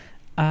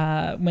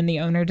when the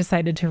owner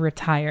decided to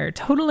retire.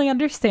 Totally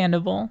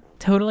understandable,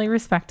 totally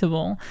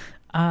respectable.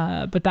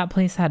 But that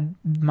place had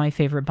my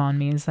favorite banh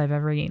mi's I've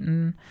ever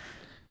eaten.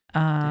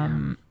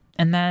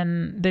 And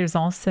then there's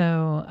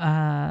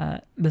also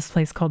this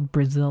place called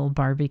Brazil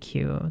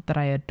Barbecue that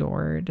I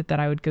adored, that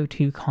I would go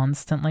to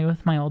constantly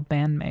with my old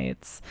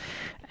bandmates.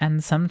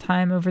 And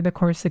sometime over the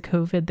course of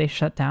COVID, they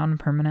shut down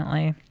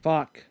permanently.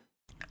 Fuck.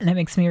 And it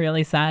makes me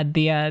really sad.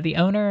 The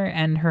owner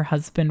and her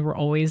husband were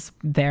always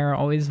there,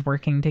 always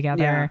working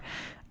together.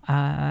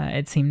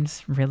 It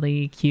seemed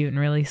really cute and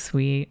really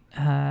sweet.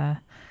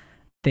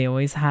 They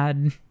always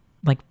had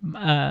like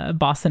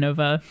bossa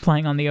nova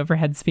playing on the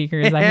overhead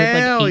speakers. I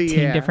heard like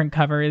 18 different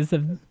covers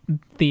of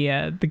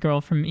the girl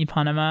from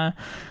Ipanema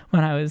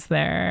when I was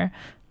there.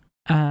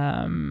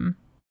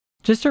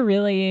 Just a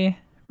really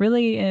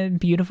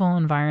beautiful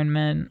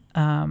environment.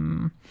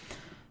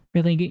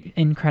 Really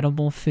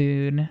incredible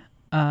food.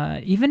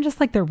 Even just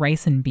like their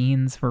rice and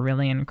beans were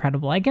really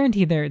incredible. I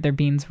guarantee their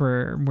beans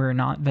were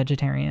not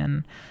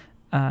vegetarian.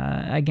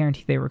 I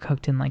guarantee they were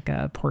cooked in like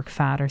a pork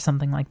fat or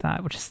something like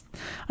that, which is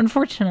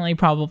unfortunately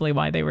probably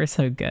why they were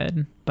so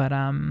good. But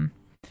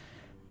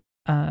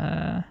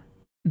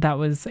that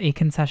was a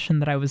concession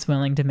that I was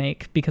willing to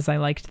make because I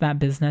liked that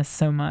business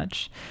so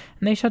much.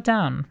 And they shut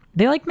down.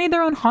 They like made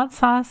their own hot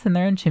sauce and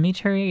their own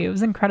chimichurri. It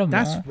was incredible.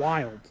 That's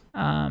wild.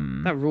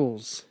 That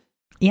rules.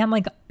 Yeah, and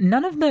like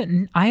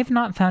I have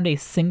not found a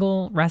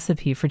single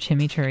recipe for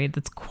chimichurri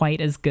that's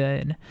quite as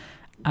good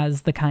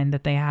as the kind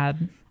that they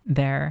had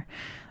there.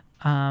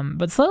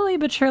 But slowly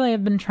but surely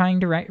I've been trying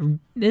to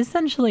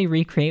essentially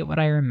recreate what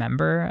I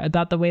remember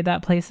about the way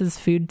that place's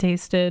food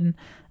tasted.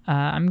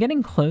 I'm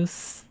getting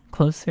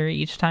closer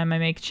each time I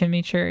make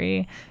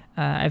chimichurri.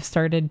 I've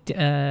started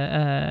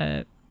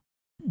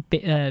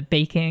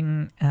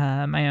baking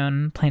my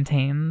own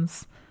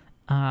plantains,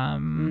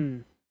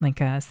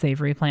 like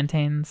savory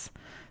plantains.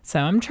 So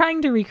I'm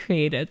trying to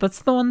recreate it.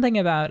 That's the one thing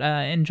about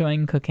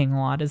enjoying cooking a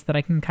lot, is that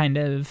I can kind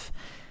of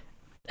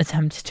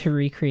attempt to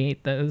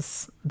recreate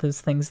those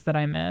things that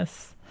I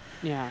miss.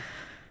 Yeah.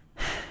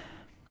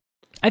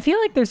 I feel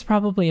like there's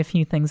probably a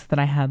few things that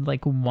I had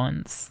like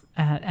once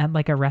at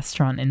like a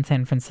restaurant in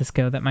San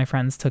Francisco that my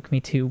friends took me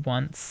to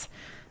once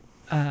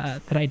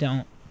that I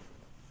don't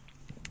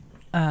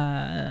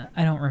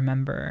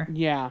remember.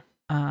 Yeah.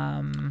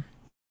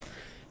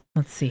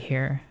 Let's see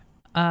here.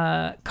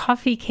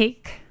 Coffee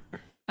Cake,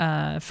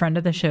 friend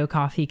of the show,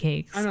 Coffee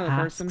Cakes. I know the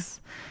person.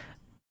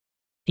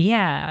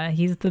 Yeah,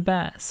 he's the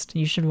best.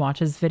 You should watch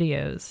his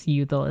videos,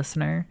 you the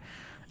listener.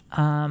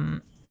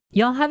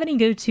 Y'all have any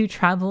go-to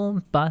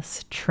travel,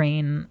 bus,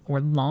 train,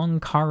 or long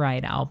car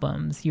ride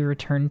albums you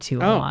return to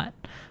a lot?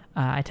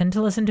 I tend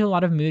to listen to a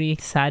lot of moody,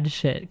 sad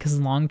shit because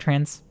long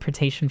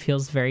transportation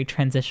feels very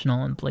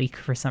transitional and bleak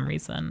for some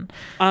reason.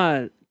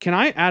 Can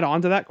I add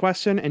on to that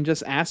question and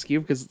just ask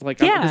you, because I'm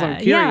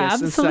curious? Yeah,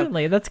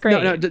 absolutely. That's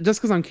great. No,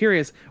 just because I'm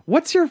curious.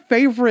 What's your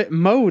favorite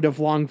mode of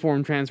long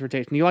form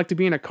transportation? Do you like to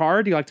be in a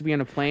car? Do you like to be in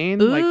a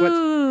plane? Ooh. Do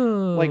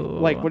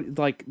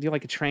you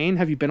like a train?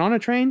 Have you been on a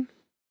train?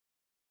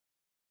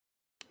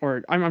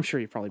 Or I'm sure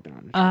you've probably been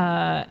on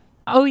a train.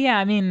 Oh yeah,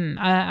 I mean,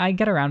 I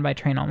get around by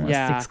train almost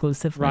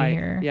exclusively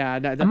here. Yeah,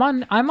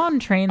 I'm on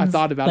trains. I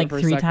thought about like it for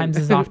a 3 second. times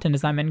as often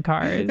as I'm in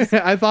cars.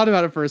 I thought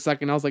about it for a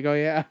second. I was like, oh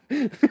yeah,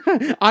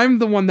 I'm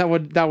the one that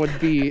would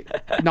be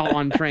not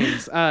on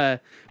trains.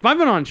 But I've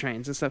been on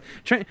trains and stuff.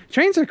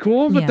 Trains are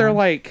cool, but they're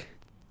like,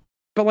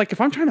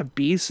 if I'm trying to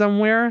be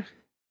somewhere,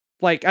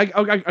 like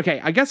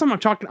I guess I'm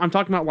talking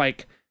about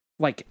like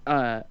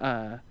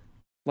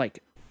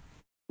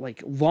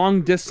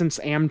long distance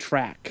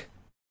Amtrak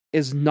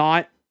is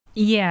not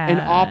an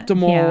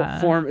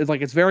optimal form. It's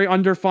like, it's very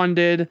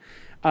underfunded.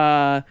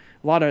 A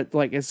lot of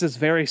like, it's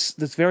very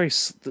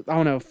I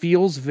don't know,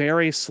 feels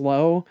very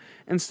slow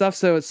and stuff.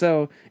 So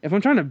if I'm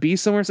trying to be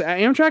somewhere, so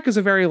Amtrak is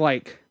a very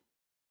like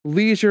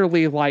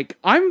leisurely, like,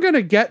 I'm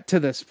gonna get to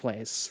this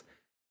place,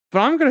 but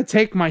I'm gonna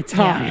take my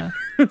time.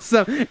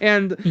 So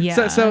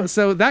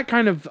that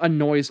kind of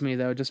annoys me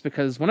though, just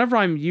because whenever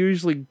I'm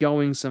usually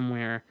going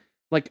somewhere,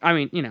 like, I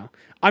mean, you know,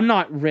 I'm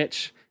not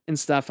rich and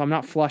stuff. I'm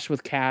not flush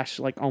with cash,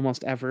 like,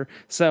 almost ever.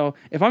 So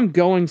if I'm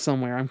going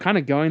somewhere, I'm kind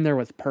of going there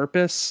with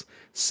purpose.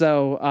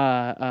 So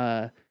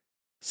that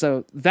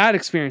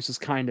experience is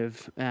kind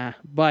of,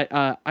 but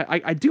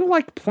I do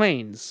like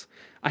planes.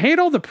 I hate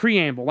all the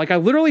preamble. Like, I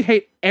literally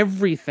hate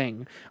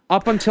everything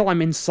up until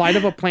I'm inside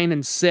of a plane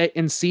and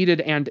seated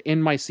and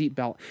in my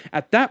seatbelt.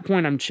 At that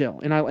point, I'm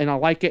chill and I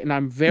like it, and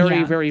I'm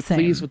very same.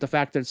 pleased with the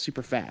fact that it's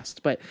super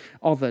fast. But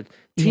all the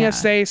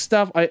TSA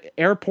stuff,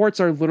 airports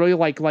are literally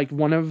like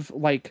one of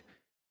like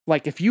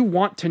if you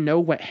want to know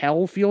what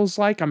hell feels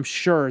like, I'm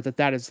sure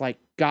that is like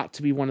got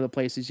to be one of the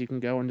places you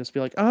can go and just be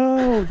like,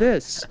 oh,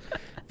 this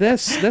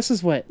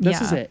is it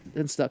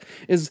and stuff,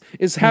 is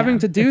having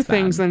to do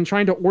things and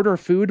trying to order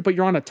food, but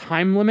you're on a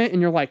time limit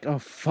and you're like, oh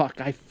fuck,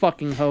 I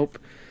fucking hope.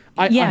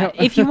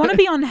 If you want to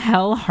be on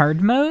hell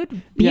hard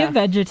mode, be a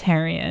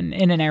vegetarian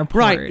in an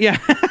airport. Right, yeah.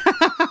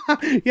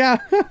 Yeah.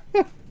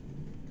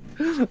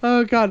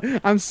 Oh god,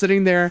 I'm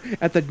sitting there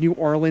at the New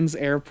Orleans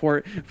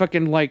airport,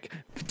 fucking like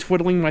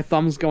twiddling my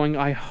thumbs going,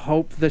 I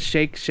hope the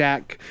Shake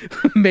Shack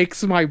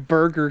makes my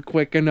burger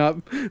quick enough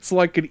so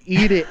I could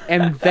eat it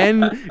and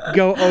then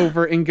go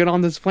over and get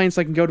on this plane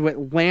so I can go to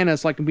Atlanta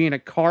so I can be in a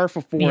car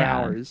for 4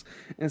 hours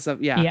and stuff.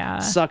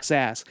 Sucks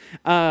ass.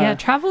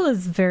 Travel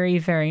is very,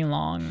 very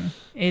long.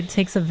 It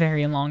takes a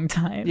very long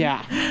time.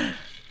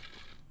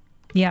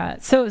 Yeah,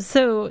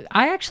 so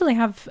I actually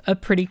have a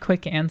pretty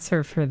quick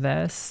answer for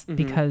this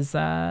because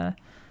I've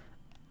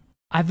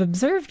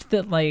observed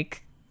that,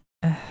 like,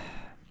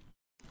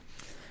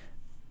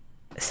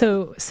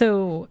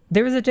 So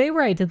there was a day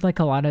where I did like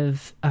a lot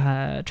of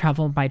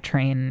travel by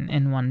train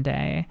in one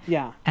day.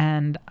 Yeah.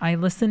 And I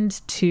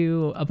listened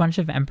to a bunch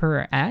of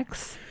Emperor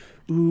X.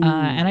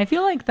 And I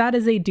feel like that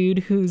is a dude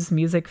whose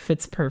music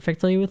fits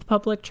perfectly with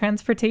public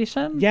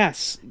transportation.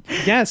 Yes.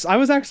 I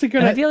was actually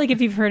gonna. And I feel like if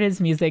you've heard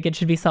his music, it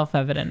should be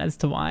self-evident as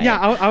to why. Yeah,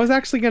 I was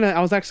actually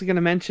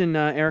gonna mention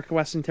Erica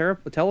Weston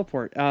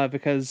Teleport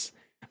because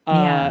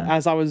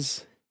as I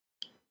was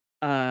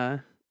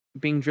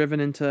being driven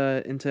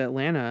into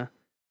Atlanta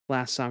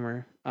last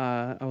summer,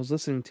 I was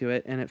listening to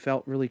it and it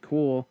felt really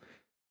cool.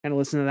 Kind of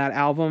listening to that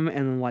album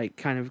and like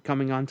kind of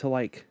coming onto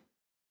like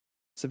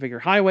some bigger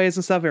highways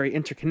and stuff, very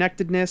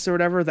interconnectedness or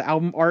whatever. The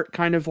album art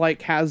kind of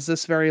like has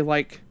this very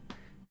like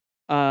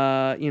this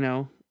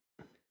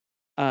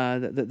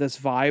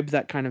vibe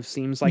that kind of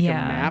seems like a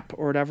map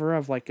or whatever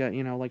of like a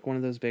like one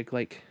of those big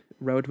like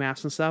road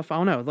maps and stuff. I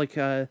don't know, like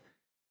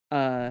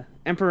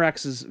Emperor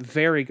X is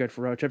very good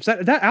for road trips.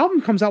 That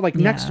album comes out like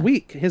next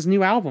week, his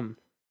new album.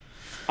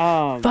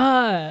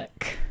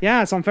 Fuck.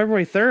 Yeah, it's on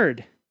February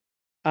 3rd.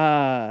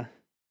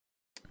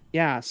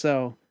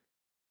 So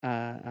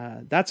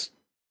that's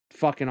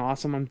fucking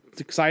awesome. I'm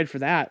excited for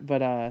that.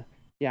 But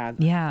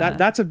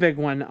that's a big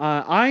one.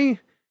 I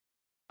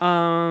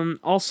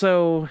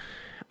also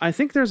I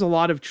think there's a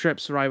lot of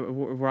trips where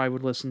I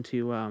would listen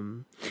to I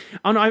don't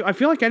know, I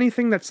feel like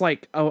anything that's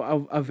like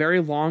a very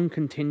long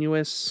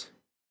continuous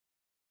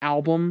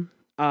album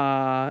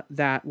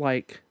that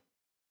like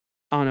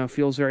I don't know,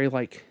 feels very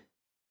like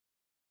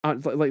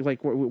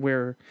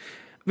where,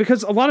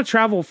 because a lot of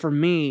travel for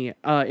me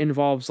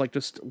involves like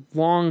just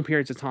long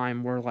periods of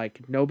time where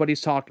like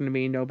nobody's talking to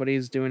me,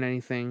 nobody's doing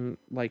anything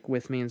like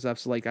with me and stuff,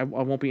 so like I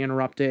won't be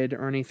interrupted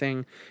or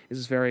anything.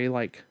 It's just very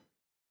like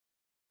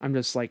I'm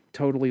just like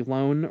totally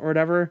alone or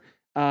whatever.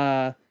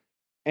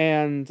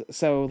 And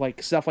so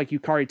like stuff like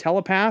Yukari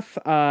Telepath,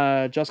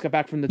 Just Got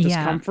Back from the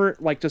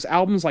Discomfort, like just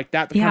albums like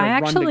that kind of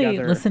run together. I actually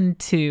listened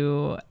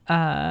to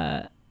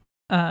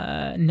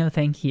No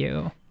Thank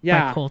You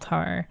by Coal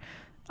Tar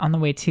on the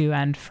way to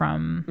and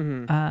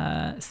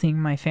from seeing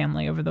my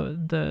family over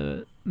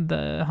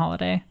the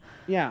holiday.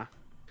 Yeah.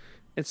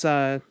 It's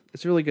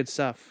really good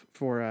stuff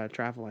for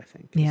travel, I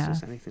think. It's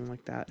just anything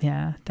like that.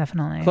 Yeah,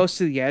 definitely. Close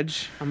to the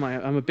Edge. I'm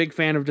a big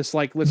fan of just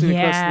like listening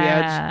to Close to the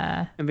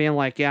Edge and being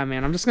like, yeah,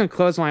 man, I'm just gonna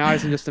close my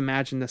eyes and just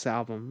imagine this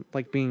album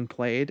like being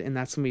played, and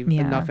that's gonna be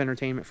enough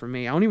entertainment for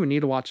me. I don't even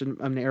need to watch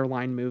an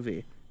airline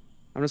movie.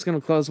 I'm just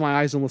gonna close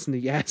my eyes and listen to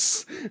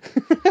Yes.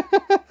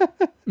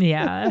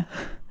 Yeah.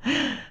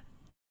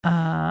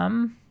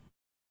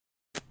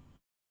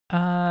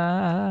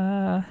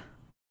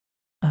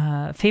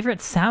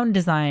 Favorite sound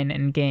design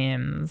in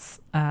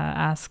games,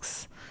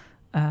 asks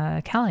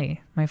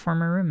Callie, my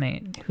former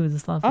roommate,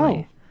 who's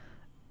lovely.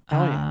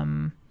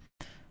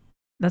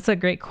 That's a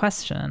great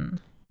question.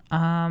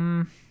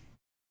 Sound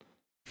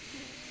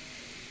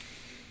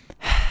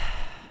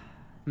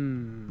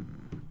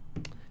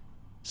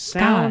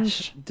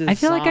design. I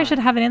feel like I should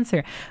have an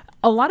answer.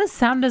 A lot of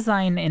sound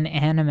design in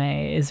anime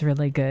is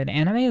really good.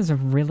 Anime is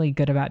really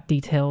good about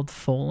detailed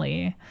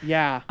Foley.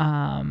 Yeah.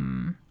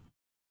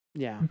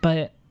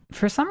 But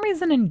for some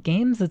reason in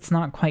games, it's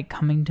not quite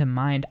coming to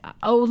mind.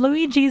 Oh,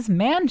 Luigi's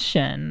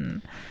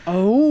Mansion.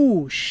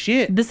 Oh,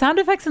 shit. The sound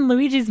effects in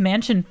Luigi's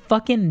Mansion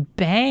fucking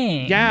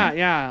bang.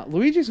 Yeah.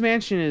 Luigi's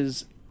Mansion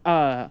is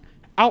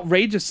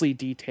outrageously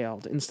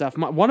detailed and stuff.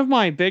 One of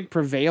my big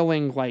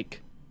prevailing,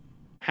 like,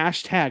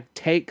 hashtag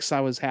takes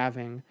I was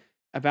having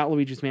about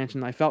Luigi's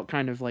Mansion, I felt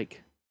kind of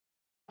like,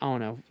 I don't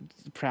know,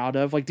 proud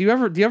of. Like, do you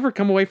ever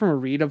come away from a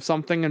read of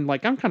something and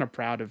like, I'm kind of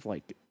proud of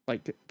like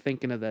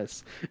thinking of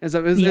this? All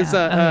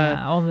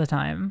the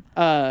time.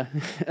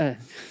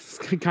 It's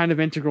kind of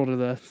integral to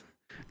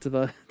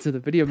the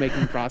video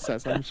making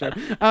process, I'm sure.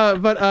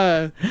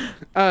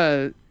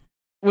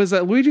 Was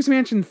Luigi's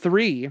Mansion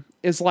 3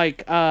 is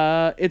like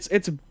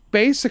it's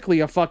basically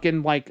a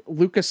fucking like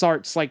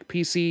LucasArts like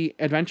PC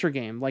adventure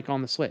game like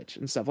on the Switch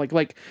and stuff,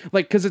 like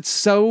because it's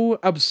so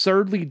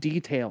absurdly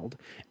detailed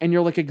and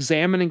you're like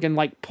examining and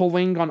like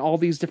pulling on all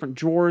these different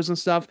drawers and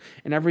stuff,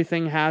 and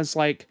everything has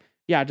like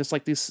just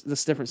like this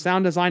different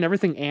sound design.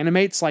 Everything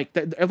animates like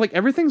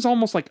everything's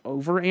almost like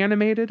over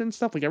animated and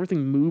stuff, like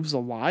everything moves a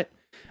lot.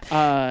 It's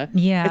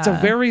a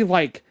very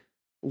like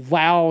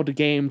loud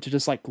game to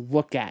just like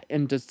look at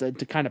and just to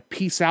kind of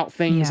piece out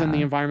things in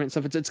the environment and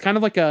stuff. It's kind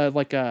of like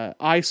a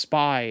I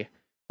Spy,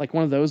 like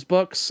one of those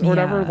books or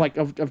whatever, like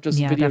of just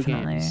video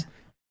games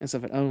and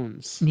stuff it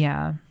owns.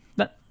 Yeah,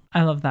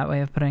 I love that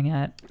way of putting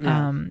it.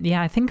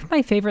 I think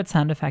my favorite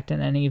sound effect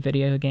in any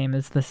video game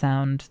is the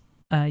sound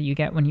you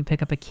get when you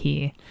pick up a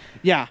key.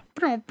 Yeah.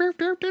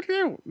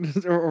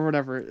 or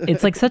whatever.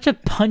 It's like such a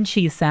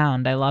punchy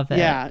sound. I love it.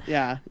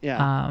 Yeah.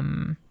 I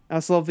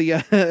also love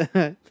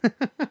the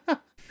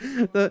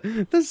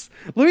this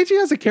Luigi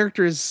as a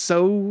character is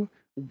so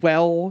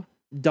well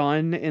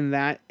done in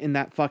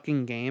that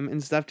fucking game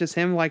and stuff. Just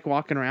him like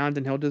walking around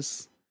and he'll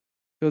just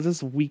It was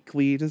just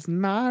weekly, just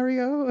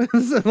Mario.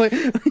 Like,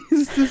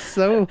 he's just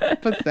so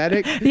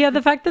pathetic. Yeah,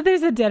 the fact that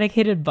there's a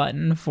dedicated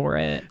button for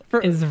it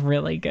is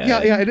really good.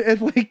 Yeah,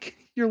 it like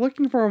you're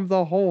looking for him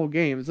the whole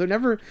game, so it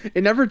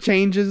never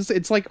changes.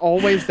 It's like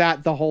always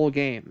that the whole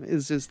game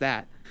is just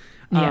that.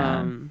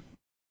 Yeah.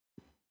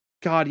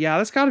 God, yeah,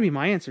 that's got to be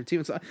my answer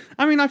too. So,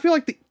 I mean, I feel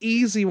like the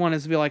easy one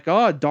is to be like,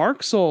 oh,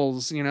 Dark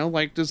Souls, you know,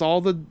 like there's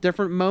all the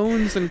different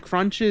moans and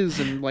crunches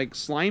and like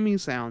slimy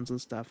sounds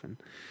and stuff, and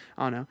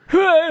I don't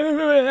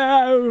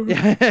know.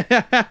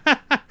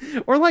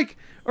 or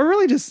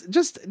really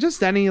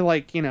just any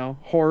like, you know,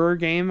 horror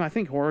game. I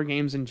think horror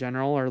games in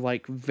general are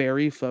like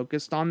very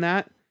focused on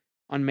that,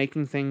 on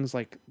making things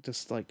like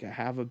just like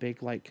have a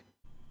big like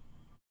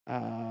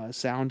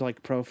sound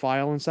like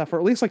profile and stuff, or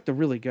at least like the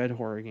really good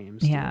horror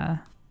games. Yeah.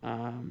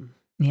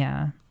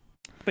 Yeah.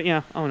 But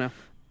yeah, I don't know.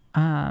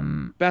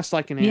 Best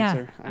I can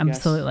answer. Yeah,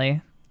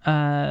 absolutely.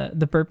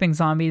 The burping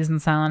zombies in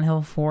Silent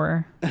Hill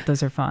 4,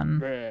 those are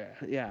fun.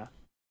 Yeah.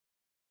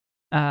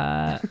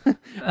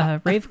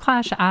 Rave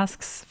Clash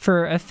asks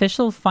for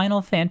official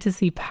Final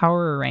Fantasy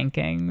power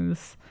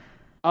rankings.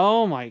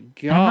 Oh my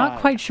god. I'm not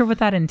quite sure what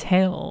that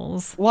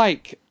entails.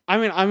 Like, I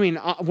mean,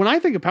 when I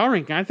think of power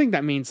ranking, I think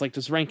that means like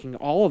just ranking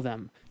all of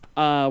them.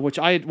 Which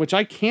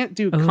I can't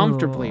do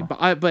comfortably,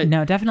 but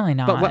no, definitely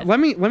not. But let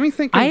me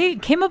think. I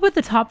came up with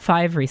the top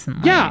 5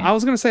 recently. Yeah, I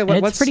was gonna say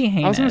it's pretty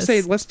heinous. I was gonna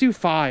say let's do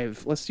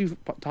 5. Let's do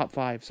top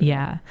 5. So.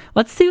 Yeah,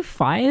 let's do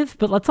 5,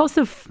 but let's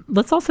also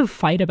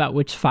fight about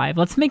which 5.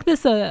 Let's make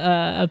this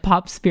a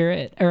Pop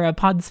Spirit or a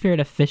Pod Spirit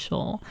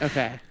official.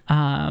 Okay.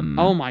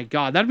 Oh my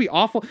god, that'd be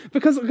awful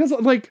because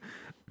like.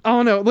 I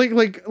don't know,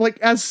 like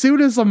as soon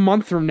as a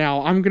month from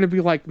now, I'm gonna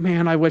be like,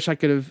 man, I wish I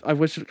could have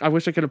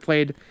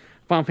played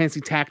Final Fantasy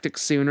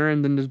Tactics sooner,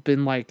 and then there's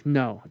been like,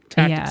 no,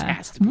 Tactics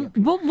has to be.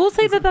 We'll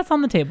say that's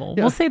on the table.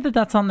 Yeah. We'll say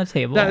that's on the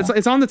table.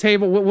 It's on the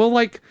table.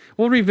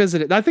 We'll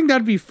revisit it. I think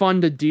that'd be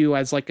fun to do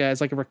as like a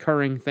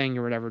recurring thing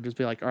or whatever. Just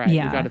be like, all right, we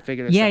got to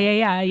figure this out.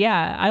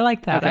 Yeah. I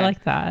like that. Okay. I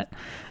like that.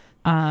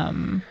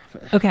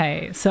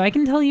 Okay, so I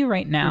can tell you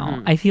right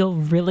now, I feel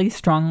really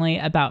strongly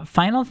about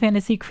Final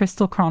Fantasy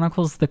Crystal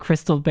Chronicles: The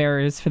Crystal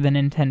Bearers for the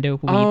Nintendo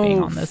Wii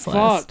being on this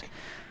list.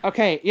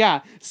 Okay,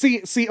 yeah.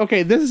 See.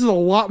 Okay, this is a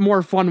lot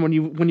more fun when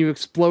you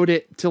explode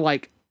it to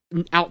like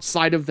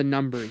outside of the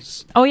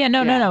numbers. Oh yeah,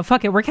 no.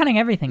 Fuck it, we're counting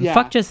everything. Yeah.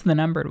 Fuck just the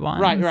numbered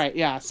ones. Right.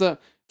 Yeah. So.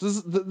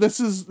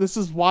 This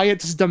is why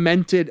it's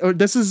demented, or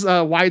this is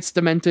why it's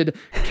demented.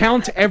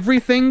 Count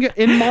everything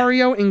in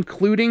Mario,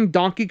 including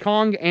Donkey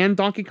Kong and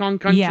Donkey Kong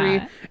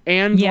Country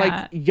and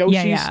like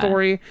Yoshi's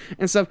story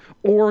and stuff,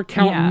 or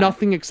count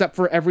nothing except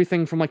for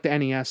everything from like the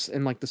NES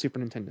and like the Super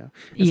Nintendo.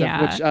 And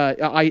stuff, which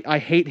I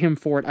hate him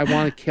for it. I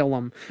want to kill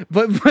him.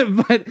 But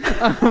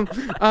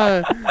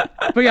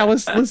yeah,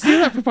 let's do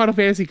that for Final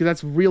Fantasy because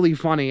that's really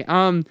funny.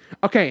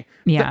 Okay.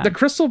 Yeah. The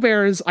Crystal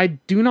Bears, I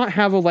do not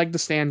have a leg to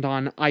stand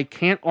on. I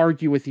can't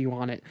argue with you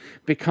on it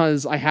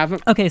because I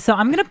haven't. Okay, so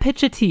I'm gonna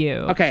pitch it to you.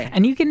 Okay,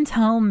 and you can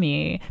tell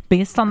me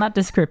based on that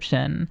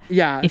description.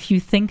 Yeah, if you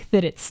think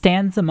that it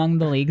stands among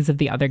the leagues of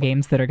the other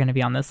games that are going to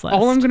be on this list.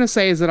 All I'm gonna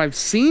say is that I've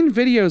seen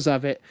videos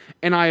of it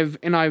and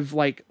I've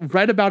like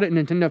read about it in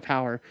Nintendo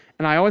Power,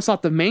 and I always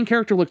thought the main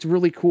character looked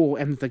really cool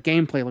and the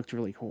gameplay looked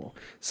really cool.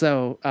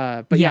 So,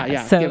 but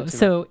yeah.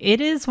 So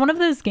it is one of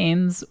those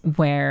games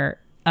where,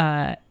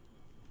 so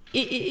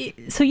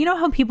you know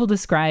how people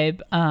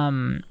describe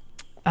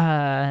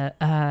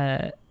they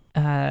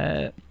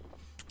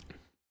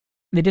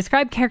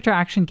describe character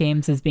action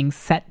games as being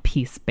set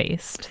piece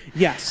based.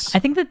 Yes. I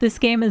think that this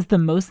game is the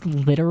most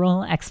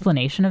literal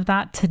explanation of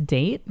that to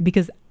date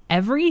because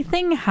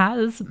everything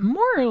has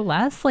more or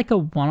less like a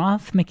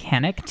one-off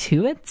mechanic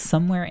to it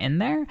somewhere in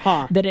there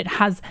that it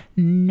has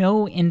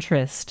no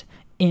interest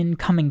in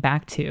coming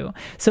back to.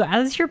 So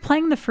as you're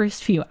playing the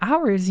first few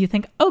hours, you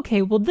think,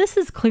 okay, well, this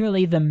is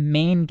clearly the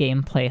main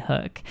gameplay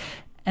hook.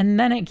 And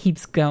then it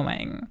keeps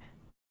going.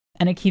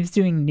 And it keeps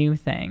doing new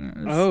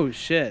things. Oh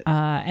shit!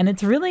 And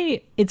it's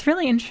really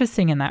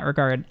interesting in that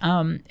regard.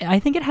 I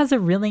think it has a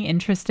really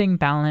interesting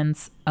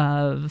balance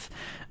of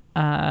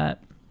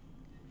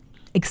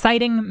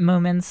exciting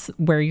moments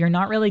where you're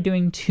not really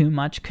doing too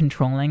much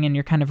controlling and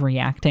you're kind of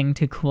reacting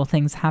to cool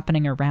things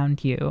happening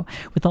around you,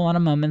 with a lot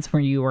of moments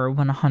where you are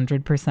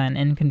 100%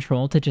 in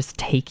control to just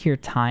take your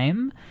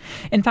time.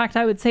 In fact,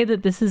 I would say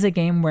that this is a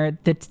game where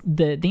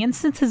the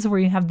instances where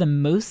you have the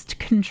most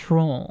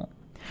control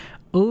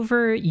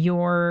over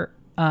your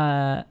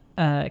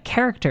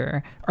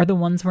character are the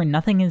ones where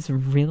nothing is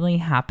really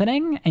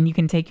happening and you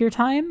can take your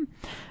time.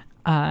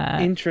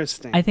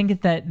 Interesting. I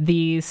think that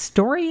the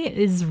story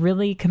is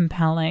really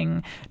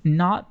compelling,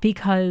 not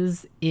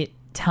because it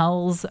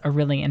tells a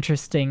really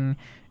interesting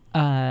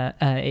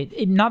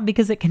not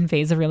because it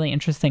conveys a really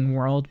interesting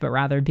world, but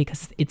rather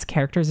because its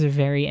characters are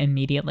very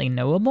immediately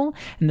knowable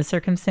and the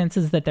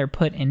circumstances that they're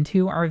put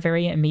into are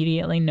very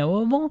immediately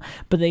knowable,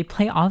 but they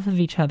play off of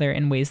each other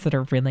in ways that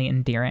are really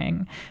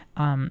endearing.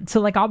 So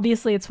like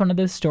obviously it's one of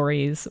those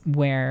stories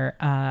where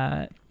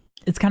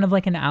it's kind of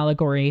like an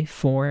allegory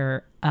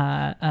for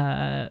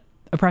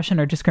oppression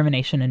or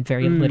discrimination in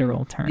very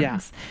literal terms. Yeah.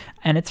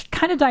 And it's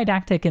kind of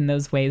didactic in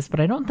those ways, but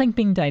I don't think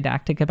being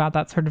didactic about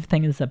that sort of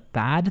thing is a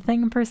bad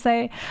thing per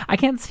se. I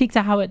can't speak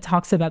to how it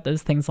talks about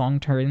those things long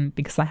term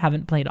because I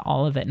haven't played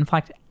all of it. In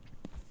fact,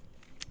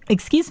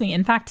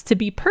 to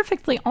be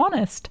perfectly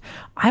honest,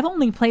 I've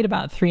only played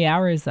about 3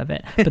 hours of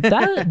it.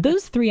 But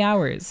those 3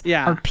 hours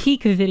are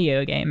peak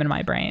video game in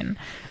my brain.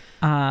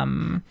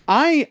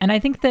 I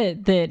think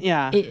that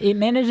it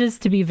manages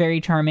to be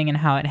very charming in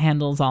how it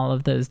handles all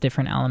of those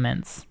different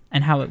elements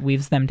and how it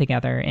weaves them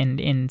together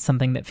in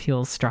something that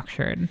feels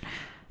structured.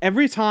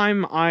 Every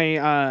time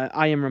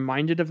I am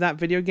reminded of that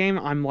video game,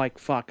 I'm like,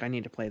 fuck, I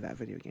need to play that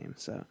video game.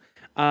 So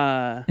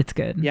it's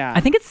good. Yeah. I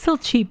think it's still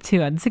cheap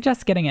too. I'd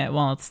suggest getting it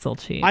while it's still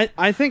cheap.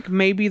 I think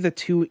maybe the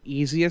two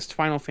easiest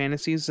Final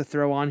Fantasies to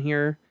throw on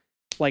here,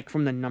 like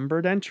from the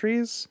numbered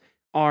entries,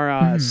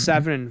 are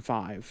 7 and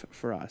 5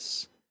 for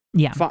us.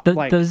 Yeah,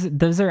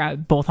 those are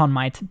both on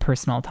my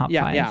personal top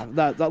 5. Yeah.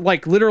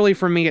 Like literally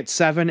for me, it's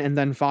 7, and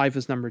then 5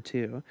 is number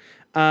 2.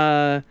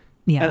 And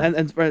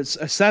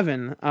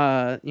 7.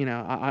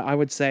 I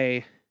would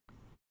say,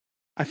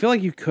 I feel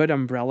like you could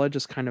Umbrella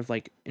just kind of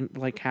like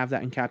have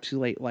that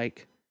encapsulate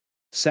like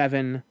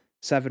 7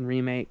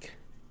 Remake,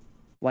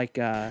 like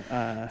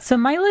So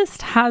my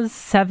list has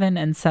 7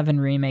 and 7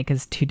 Remake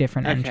as two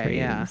different entries.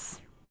 Yeah.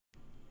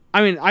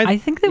 I mean, I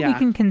think that we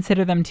can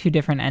consider them two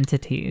different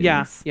entities.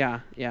 Yeah.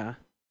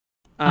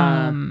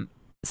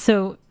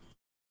 So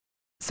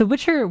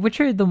which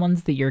are the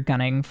ones that you're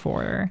gunning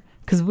for?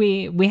 Because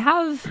we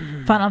have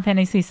Final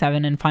Fantasy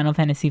 7 and Final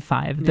Fantasy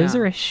 5. Those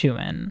are a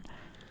shoo-in.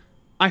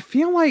 I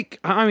feel like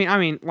I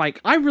mean like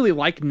I really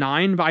like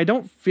 9, but I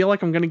don't feel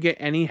like I'm gonna get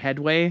any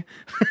headway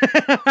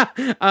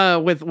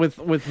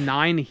with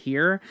 9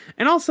 here.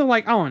 And also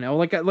like I don't know,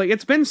 like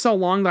it's been so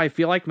long that I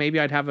feel like maybe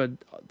I'd have a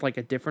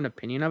different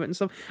opinion of it and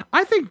stuff.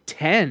 I think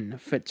 10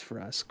 fits for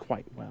us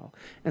quite well.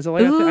 And so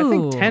like, I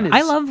think 10 is.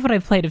 I love what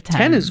I've played of 10.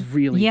 10 is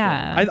really good.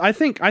 I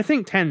think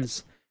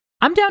 10's.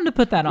 I'm down to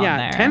put that on there.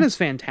 Yeah, 10 is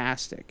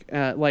fantastic.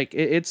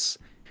 It's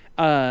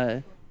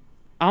I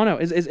don't know.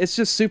 It's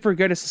just super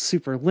good. It's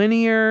super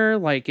linear.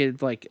 Like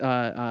its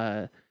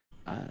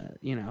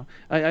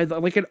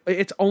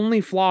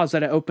only flaws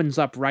that it opens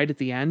up right at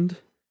the end,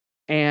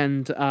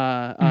 and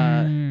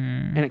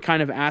it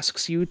kind of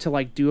asks you to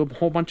like do a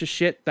whole bunch of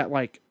shit that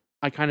like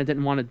I kind of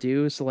didn't want to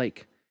do. So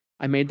like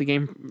I made the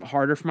game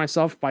harder for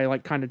myself by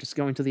like kind of just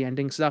going to the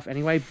ending stuff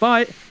anyway.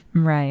 But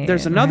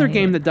there's another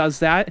game that does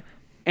that.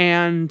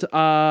 And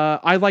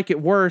I like it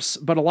worse,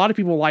 but a lot of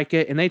people like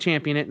it and they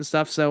champion it and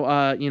stuff. So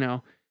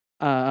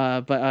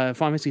but Final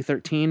Fantasy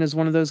 13 is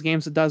one of those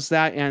games that does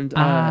that, and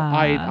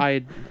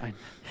I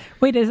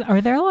wait.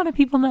 Are there a lot of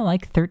people that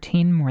like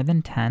 13 more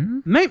than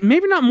 10?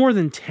 Maybe not more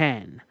than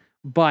 10,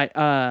 but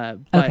a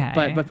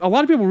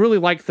lot of people really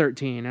like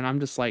 13, and I'm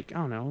just like, I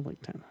don't know,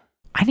 like 10.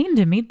 I need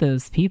to meet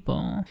those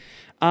people.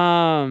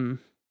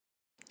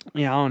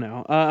 Yeah, I don't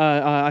know.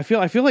 I feel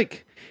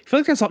like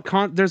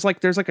there's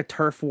like a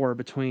turf war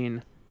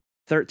between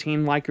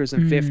 13 likers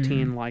and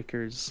 15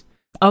 likers.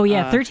 Oh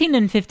yeah, 13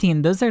 and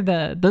 15. Those are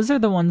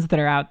the ones that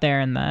are out there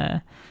in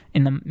the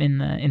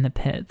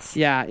pits.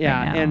 Yeah, right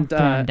now, and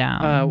throwing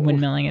down,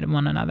 windmilling at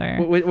one another.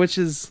 Which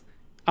is,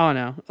 I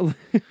don't know.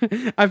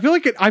 I feel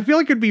like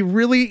it'd be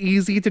really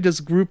easy to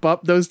just group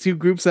up those two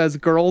groups as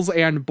girls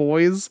and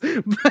boys. but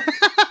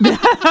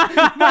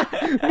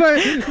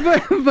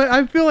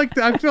I feel like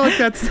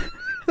that's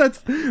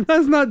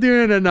not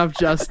doing it enough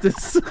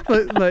justice.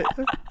 But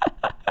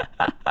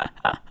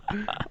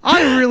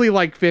I really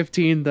like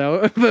 15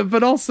 though,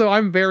 but also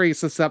I'm very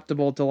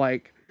susceptible to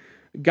like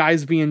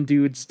guys being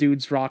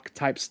dudes rock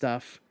type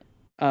stuff.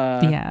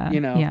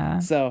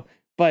 So,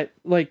 but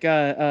like,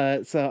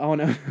 so I don't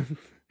know.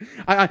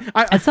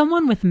 I as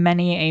someone with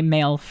many a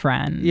male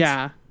friend,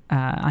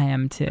 I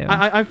am too.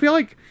 I feel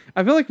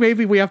like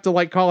maybe we have to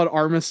like call it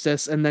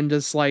armistice and then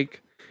just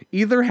like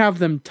either have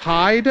them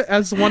tied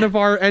as one of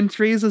our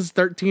entries as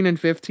 13 and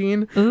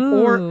 15,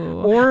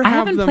 or I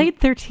haven't played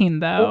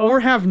 13 though, or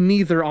have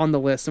neither on the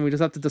list and we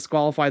just have to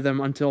disqualify them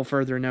until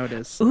further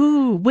notice.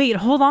 Ooh, wait,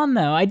 hold on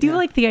though. I do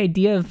like the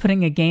idea of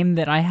putting a game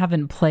that I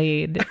haven't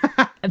played,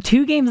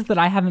 two games that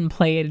I haven't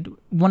played,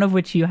 one of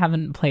which you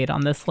haven't played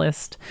on this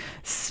list,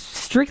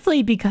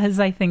 strictly because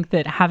I think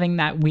that having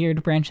that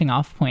weird branching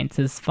off points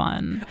is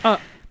fun.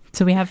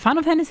 So we have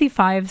Final Fantasy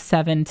 5,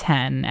 7,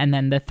 10, and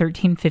then the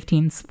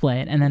 13-15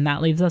 split, and then that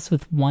leaves us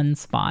with one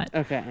spot.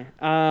 Okay.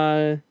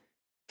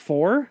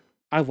 4?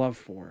 I love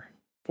 4.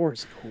 4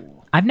 is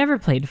cool. I've never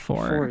played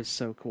 4. 4 is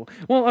so cool.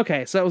 Well,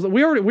 okay, so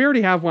we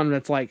already have one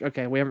that's like,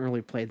 okay, we haven't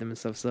really played them and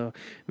stuff, so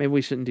maybe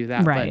we shouldn't do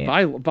that. Right.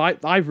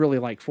 But I really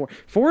like 4.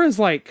 4 is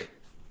like,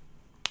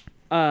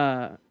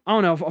 I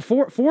don't know.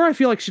 4 I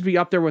feel like should be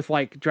up there with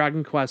like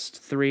Dragon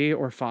Quest 3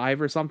 or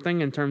 5 or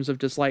something in terms of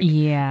just like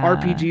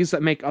RPGs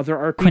that make other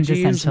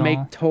RPGs make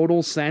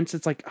total sense.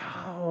 It's like,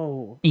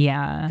 oh,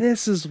 yeah,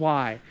 this is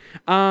why.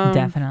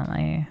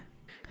 Definitely.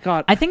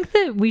 God, I think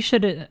that we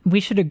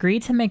should agree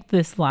to make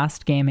this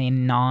last game a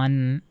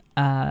non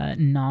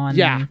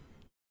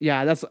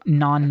Yeah, that's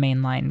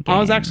non-mainline game. I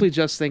was actually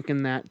just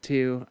thinking that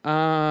too.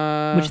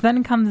 Which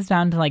then comes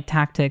down to like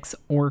Tactics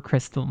or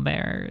Crystal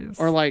Bears,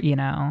 or like, you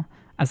know,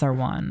 as our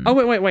one. Oh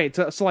wait.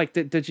 So like,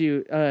 did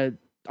you?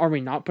 Are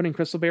we not putting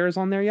Crystal Bears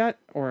on there yet,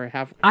 or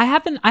have? I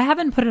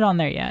haven't put it on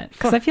there yet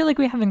because I feel like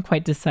we haven't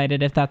quite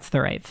decided if that's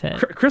the right fit.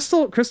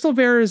 Crystal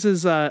Bears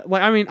is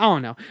like, I mean, I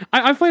don't know.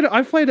 I've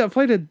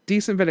played a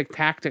decent bit of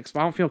Tactics,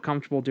 but I don't feel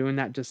comfortable doing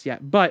that just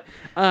yet. But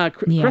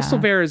Crystal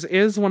Bears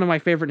is one of my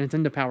favorite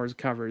Nintendo Powers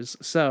covers,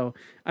 so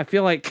I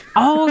feel like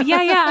oh yeah,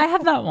 I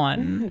have that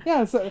one.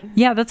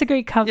 Yeah, that's a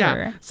great cover.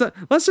 Yeah, so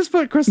let's just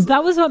put Crystal.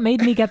 That was what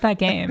made me get that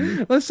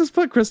game. Let's just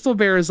put Crystal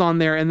Bears on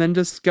there, and then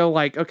just go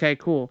like, okay,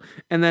 cool,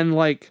 and then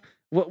like.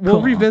 We'll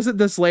cool. revisit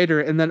this later,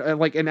 and then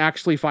and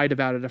actually fight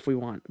about it if we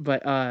want.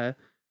 But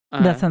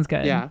that sounds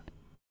good. Yeah.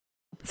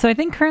 So I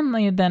think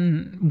currently,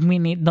 then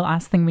the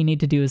last thing we need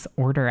to do is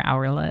order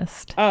our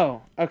list.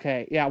 Oh,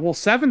 okay, yeah. Well,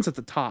 7's at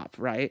the top,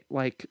 right?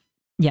 Like,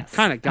 yes,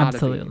 kind of gotta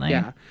absolutely. be.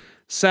 Yeah.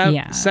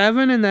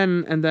 7, and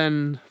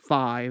then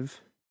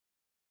 5.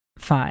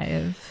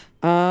 5.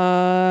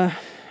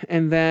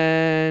 And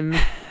then.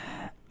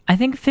 I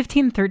think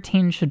 15,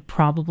 13 should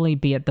probably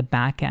be at the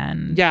back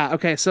end. Yeah.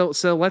 Okay. So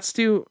let's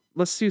do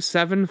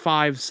 7,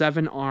 5,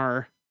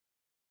 7R,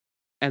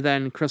 and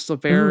then Crystal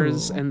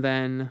Bears, and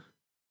then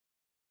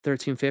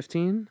 13,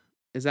 15.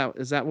 Is that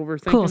what we're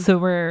thinking? Cool.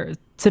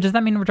 So does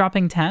that mean we're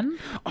dropping 10?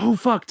 Oh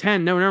fuck,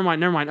 10. No, never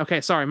mind. Okay,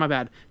 sorry, my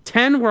bad.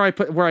 10 where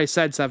I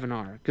said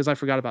 7R because I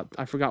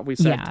forgot we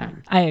said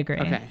 10. I agree.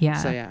 Okay. Yeah.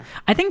 So yeah.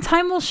 I think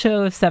time will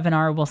show if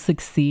 7R will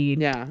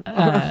succeed.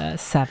 Yeah.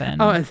 7.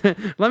 Oh,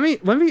 let me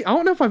I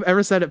don't know if I've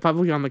ever said it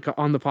publicly on the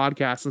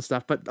podcast and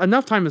stuff, but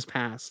enough time has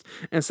passed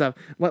and stuff.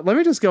 Let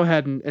me just go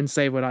ahead and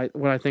say what I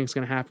think is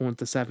going to happen with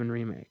the 7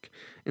 remake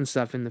and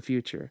stuff in the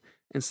future.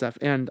 And stuff,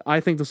 and I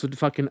think this would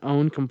fucking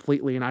own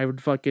completely, and I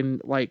would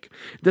fucking like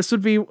this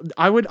would be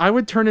I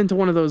would turn into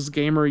one of those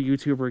gamer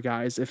YouTuber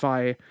guys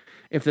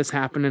if this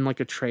happened in like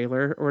a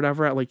trailer or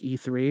whatever at like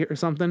E3 or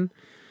something.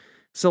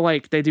 So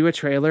like they do a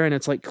trailer and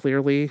it's like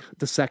clearly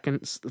the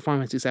second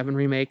Final Fantasy VII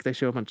remake. They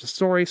show a bunch of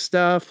story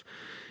stuff,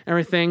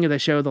 everything, and they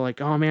show the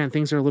like, oh man,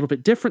 things are a little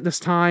bit different this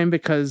time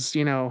because,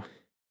 you know,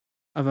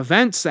 of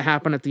events that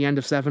happen at the end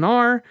of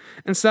 7R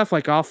and stuff.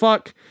 Like, oh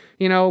fuck,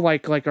 you know,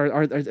 like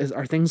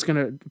are things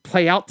gonna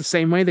play out the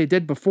same way they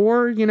did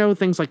before, you know,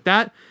 things like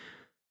that.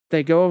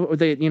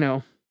 You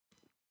know,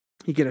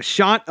 you get a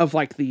shot of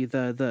like the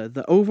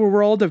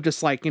overworld of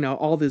just like, you know,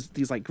 all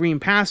these like green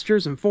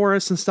pastures and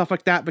forests and stuff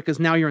like that, because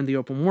now you're in the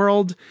open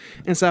world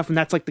and stuff, and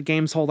that's like the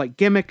game's whole like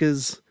gimmick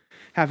is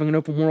having an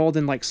open world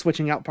and like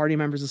switching out party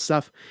members and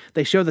stuff.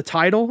 They show the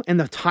title, and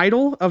the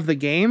title of the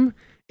game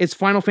is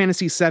Final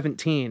Fantasy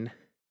 17.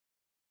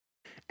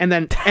 And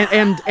then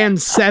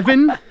and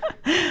 7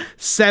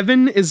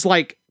 is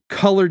like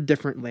colored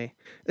differently.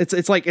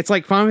 It's like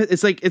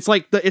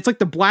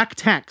the black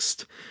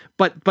text,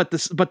 but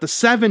the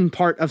 7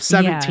 part of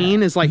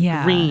 17 is like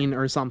green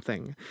or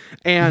something.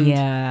 And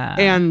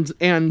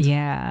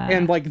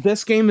and like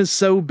this game is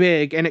so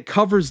big and it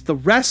covers the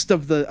rest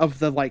of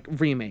the like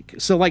remake.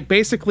 So like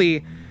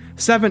basically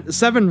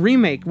 7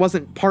 remake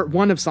wasn't part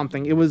 1 of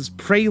something. It was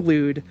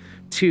prelude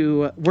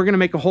to we're gonna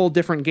make a whole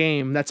different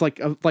game that's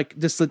like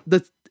just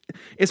the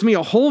it's me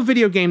a whole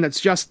video game that's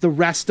just the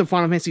rest of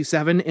Final Fantasy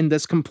VII in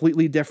this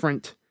completely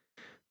different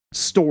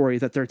story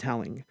that they're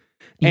telling,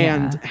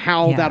 and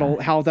how that'll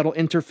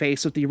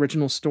interface with the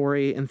original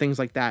story and things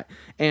like that.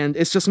 And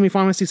it's just gonna be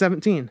Final Fantasy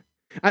 17.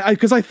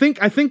 Because I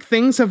think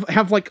things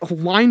have like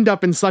lined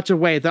up in such a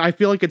way that I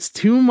feel like it's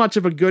too much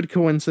of a good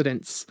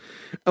coincidence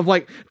of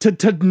like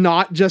to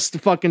not just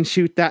fucking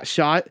shoot that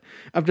shot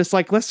of just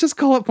like, let's just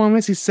call it Final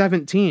Fantasy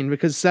 17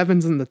 because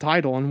 7's in the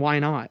title and why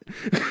not?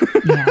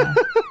 Yeah.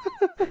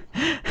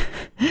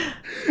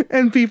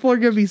 And people are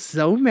gonna be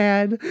so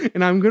mad,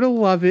 and I'm gonna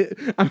love it.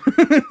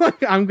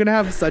 I'm gonna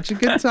have such a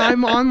good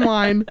time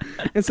online,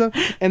 and so.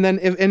 And then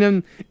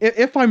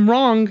if I'm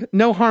wrong,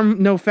 no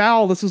harm, no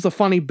foul. This was a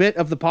funny bit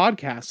of the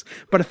podcast.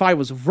 But if I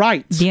was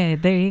right, yeah,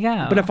 there you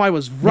go. But if I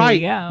was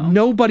right,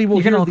 nobody will.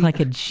 You're gonna look like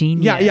a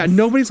genius. Yeah.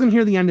 Nobody's gonna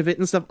hear the end of it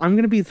and stuff. I'm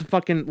gonna be the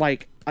fucking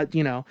like.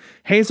 You know,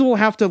 Hazel will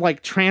have to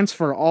like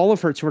transfer all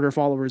of her Twitter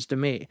followers to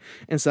me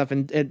and stuff,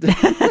 and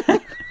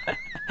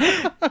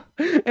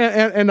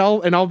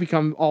I'll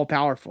become all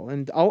powerful,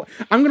 and I'm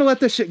gonna let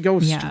this shit go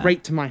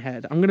straight to my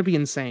head. I'm gonna be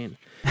insane,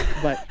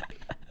 but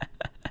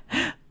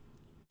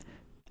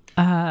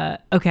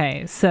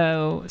okay.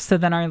 So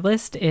then our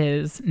list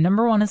is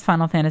number 1 is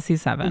Final Fantasy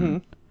VII. Mm-hmm.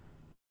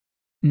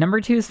 Number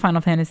 2 is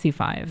Final Fantasy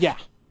V. Yeah.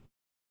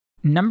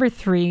 Number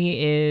 3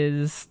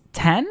 is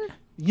 10.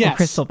 Yes. Or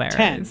Crystal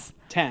Bears.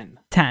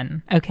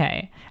 10.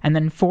 Okay. And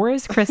then 4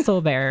 is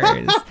Crystal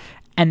Bears.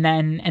 And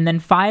then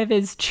 5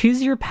 is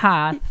Choose Your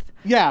Path.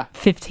 Yeah.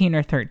 15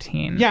 or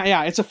 13.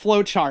 Yeah. It's a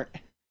flow chart.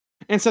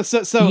 And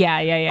so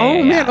yeah.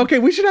 Oh man, okay,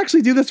 we should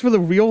actually do this for the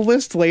real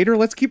list later.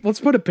 Let's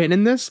put a pin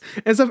in this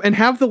and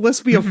have the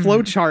list be a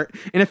flow chart.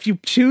 And if you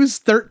choose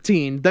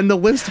 13, then the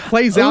list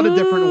plays out a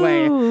different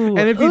way. And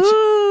if you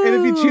And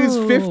if you choose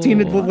 15,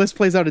 the list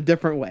plays out a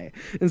different way.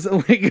 And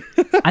so, like,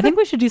 I think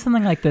we should do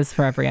something like this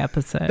for every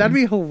episode. That'd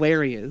be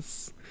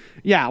hilarious.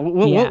 Yeah,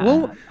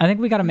 I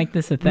think we got to make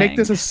this a thing. Make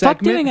this a segment.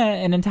 Stop doing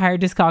an entire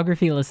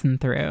discography listen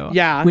through.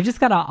 Yeah, we just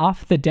got to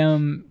off the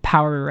dome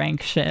power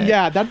rank shit.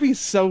 Yeah, that'd be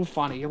so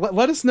funny.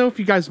 Let us know if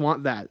you guys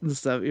want that and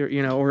stuff.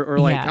 You know, or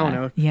like I don't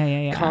know.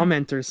 Yeah.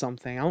 Comment or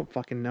something. I don't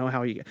fucking know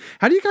how do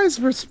you guys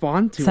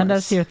respond to us? Send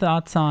us your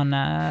thoughts on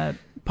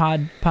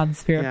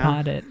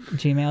podspiritpod at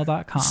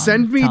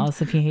gmail.com. Tell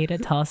us if you hate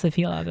it. Tell us if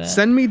you love it.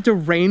 Send me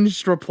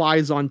deranged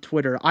replies on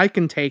Twitter. I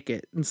can take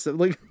it. And so,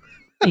 like.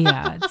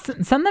 Yeah,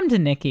 send them to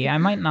Nikki. I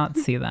might not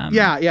see them.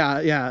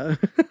 Yeah.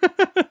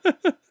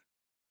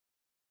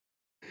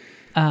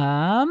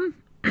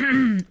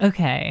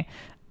 Okay.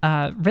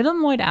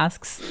 Rhythm Lloyd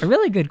asks a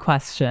really good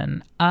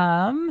question.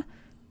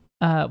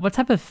 What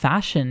type of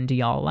fashion do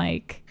y'all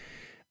like?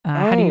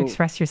 How do you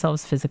express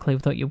yourselves physically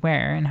with what you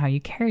wear and how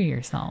you carry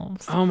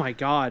yourselves? Oh my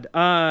god.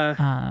 I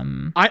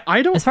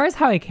don't. As far as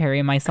how I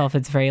carry myself,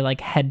 it's very like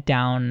head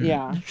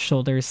down,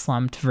 shoulders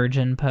slumped,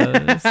 virgin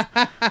pose.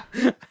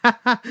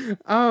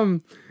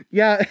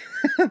 Yeah.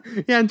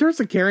 Yeah. In terms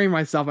of carrying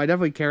myself, I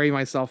definitely carry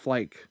myself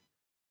like,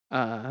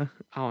 I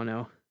don't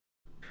know,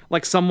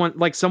 like someone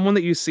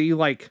that you see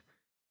like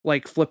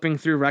flipping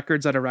through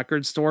records at a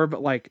record store,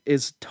 but like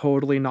is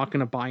totally not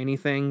gonna buy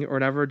anything or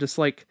whatever.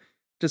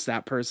 Just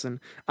that person.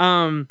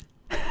 I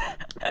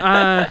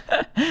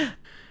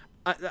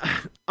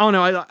don't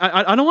know.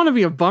 I don't want to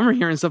be a bummer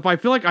here and stuff, but I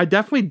feel like I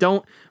definitely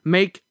don't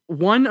make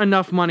one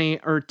enough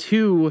money or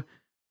two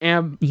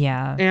am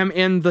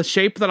in the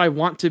shape that I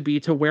want to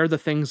be to wear the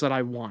things that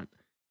I want.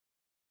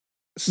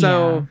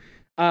 So,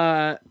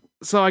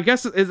 so I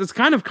guess it's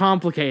kind of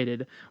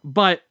complicated,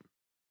 but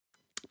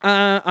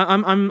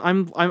I'm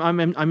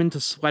into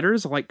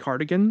sweaters. I like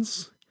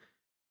cardigans.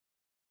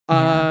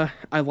 I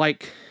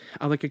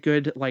like a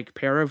good like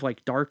pair of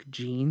like dark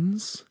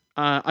jeans.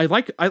 I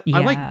like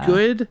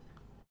good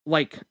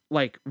like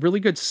really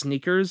good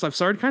sneakers. I've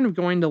started kind of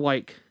going to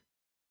like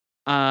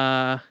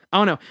I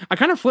don't know. I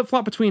kind of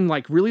flip-flop between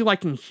like really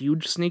liking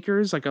huge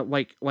sneakers, like I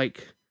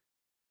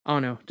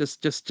don't know,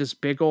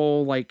 just big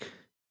old like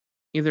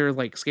either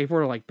like skateboard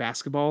or like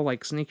basketball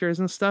like sneakers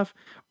and stuff,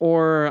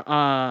 or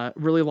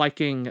really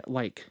liking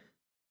like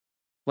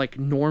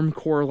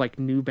normcore like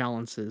New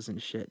Balances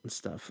and shit and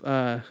stuff.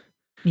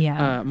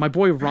 My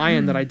boy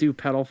Ryan that I do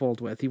pedal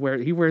fold with, he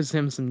wears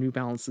him some New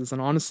Balances,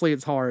 and honestly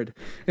it's hard.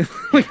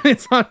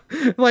 It's not,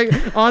 like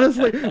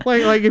honestly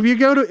like if you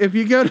go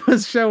to a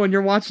show and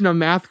you're watching a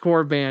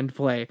mathcore band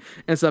play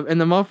and stuff,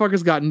 and the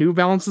motherfuckers got New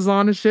Balances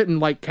on and shit and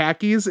like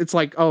khakis, it's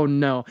like, oh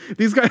no,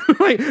 these guys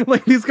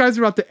like these guys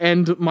are about to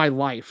end my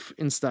life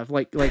and stuff.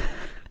 Like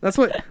that's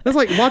like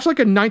watch like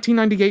a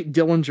 1998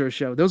 Dillinger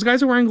show. Those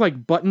guys are wearing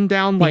like button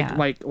down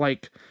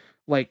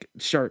like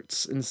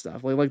shirts and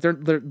stuff. Like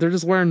they're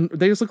just wearing,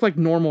 they just look like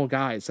normal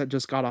guys that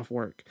just got off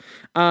work.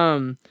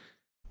 Yeah,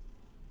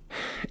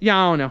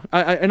 I don't know.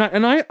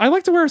 I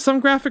like to wear some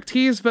graphic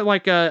tees, but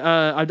like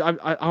I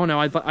don't know.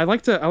 I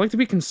like to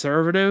be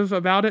conservative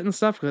about it and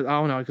stuff, because I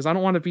don't know, because I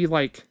don't want to be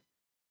like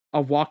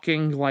a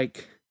walking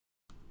like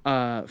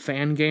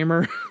fan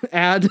gamer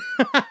ad.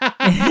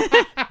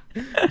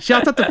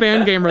 Shout out to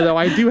Fan Gamer though.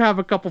 I do have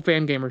a couple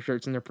Fan Gamer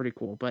shirts and they're pretty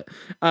cool, but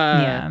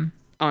I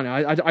don't know.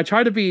 I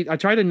try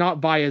to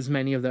not buy as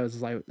many of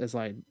those as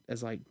I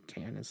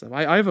can and stuff.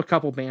 I have a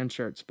couple band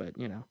shirts, but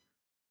you know,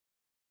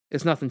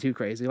 it's nothing too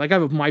crazy. Like I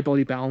have a My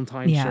Bloody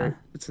Valentine shirt.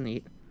 It's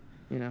neat,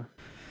 you know.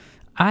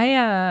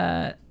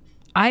 I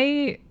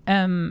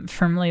am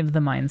firmly of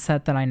the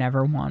mindset that I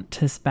never want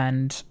to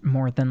spend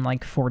more than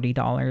like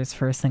 $40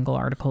 for a single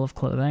article of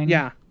clothing.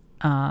 Yeah.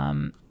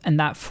 And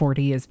that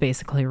 40 is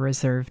basically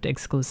reserved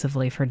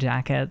exclusively for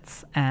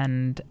jackets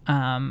and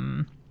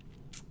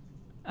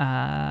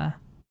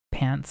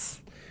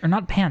pants, or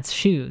not pants,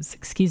 shoes,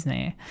 excuse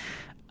me.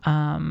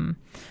 The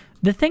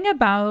thing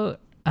about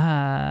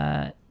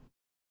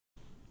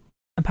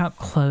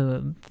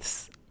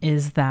clothes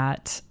is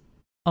that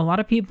a lot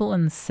of people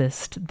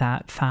insist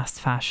that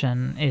fast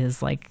fashion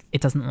is like,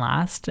 it doesn't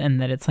last and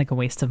that it's like a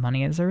waste of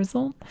money as a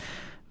result.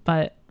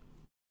 But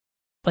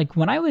like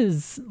when I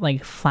was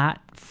like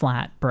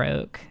flat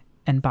broke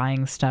and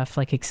buying stuff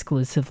like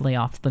exclusively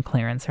off the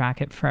clearance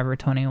rack at Forever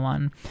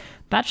 21,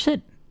 that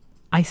shit,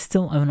 I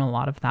still own a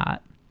lot of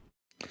that.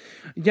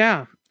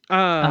 Yeah.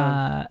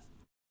 Yeah.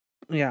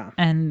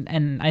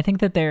 And I think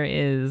that there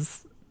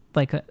is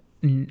like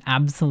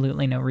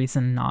absolutely no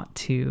reason not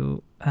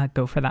to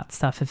go for that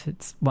stuff if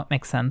it's what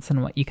makes sense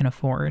and what you can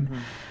afford.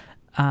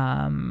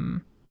 Mm-hmm.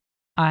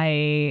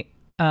 I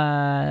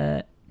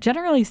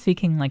generally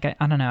speaking, like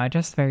I don't know, I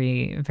dress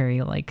very,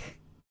 very like,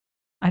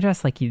 I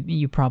dress like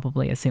you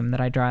probably assume that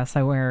I dress.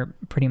 I wear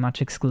pretty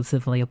much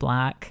exclusively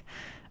black.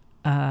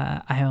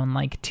 I own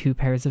like 2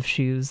 pairs of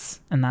shoes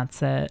and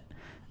that's it.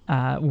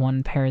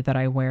 One pair that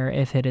I wear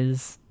if it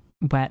is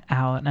wet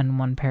out, and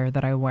one pair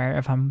that I wear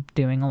if I'm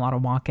doing a lot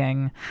of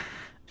walking.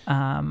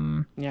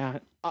 Yeah.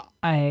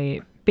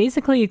 I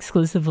basically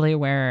exclusively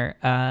wear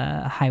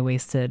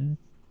high-waisted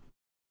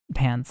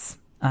pants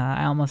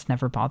I almost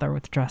never bother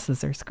with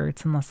dresses or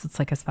skirts unless it's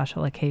like a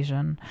special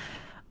occasion.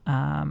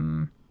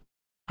 I've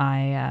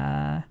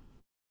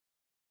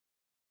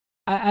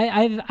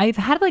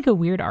had like a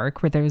weird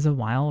arc where there was a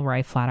while where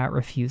I flat out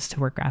refused to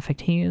wear graphic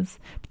tees,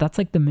 but that's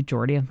like the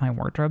majority of my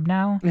wardrobe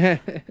now.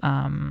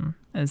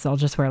 Is I'll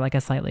just wear like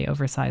a slightly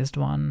oversized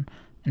one,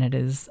 and it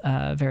is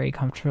very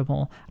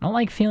comfortable. I don't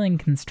like feeling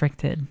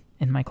constricted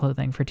in my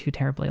clothing for too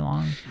terribly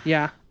long.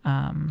 Yeah.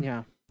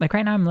 Like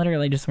right now I'm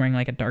literally just wearing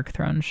like a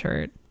Darkthrone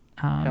shirt.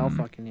 Hell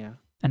fucking yeah.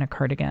 And a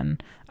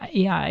cardigan.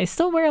 I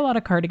still wear a lot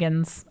of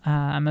cardigans.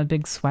 I'm a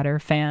big sweater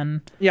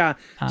fan. Yeah,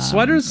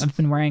 sweaters. I've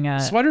been wearing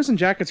sweaters and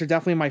jackets are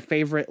definitely my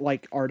favorite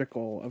like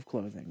article of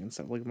clothing and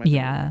stuff. Like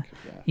yeah.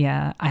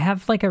 I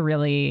have like a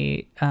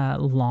really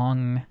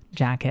long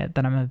jacket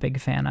that I'm a big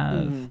fan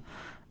of.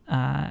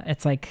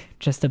 It's like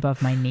just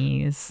above my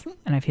knees,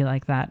 and I feel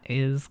like that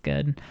is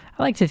good.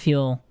 I like to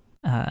feel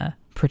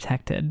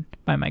protected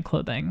by my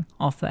clothing,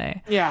 I'll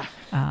say. Yeah,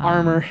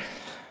 armor.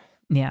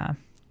 Yeah,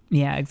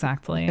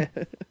 exactly.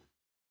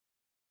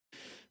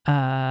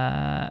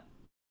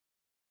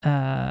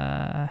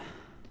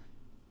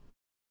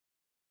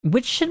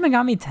 Which Shin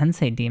Megami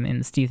Tensei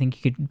demons do you think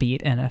you could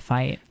beat in a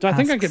fight? Do I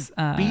think I could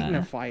beat in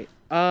a fight?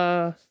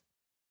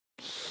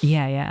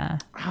 Yeah.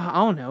 I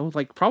don't know.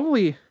 Like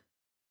probably.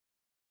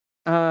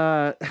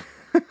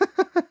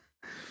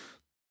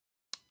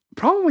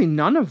 Probably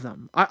none of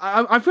them.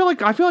 I feel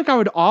like I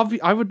would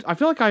I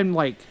feel like I'm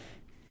like.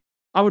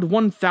 I would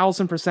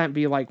 1000%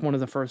 be like one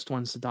of the first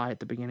ones to die at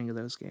the beginning of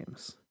those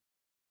games.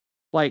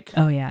 Like,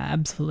 oh yeah,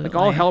 absolutely. Like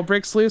all hell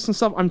breaks loose and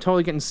stuff. I'm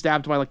totally getting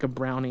stabbed by like a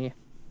brownie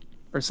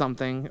or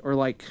something, or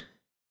like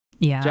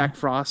Jack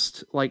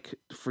Frost like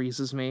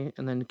freezes me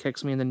and then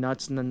kicks me in the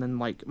nuts, and then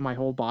like my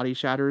whole body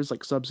shatters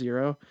like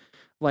Sub-Zero.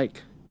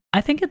 Like,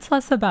 I think it's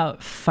less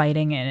about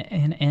fighting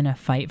in a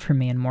fight for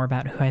me and more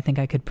about who I think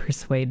I could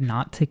persuade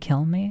not to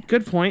kill me.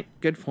 Good point.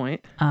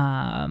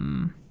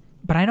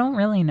 But I don't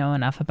really know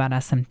enough about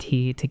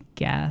SMT to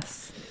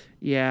guess.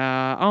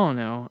 Yeah, I don't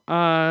know.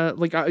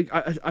 Like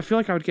I feel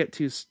like I would get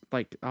too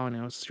like, I don't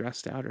know,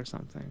 stressed out or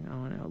something. I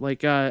don't know.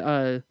 Like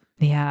yeah,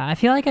 I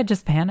feel like I'd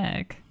just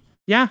panic.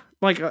 Yeah,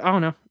 like I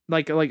don't know.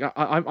 Like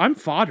I'm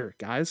fodder,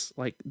 guys.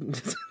 Like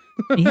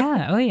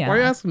yeah, oh yeah. Why are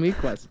you asking me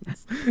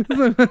questions?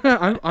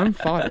 I'm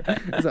fodder.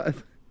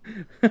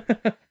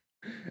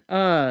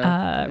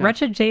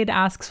 Wretched Jade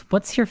asks,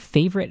 what's your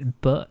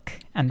favorite book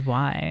and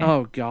why?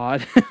 Oh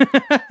god.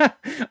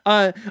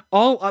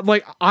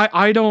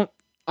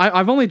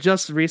 I've only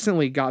just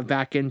recently got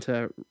back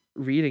into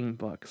reading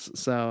books,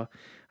 so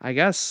I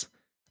guess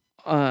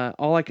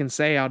all I can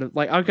say out of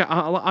like, okay,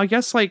 I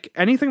guess like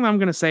anything that I'm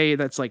gonna say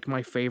that's like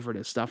my favorite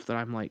is stuff that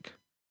I'm like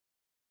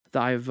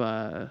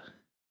that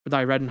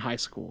I read in high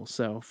school,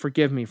 so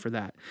forgive me for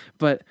that.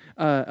 But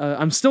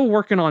I'm still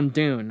working on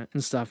Dune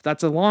and stuff.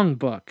 That's a long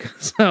book,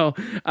 so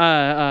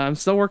I'm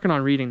still working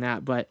on reading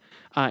that. But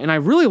and I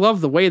really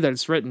love the way that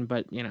it's written.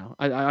 But you know,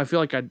 I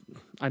feel like I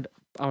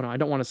don't know. I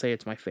don't want to say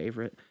it's my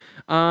favorite.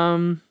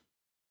 I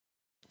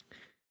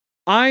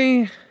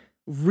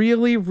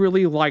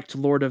really liked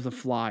Lord of the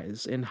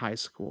Flies in high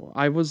school.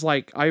 I was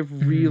like, I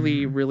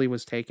really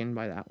was taken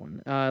by that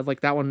one.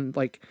 Like that one,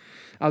 like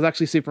I was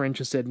actually super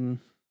interested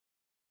in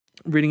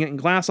reading it in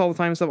class all the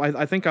time and stuff.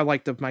 I think I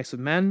liked The Mice of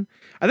Men.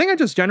 I think I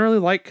just generally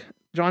like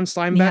John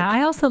Steinbeck. Yeah,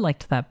 I also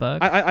liked that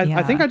book.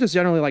 I think I just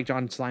generally like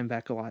John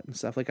Steinbeck a lot and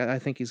stuff. Like I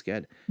think he's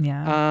good.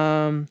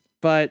 Yeah.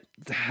 But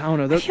I don't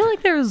know. I feel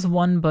like there was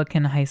one book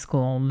in high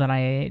school that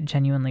I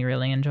genuinely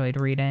really enjoyed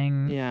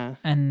reading. Yeah.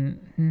 And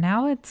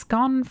now it's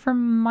gone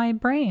from my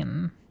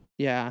brain.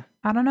 Yeah.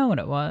 I don't know what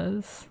it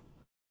was.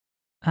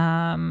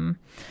 Yeah,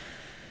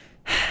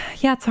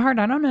 it's hard.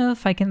 I don't know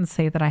if I can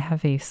say that I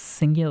have a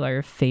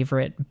singular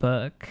favorite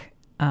book.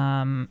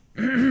 Yeah.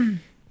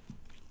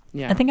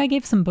 I think I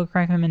gave some book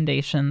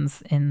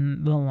recommendations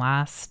in the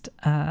last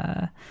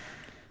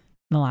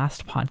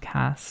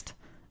podcast,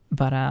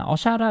 but I'll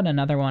shout out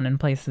another one in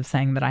place of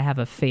saying that I have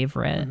a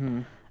favorite.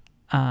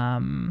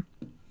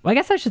 Well, I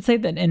guess I should say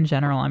that in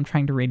general, I'm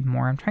trying to read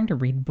more. I'm trying to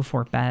read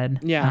before bed.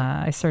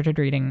 Yeah. I started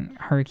reading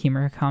Haruki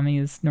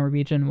Murakami's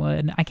Norwegian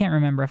Wood. I can't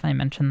remember if I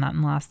mentioned that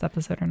in the last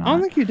episode or not. I don't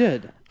think you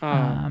did.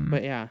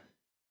 But yeah.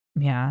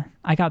 Yeah.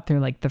 I got through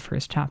like the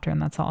first chapter and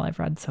that's all I've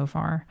read so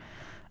far.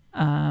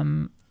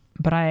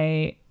 But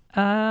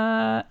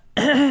I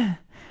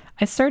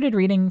started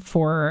reading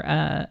for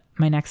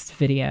my next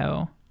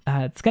video.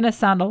 It's going to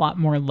sound a lot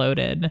more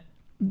loaded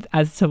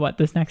as to what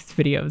this next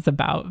video is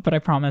about, but I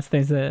promise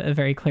there's a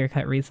very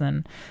clear-cut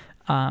reason.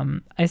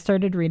 I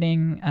started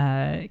reading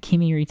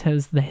Kimi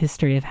Rito's The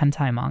History of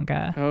Hentai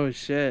Manga. Oh,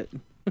 shit.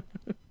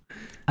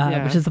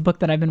 Which is a book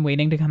that I've been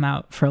waiting to come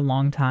out for a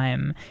long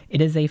time.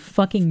 It is a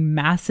fucking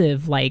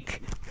massive,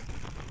 like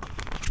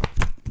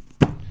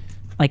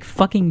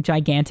fucking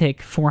gigantic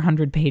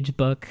 400-page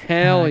book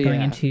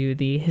going into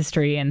the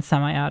history and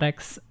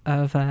semiotics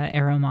of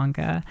Ero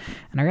manga.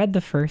 And I read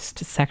the first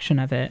section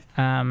of it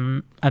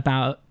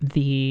about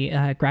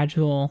the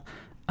gradual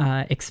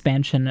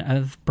expansion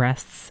of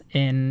breasts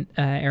in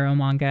Arrow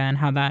manga and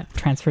how that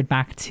transferred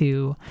back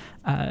to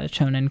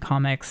Shonen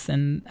comics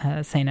and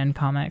Seinen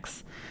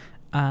comics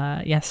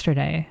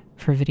yesterday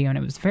for video, and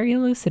it was very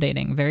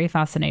elucidating, very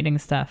fascinating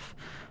stuff.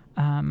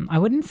 I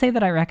wouldn't say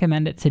that I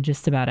recommend it to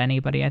just about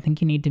anybody. I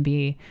think you need to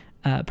be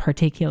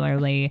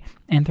particularly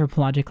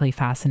anthropologically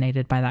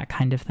fascinated by that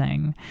kind of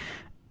thing.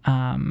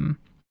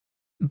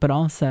 But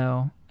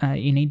also,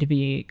 you need to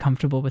be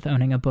comfortable with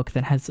owning a book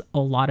that has a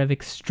lot of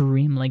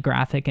extremely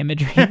graphic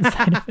imagery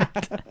inside of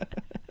it.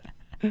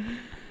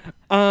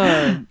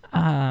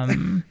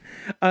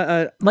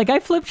 Like, I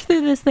flipped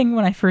through this thing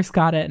when I first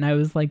got it, and I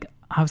was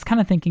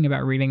kind of thinking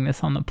about reading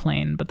this on the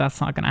plane, but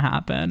that's not going to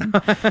happen.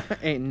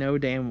 Ain't no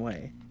damn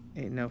way.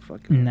 Ain't no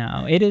fucking way.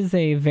 No, it is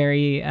a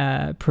very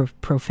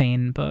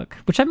profane book,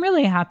 which I'm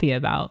really happy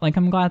about. Like,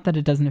 I'm glad that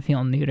it doesn't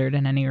feel neutered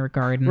in any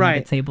regard, and that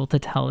it's able to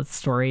tell its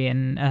story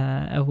in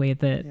a way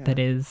that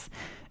is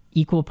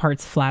equal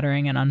parts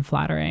flattering and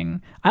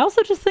unflattering. I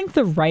also just think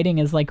the writing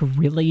is like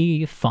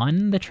really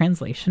fun. The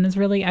translation is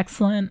really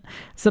excellent.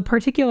 It's a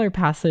particular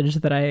passage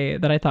that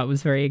I thought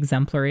was very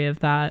exemplary of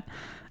that.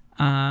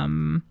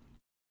 But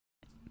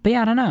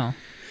yeah, I don't know.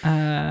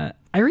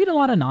 I read a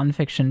lot of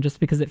nonfiction just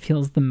because it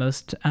feels the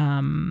most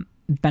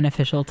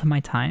beneficial to my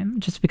time,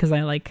 just because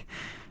I like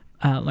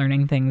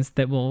learning things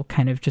that will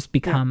kind of just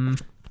become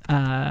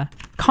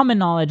common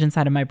knowledge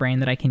inside of my brain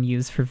that I can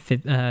use for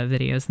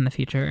videos in the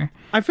future.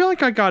 I feel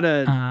like I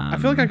gotta go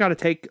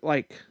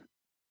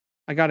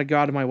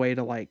out of my way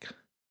to like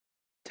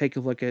take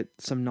a look at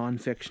some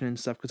nonfiction and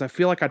stuff, because I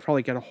feel like I'd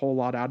probably get a whole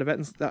lot out of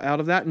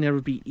that, and it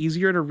would be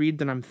easier to read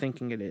than I'm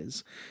thinking it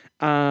is.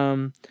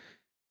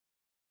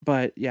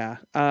 But yeah,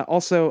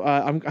 also,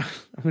 I'm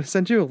gonna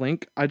send you a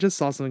link. I just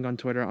saw something on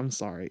Twitter. I'm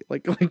sorry. I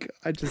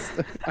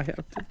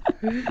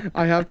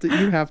have to.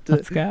 You have to.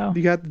 Let's go.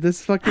 You got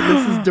this fucking.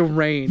 This is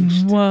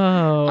deranged.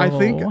 Whoa. I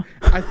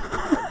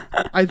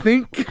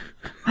think.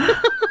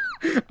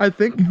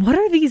 What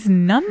are these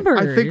numbers?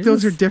 I think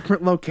those are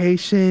different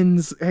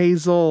locations,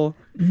 Hazel.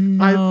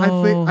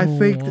 No. I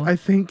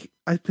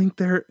think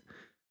they're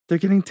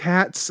getting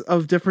tats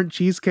of different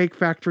Cheesecake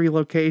Factory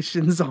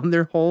locations on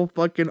their whole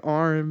fucking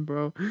arm,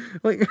 bro.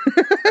 Like,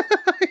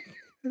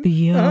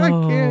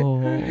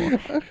 yo,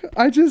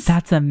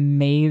 that's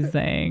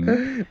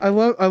amazing. I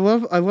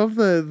love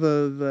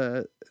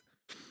the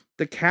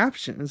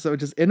caption. So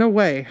just in a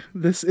way,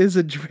 this is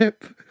a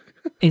drip.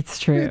 It's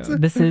true.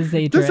 This is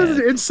a drip. This is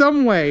in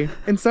some way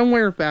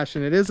or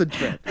fashion, it is a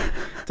drip.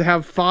 To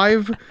have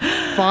five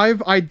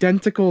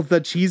identical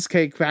The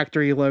Cheesecake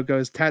Factory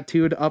logos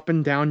tattooed up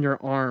and down your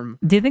arm.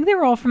 Do you think they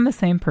were all from the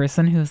same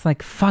person who's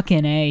like,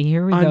 fucking A,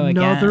 here we go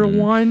again? Another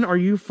one? Are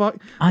you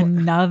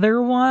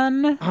Another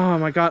one? Oh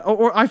my god.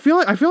 Or I feel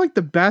like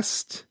the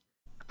best,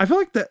 I feel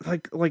like that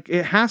like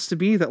it has to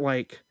be that,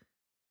 like,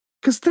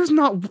 because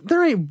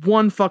there ain't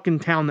one fucking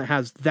town that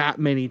has that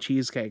many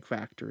Cheesecake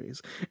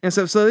Factories. And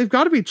so they've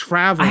got to be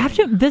traveling.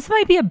 This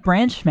might be a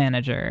branch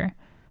manager.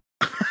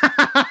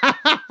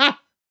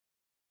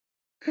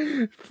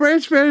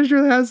 Branch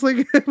manager has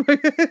like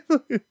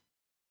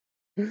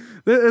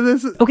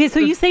this. Okay, so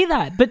you say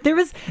that, but there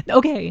was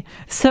okay.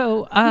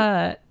 So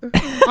okay,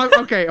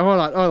 hold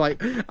on.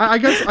 I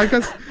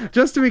guess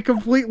just to be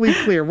completely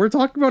clear, we're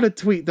talking about a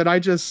tweet that I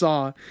just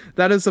saw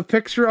that is a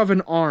picture of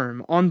an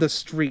arm on the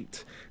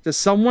street,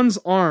 just someone's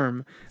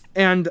arm,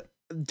 and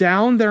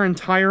down their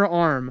entire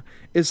arm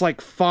is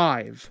like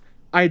 5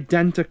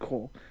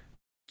 identical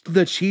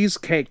The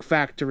Cheesecake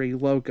Factory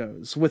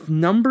logos with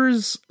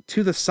numbers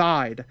to the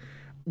side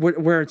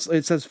where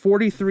it says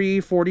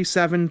 43,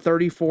 47,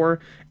 34,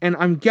 and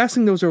I'm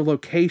guessing those are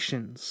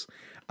locations.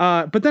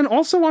 But then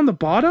also on the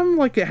bottom,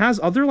 like, it has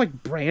other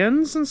like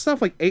brands and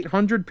stuff, like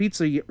 800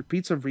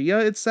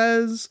 Pizzeria it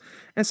says,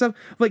 and stuff,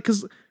 like,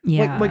 because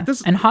like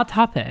this, and Hot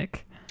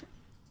Topic.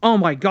 Oh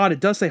my god, it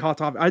does say Hot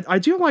Topic. I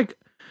do like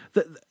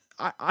the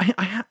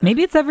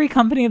maybe it's every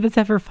company that's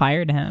ever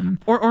fired him,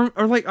 or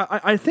like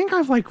I think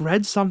I've like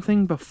read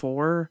something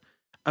before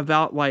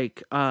about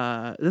like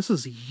this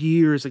was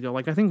years ago,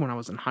 like I think when I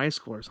was in high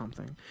school or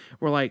something,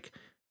 where like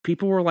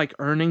people were like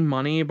earning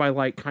money by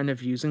like kind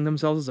of using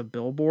themselves as a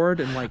billboard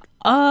and like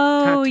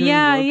tattooing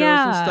logos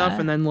and stuff,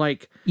 and then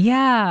like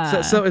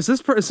so is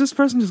this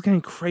person just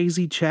getting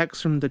crazy checks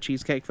from the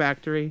Cheesecake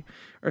Factory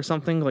or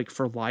something, like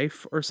for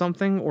life or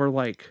something, or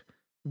like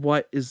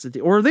what is the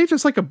deal? Or are they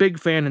just like a big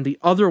fan, and the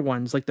other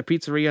ones like the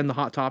Pizzeria and the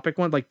Hot Topic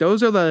one, like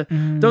those are the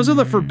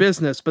for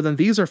business, but then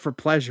these are for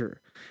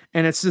pleasure,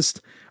 and it's just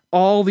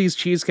all these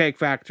Cheesecake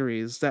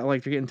Factories that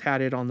like they're getting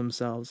tatted on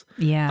themselves.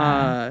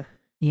 I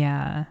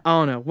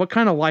don't know what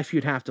kind of life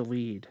you'd have to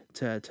lead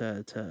to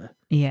do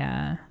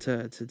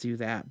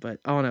that, but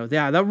I don't know.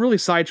 Yeah, that really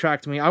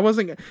sidetracked me. I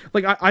wasn't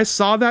like I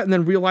saw that and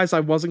then realized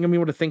I wasn't gonna be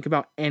able to think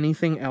about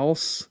anything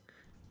else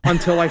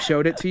until I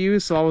showed it to you,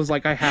 so I was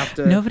like, I have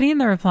to. Nobody in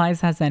the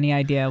replies has any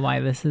idea why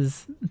this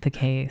is the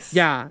case.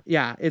 Yeah,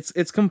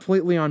 it's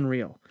completely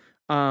unreal.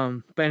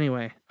 But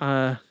anyway,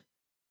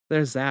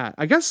 there's that.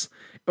 I guess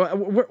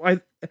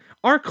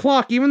our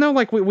clock, even though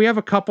like we have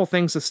a couple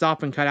things to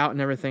stop and cut out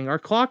and everything, our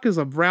clock is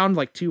around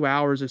like 2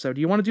 hours or so.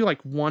 Do you want to do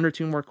like 1 or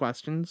 2 more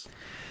questions?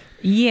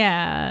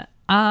 Yeah.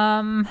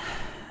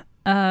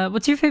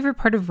 What's your favorite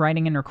part of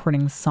writing and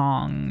recording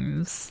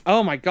songs?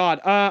 Oh my God.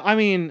 I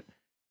mean,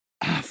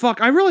 fuck,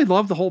 I really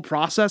love the whole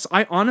process.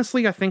 I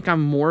think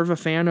I'm more of a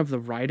fan of the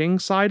writing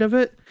side of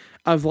it,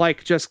 of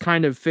like just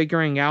kind of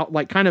figuring out,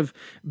 like kind of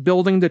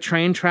building the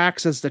train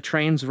tracks as the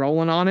train's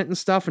rolling on it and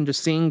stuff, and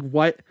just seeing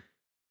what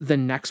the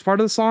next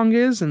part of the song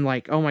is, and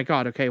like, oh my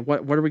God, okay,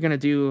 what are we gonna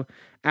do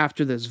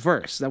after this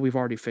verse that we've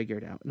already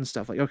figured out and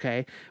stuff? Like,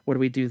 okay, what do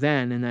we do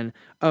then? And then,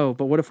 oh,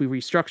 but what if we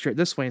restructure it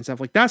this way and stuff?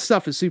 Like, that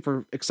stuff is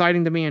super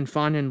exciting to me and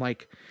fun, and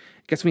like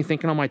gets me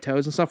thinking on my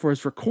toes and stuff.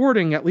 Whereas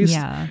recording, at least,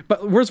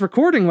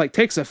 recording like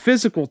takes a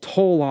physical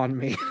toll on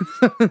me,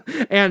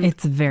 and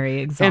it's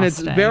very exhausting. And it's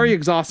very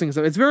exhausting.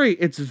 So it's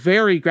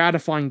very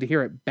gratifying to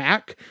hear it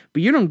back,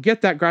 but you don't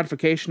get that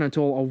gratification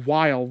until a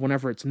while,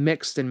 whenever it's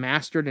mixed and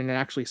mastered and it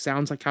actually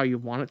sounds like how you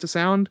want it to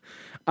sound.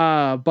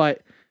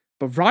 But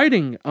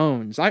writing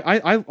owns.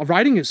 I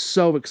writing is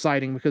so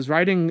exciting, because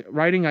writing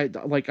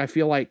I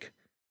feel like,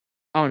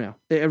 I don't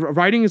know.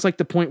 Writing is like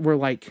the point where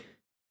like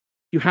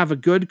you have a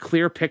good,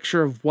 clear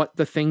picture of what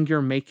the thing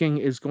you're making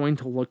is going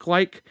to look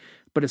like,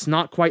 but it's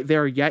not quite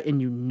there yet,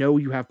 and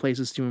you have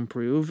places to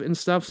improve and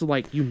stuff. So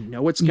like,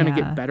 it's going to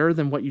get better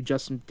than what you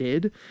just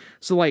did.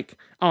 So like,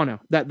 I don't know,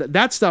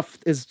 that stuff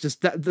is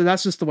just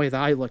that's just the way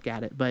that I look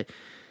at it. But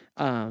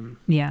I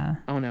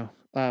don't know.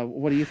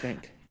 What do you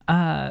think?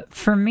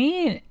 For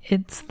me,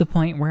 it's the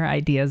point where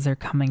ideas are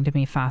coming to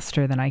me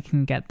faster than I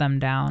can get them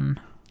down.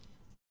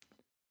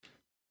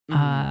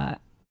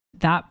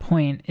 That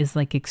point is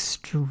like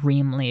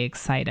extremely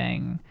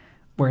exciting,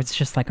 where it's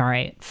just like, all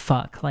right,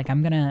 fuck, like I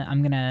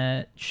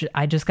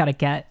just gotta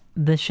get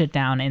this shit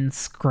down in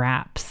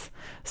scraps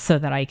so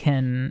that I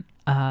can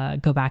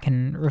go back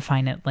and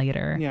refine it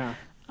later. Yeah.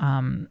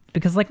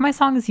 Because like my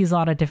songs use a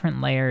lot of different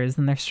layers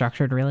and they're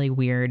structured really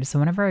weird, so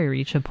whenever I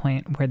reach a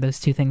point where those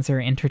two things are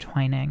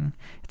intertwining,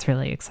 it's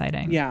really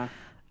exciting. Yeah.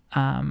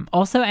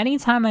 Also,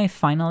 anytime I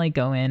finally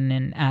go in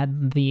and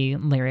add the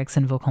lyrics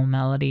and vocal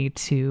melody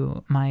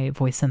to my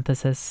voice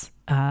synthesis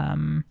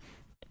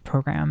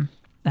program,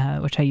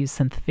 which I use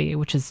Synthvie,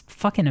 which is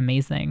fucking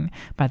amazing,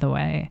 by the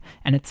way,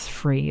 and it's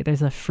free.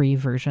 There's a free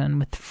version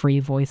with free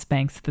voice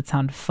banks that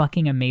sound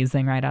fucking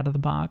amazing right out of the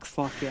box.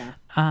 Fuck yeah.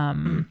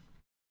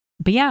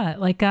 But yeah,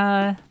 like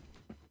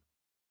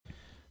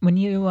when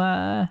you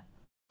are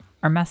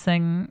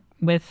messing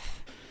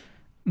with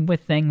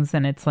things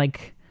and it's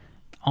like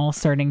all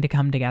starting to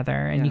come together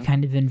and you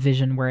kind of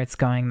envision where it's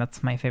going,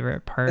 that's my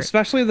favorite part.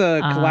 Especially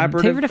the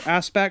collaborative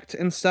aspect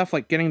and stuff,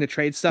 like getting to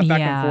trade stuff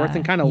back and forth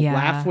and kind of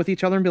laugh with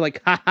each other and be like,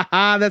 ha ha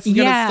ha, that's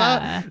gonna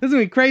suck. This is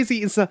gonna be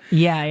crazy. So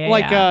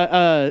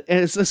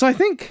so I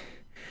think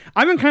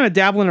I've been kind of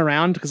dabbling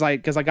around because I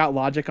got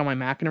Logic on my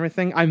Mac and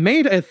everything. I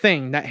made a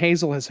thing that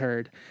Hazel has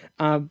heard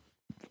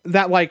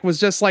that like was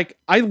just like,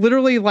 I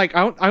literally like,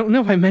 I don't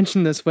know if I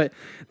mentioned this, but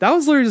that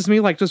was literally just me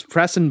like just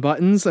pressing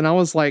buttons, and I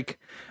was like,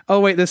 oh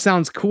wait, this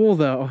sounds cool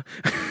though.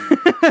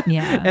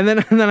 Yeah. and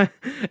that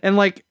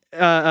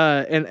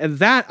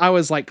I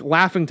was like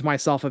laughing to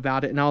myself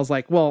about it, and I was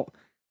like, well,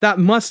 that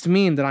must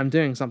mean that I'm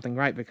doing something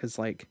right, because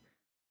like,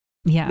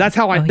 yeah, that's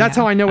how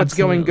I know it's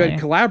going good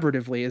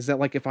collaboratively, is that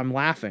like if I'm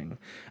laughing.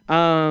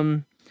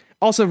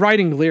 Also,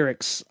 writing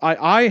lyrics,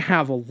 I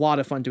have a lot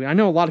of fun doing. I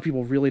know a lot of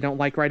people really don't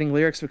like writing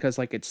lyrics because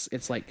like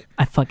it's like,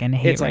 I fucking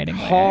hate it's writing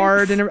like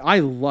hard lyrics. And I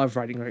love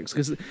writing lyrics,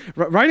 because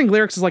writing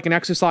lyrics is like an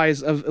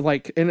exercise of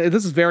like, and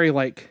this is very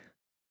like,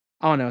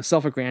 I don't know,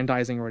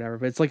 self-aggrandizing or whatever,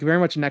 but it's like very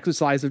much an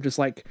exercise of just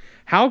like,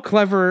 how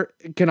clever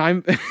can I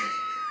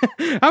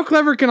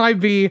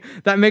be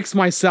that makes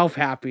myself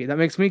happy, that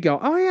makes me go,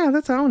 oh yeah,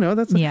 that's, I don't know,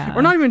 that's,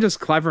 or not even just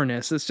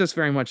cleverness. It's just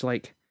very much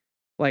like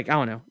I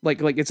don't know,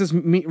 like it's just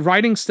me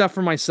writing stuff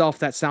for myself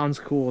that sounds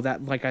cool,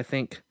 that like I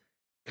think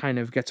kind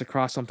of gets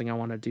across something I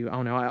want to do. I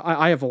don't know.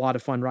 I have a lot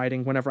of fun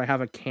writing whenever I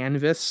have a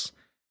canvas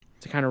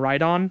to kind of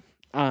write on.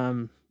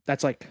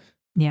 That's like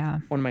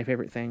one of my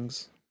favorite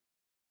things.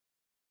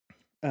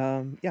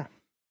 Favorite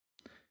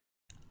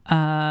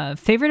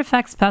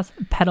effects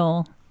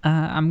pedal.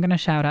 I'm gonna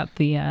shout out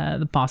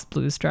the Boss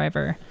Blues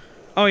driver.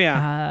 Oh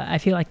yeah. I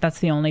feel like that's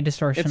the only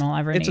distortion I'll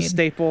ever need. It's a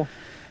staple.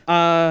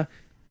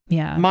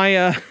 Yeah.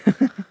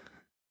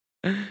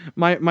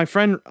 My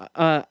friend,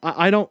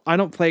 I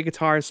don't play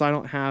guitar, so I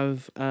don't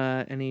have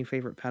any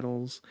favorite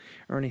pedals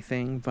or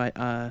anything, but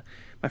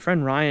my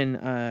friend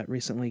Ryan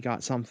recently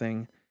got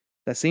something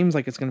that seems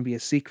like it's going to be a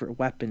secret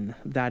weapon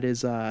that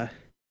is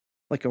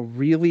like a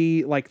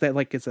really like that,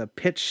 like it's a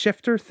pitch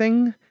shifter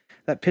thing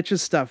that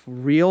pitches stuff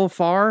real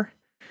far.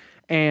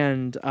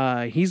 And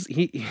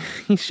he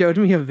showed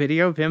me a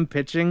video of him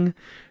pitching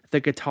the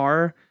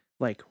guitar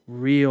like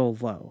real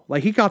low.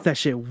 Like he got that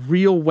shit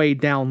real way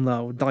down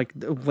low,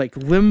 like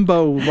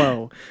limbo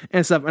low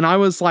and stuff. And I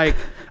was like,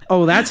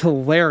 oh, that's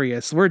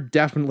hilarious. We're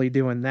definitely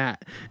doing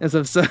that. And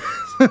so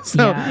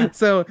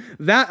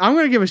that I'm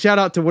gonna give a shout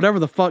out to whatever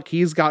the fuck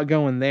he's got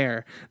going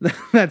there.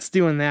 That's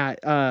doing that.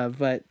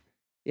 But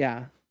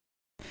yeah.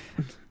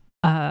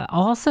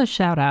 I'll also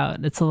shout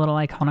out, it's a little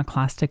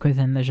iconoclastic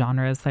within the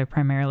genres I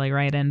primarily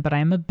write in, but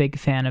I'm a big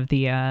fan of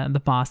the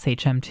Boss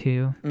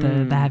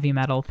HM2, the heavy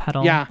metal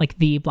pedal, like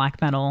the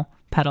black metal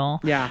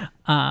pedal. Yeah.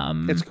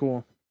 It's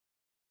cool.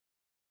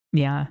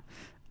 Yeah.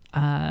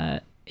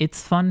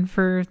 It's fun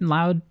for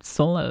loud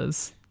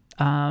solos.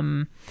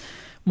 One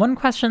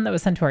question that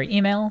was sent to our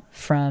email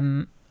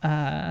from,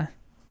 I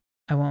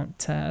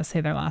won't say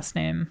their last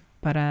name,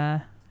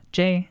 but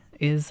Jay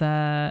is...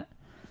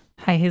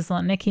 Hi, Hazel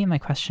and Nikki. My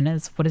question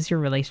is, what is your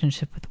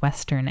relationship with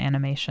Western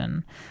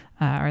animation?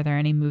 Are there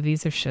any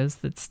movies or shows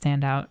that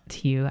stand out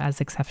to you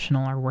as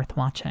exceptional or worth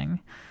watching?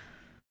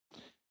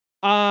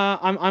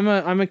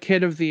 I'm a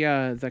kid of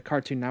the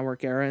Cartoon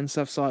Network era and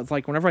stuff. So it's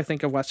like whenever I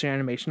think of Western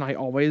animation, I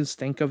always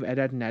think of Ed,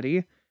 Edd n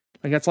Eddy.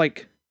 Like that's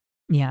like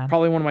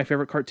probably one of my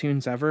favorite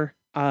cartoons ever.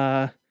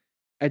 I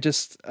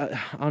just I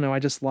don't know. I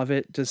just love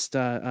it. Just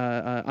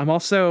I'm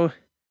also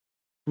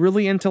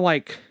really into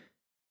like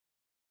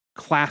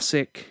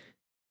classic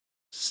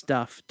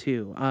stuff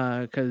too,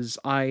 because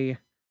I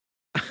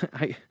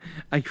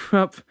grew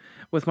up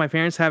with my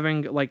parents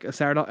having like a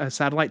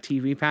satellite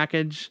TV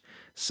package,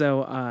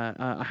 so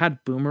I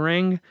had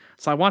Boomerang,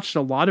 so I watched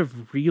a lot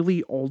of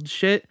really old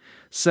shit.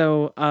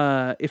 So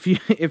if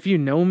you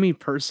know me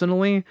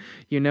personally,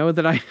 you know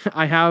that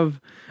I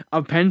have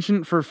a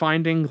penchant for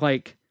finding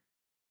like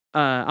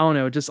I don't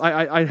know, just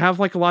I have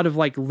like a lot of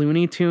like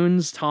Looney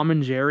Tunes, Tom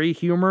and Jerry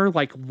humor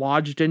like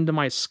lodged into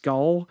my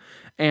skull,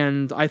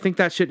 and I think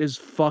that shit is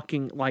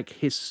fucking like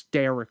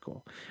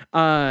hysterical.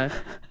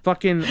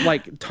 Fucking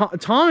like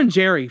Tom and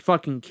Jerry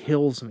fucking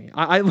kills me.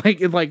 I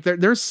like it, like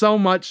there's so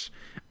much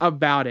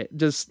about it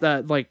just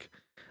that like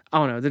I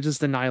don't know, that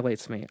just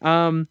annihilates me.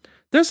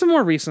 There's some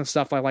more recent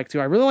stuff I like too.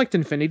 I really liked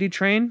Infinity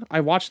Train. I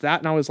watched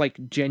that and I was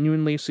like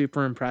genuinely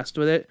super impressed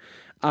with it.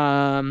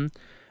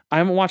 I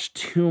haven't watched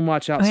too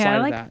much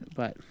outside of that,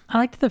 but I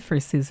liked the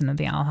first season of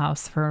the Owl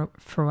House for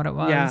what it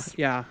was.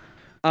 Yeah.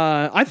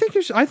 I think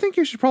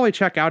you should probably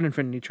check out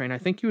Infinity Train. I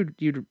think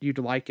you'd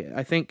like it.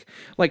 I think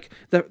like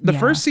the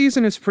first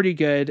season is pretty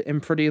good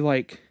and pretty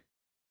like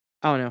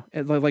I don't know,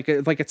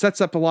 it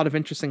sets up a lot of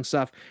interesting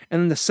stuff.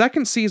 And then the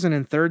second season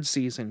and third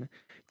season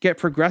get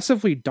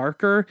progressively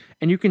darker,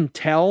 and you can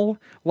tell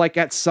like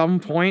at some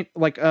point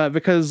like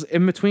because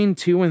in between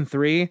 2 and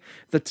 3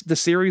 the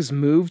series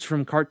moved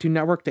from Cartoon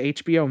Network to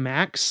HBO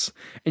Max,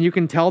 and you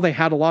can tell they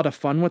had a lot of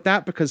fun with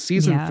that because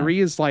season 3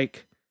 is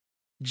like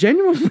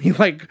genuinely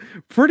like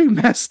pretty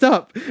messed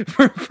up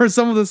for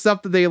some of the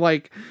stuff that they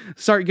like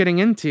start getting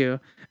into,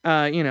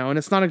 and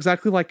it's not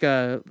exactly like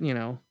a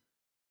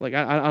like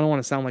I don't want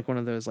to sound like one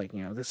of those like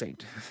this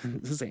ain't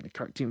a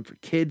cartoon for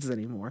kids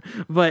anymore,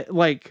 but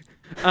like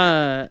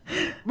but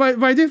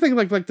I do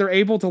think like they're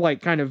able to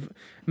like kind of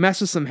mess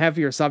with some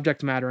heavier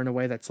subject matter in a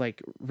way that's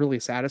like really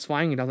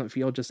satisfying. It doesn't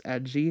feel just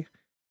edgy,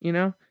 and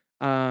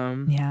I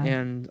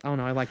don't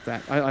know, I like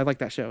that. I like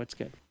that show. It's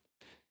good.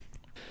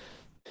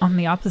 On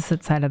the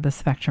opposite side of the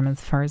spectrum as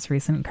far as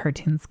recent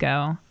cartoons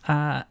go,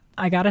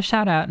 I gotta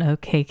shout out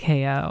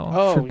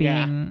OKKO for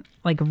being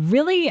like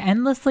really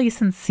endlessly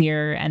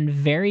sincere and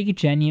very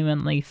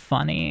genuinely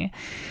funny.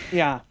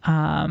 Yeah.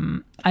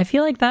 I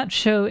feel like that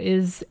show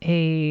is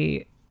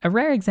a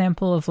rare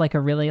example of like a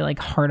really like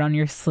heart on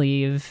your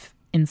sleeve,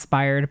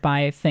 inspired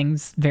by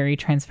things, very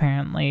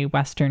transparently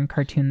Western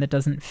cartoon that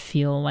doesn't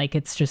feel like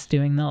it's just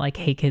doing the like,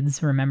 hey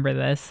kids, remember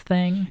this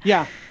thing.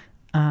 Yeah.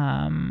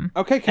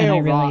 OKKO and I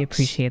really rocks.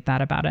 appreciate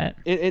that about it.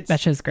 It's that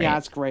show's great. Yeah,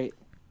 it's great.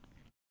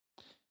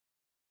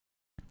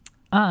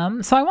 So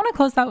I want to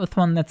close out with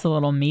one that's a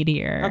little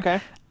meatier.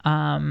 Okay.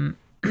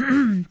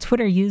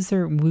 Twitter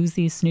user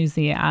Woozy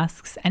Snoozy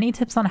asks, any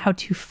tips on how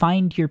to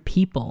find your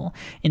people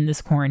in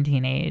this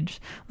quarantine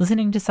age?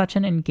 Listening to such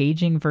an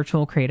engaging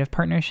virtual creative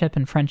partnership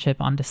and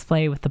friendship on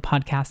display with the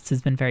podcasts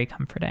has been very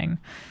comforting.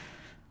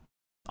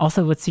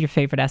 Also, what's your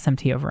favorite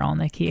SMT overall,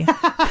 Nikki?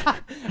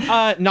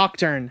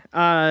 Nocturne.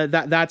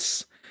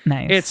 That's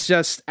nice. It's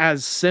just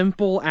as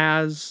simple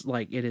as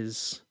like it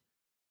is.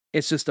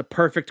 It's just a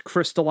perfect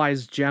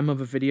crystallized gem of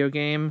a video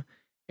game.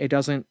 It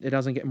doesn't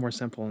get more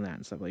simple than that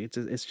and stuff. Like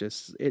it's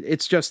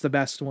just the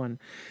best one.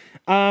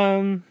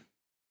 So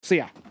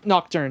yeah,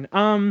 Nocturne.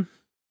 And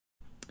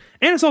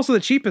it's also the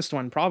cheapest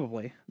one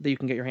probably that you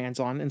can get your hands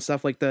on and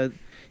stuff. Like you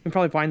can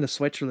probably find the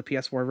Switch or the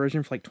PS4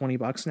 version for like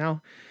 $20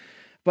 now.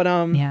 But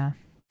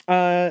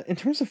in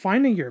terms of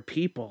finding your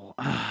people,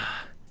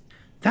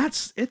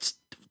 it's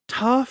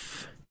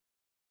tough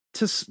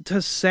to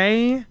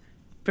say.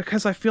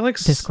 Because I feel like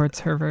Discord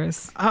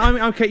servers. I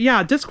mean, okay,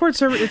 yeah, Discord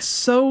server. It's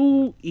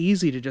so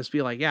easy to just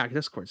be like, yeah,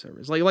 Discord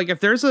servers. Like if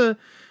there's a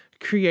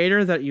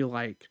creator that you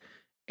like,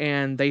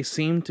 and they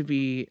seem to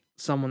be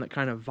someone that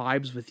kind of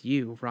vibes with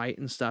you, right,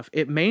 and stuff,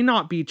 it may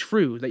not be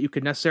true that you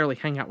could necessarily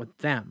hang out with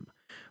them,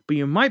 but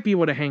you might be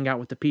able to hang out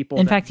with the people.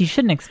 In fact, you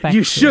shouldn't expect.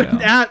 You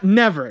shouldn't.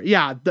 Never.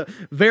 Yeah.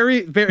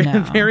 Very.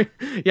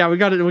 Yeah. We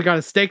got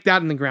to stake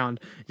that in the ground.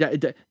 Yeah.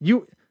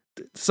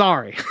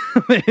 Sorry,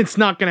 it's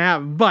not gonna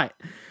happen. But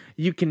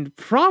you can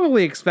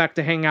probably expect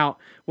to hang out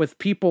with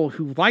people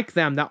who like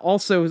them that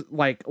also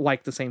like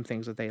the same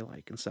things that they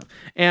like and stuff.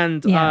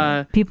 And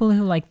people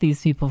who like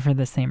these people for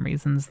the same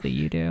reasons that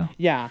you do.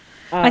 Yeah.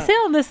 I say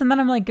all this and then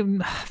I'm like,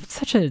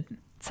 such a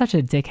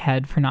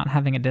dickhead for not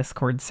having a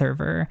Discord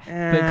server,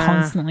 but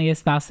constantly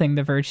espousing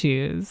the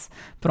virtues.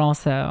 But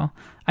also,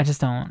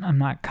 I'm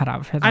not cut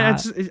out for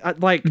that.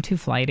 I'm too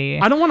flighty.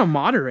 I don't want to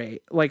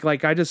moderate. I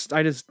just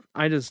want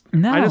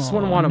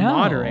to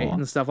moderate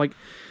and stuff. Like,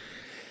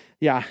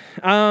 yeah.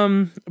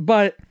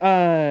 But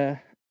I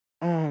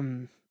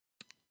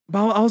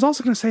was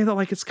also gonna say that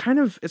like it's kind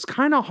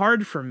of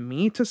hard for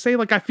me to say.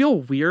 Like, I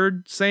feel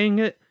weird saying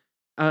it.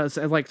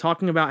 Like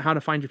talking about how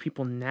to find your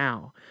people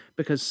now,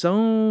 because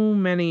so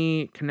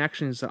many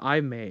connections that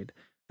I've made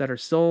that are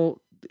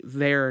still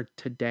there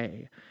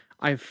today,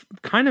 I've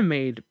kind of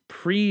made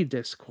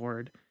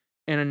pre-Discord,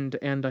 and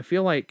I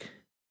feel like,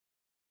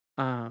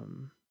 I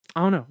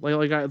don't know,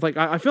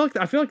 I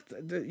feel like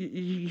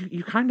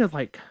you kind of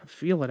like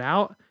feel it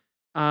out,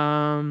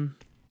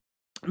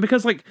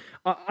 because like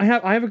I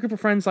have a group of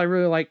friends I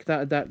really like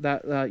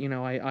that you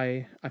know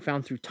I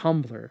found through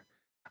Tumblr.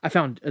 I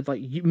found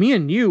like me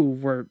and you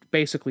were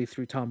basically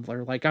through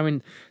Tumblr. Like, I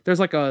mean, there's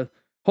like a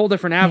whole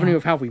different avenue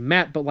of how we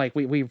met, but like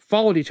we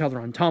followed each other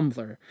on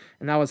Tumblr,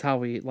 and that was how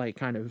we like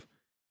kind of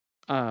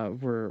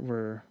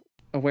were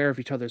aware of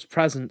each other's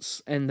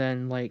presence. And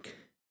then like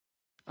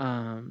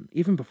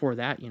even before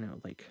that, you know,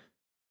 like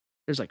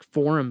there's like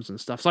forums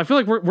and stuff. So I feel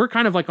like we're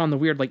kind of like on the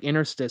weird like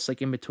interstice,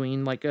 like in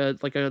between like a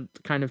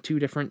kind of two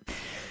different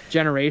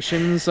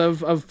generations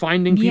of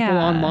finding people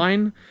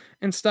online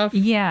and stuff.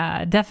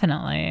 Yeah,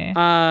 definitely.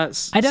 I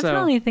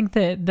definitely think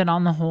that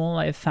on the whole,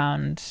 I've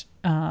found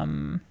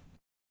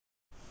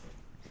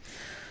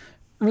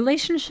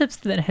relationships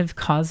that have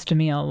caused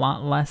me a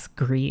lot less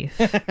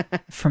grief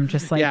from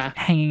just like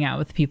hanging out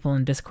with people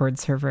in Discord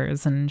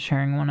servers and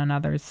sharing one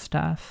another's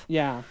stuff.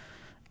 Yeah.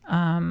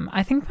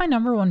 I think my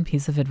number one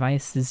piece of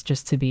advice is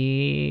just to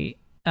be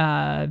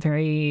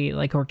very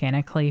like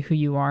organically who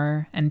you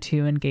are, and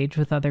to engage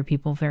with other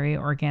people very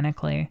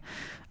organically.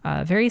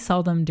 Very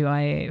seldom do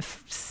I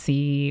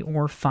see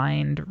or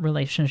find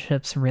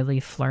relationships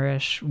really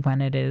flourish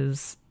when it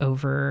is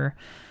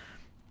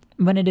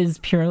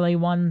purely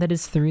one that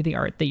is through the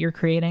art that you're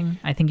creating.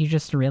 I think you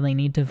just really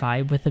need to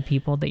vibe with the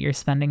people that you're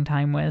spending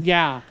time with.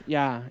 Yeah.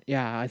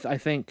 I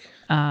think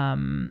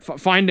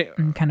find it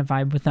and kind of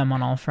vibe with them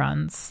on all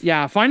fronts.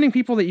 Yeah, finding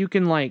people that you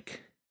can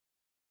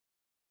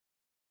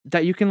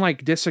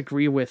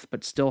disagree with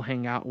but still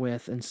hang out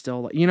with, and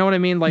still, you know what I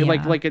mean?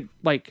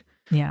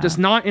 Just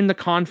not in the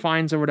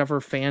confines or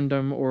whatever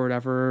fandom or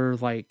whatever,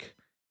 like,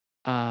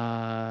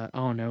 I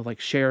don't know,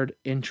 like shared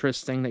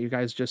interest thing that you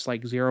guys just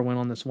like zero in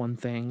on this one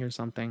thing or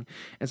something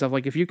and stuff.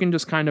 Like, if you can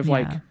just kind of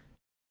like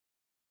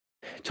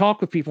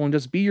talk with people and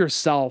just be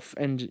yourself,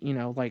 and you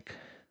know, like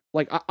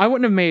I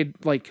wouldn't have made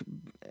like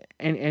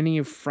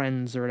any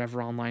friends or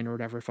whatever online or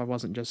whatever if I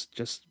wasn't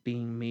just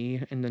being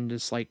me, and then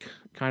just like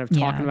kind of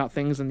talking about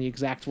things in the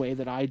exact way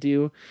that I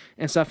do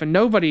and stuff. And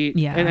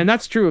nobody, and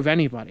that's true of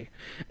anybody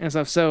and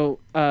stuff. So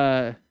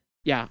I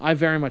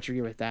very much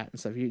agree with that and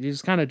stuff. You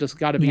just kind of just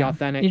got to be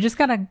authentic. You just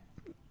gotta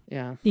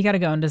you gotta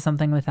go into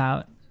something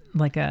without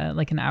like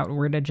an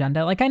outward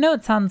agenda. Like, I know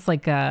it sounds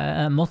like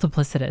a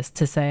multiplicitous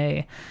to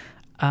say,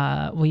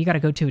 well, you got to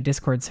go to a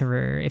Discord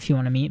server if you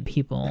want to meet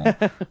people,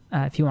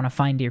 if you want to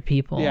find your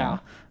people. Yeah.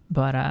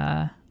 But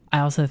I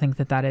also think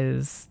that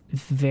is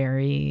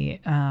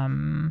very...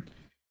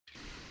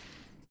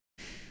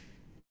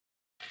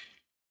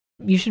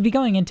 you should be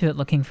going into it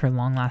looking for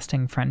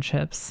long-lasting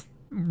friendships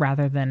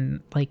rather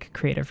than like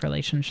creative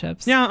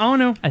relationships. Yeah, I don't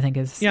know. I think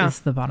is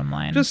the bottom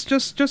line.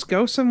 Just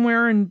go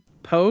somewhere and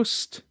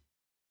post,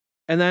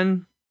 and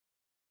then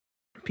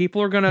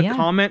people are going to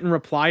comment and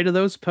reply to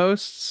those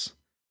posts.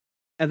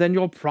 And then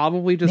you'll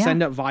probably just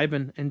end up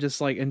vibing and just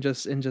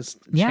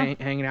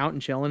hanging out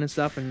and chilling and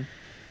stuff. And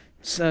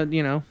so,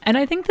 you know. And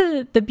I think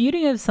the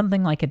beauty of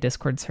something like a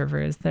Discord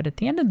server is that at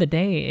the end of the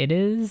day, it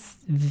is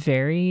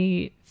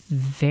very,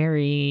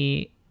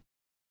 very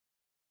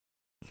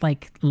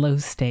like low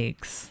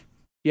stakes.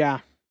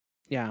 Yeah,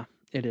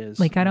 it is.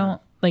 Like, I don't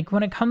like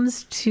when it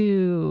comes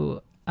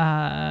to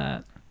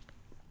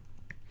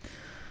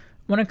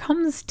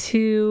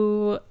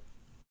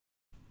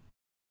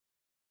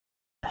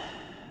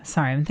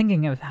sorry, I'm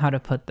thinking of how to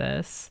put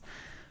this.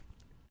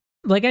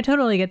 Like, I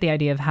totally get the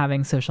idea of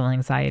having social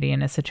anxiety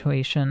in a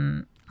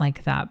situation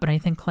like that, but I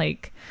think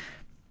like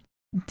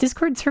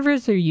Discord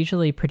servers are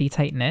usually pretty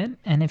tight knit,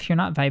 and if you're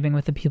not vibing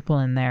with the people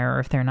in there, or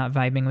if they're not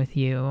vibing with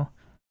you,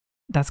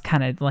 that's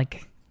kind of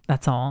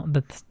that's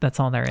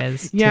all there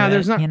is. Yeah, to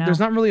there's it, not there's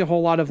not really a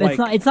whole lot of like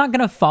it's not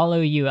gonna follow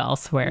you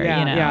elsewhere.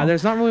 Yeah,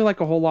 there's not really like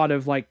a whole lot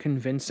of like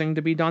convincing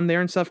to be done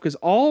there and stuff, because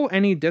all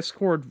any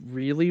Discord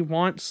really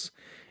wants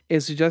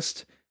is to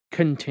just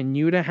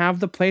continue to have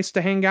the place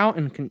to hang out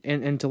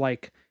and to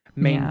like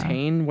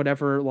maintain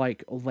whatever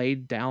like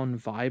laid down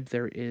vibe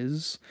there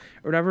is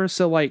or whatever.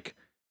 So like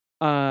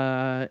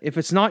if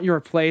it's not your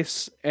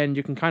place and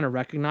you can kind of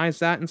recognize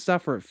that and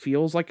stuff, or it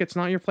feels like it's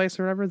not your place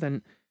or whatever,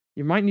 then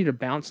you might need to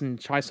bounce and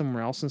try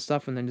somewhere else and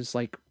stuff, and then just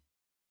like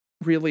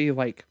really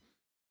like,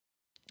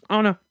 I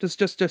don't know,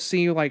 just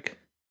see like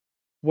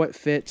what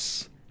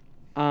fits.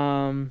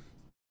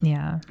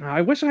 Yeah.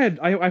 I wish I had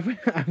I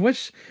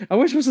wish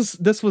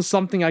this was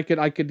something I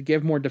could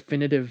give more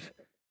definitive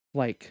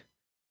like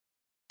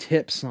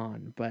tips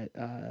on, but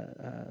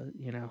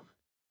you know,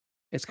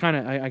 it's kind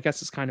of I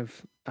guess it's kind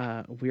of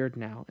weird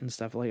now and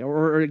stuff, like,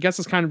 or I guess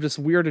it's kind of just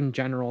weird in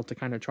general to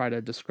kind of try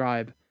to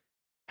describe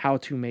how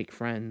to make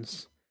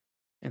friends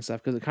and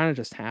stuff, because it kind of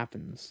just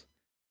happens.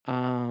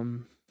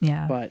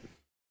 Yeah. But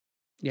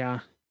yeah.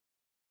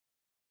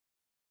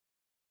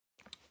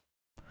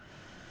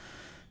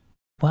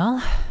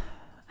 Well,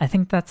 I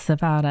think that's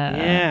about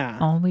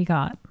all we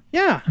got.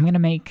 Yeah. I'm gonna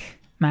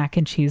make mac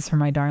and cheese for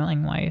my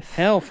darling wife.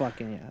 Hell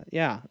fucking yeah.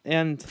 Yeah.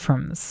 And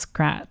from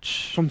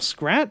scratch. From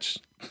scratch?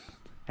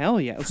 Hell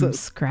yeah. From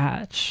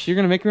scratch. You're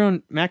gonna make your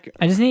own mac.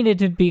 I just needed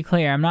to be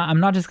clear. I'm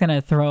not just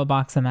gonna throw a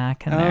box of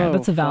mac in there.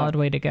 That's a valid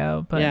way to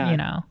go, but you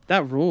know.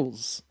 That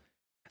rules.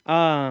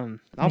 I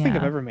don't think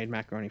I've ever made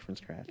macaroni from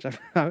scratch. I've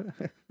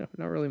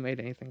not really made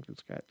anything from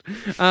scratch.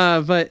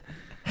 But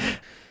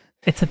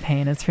it's a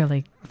pain. It's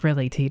really,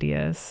 really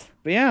tedious.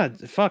 But yeah,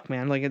 fuck,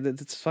 man. Like,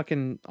 it's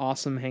fucking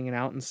awesome hanging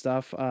out and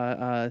stuff.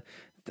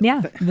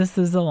 This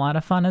is a lot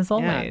of fun as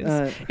always.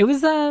 It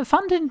was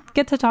fun to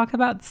get to talk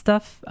about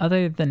stuff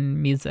other than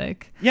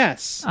music.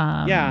 Yes.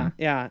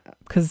 Yeah.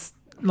 Because,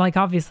 like,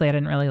 obviously I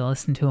didn't really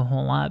listen to a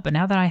whole lot, but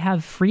now that I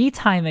have free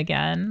time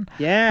again,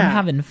 I'm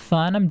having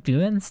fun. I'm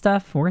doing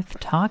stuff worth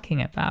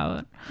talking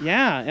about.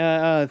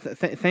 Yeah.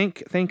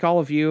 Thank all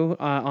of you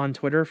on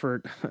Twitter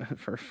for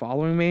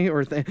following me,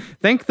 or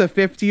thank the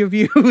 50 of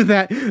you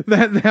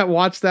that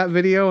watched that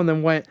video and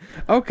then went,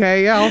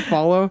 okay, yeah, I'll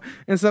follow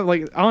and stuff.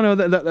 Like, I don't know,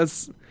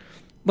 that's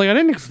like, I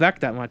didn't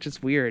expect that much.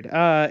 It's weird. You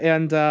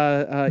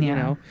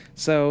know,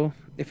 so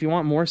if you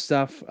want more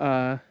stuff,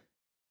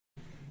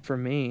 for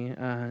me,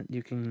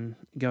 you can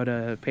go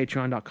to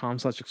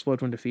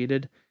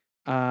patreon.com/explodewhendefeated.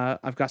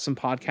 I've got some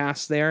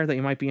podcasts there that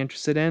you might be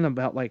interested in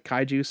about like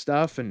kaiju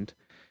stuff and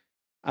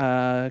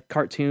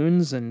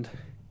cartoons and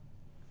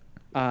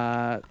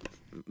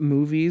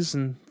movies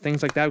and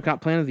things like that. We've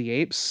got Planet of the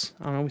Apes.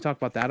 I don't know, we talk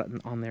about that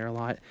on there a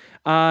lot.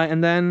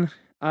 And then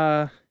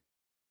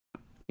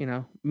you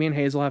know, me and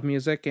Hazel have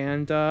music,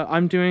 and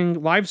I'm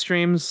doing live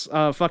streams,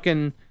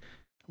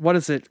 what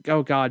is it?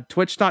 Oh god,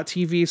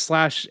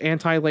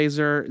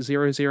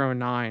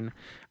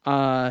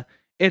 twitch.tv/antilaser009.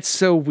 It's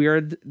so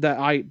weird that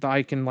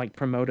I can like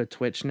promote a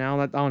Twitch now.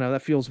 That, I don't know,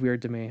 that feels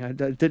weird to me. I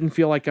didn't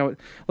feel like I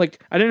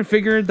didn't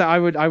figure that I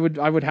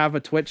would have a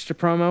Twitch to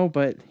promo,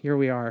 but here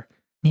we are.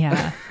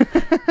 Yeah.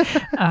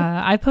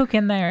 I poke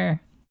in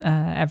there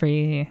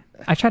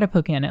I try to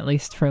poke in at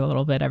least for a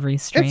little bit every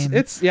stream.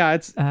 It's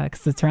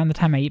because it's around the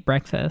time I eat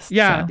breakfast.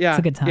 Yeah, so it's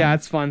a good time. Yeah,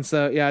 it's fun.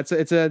 So yeah,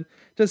 it's a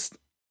just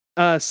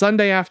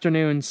Sunday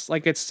afternoons.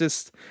 Like, it's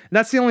just,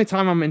 that's the only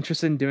time I'm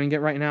interested in doing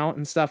it right now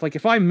and stuff. Like,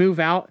 if I move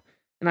out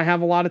and I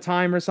have a lot of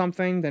time or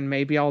something, then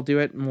maybe I'll do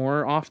it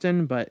more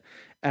often. But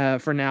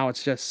for now,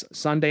 it's just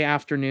Sunday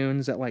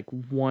afternoons at like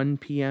 1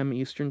 p.m.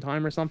 Eastern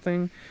time or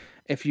something.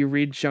 If you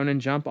read Shonen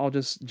Jump, I'll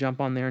just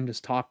jump on there and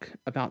just talk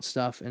about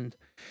stuff and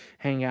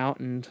hang out,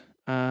 and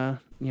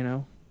you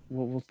know,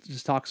 we'll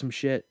just talk some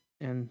shit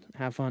and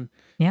have fun.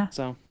 Yeah.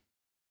 So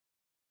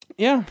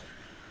yeah,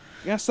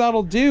 guess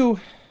that'll do.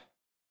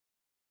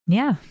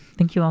 Yeah.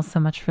 Thank you all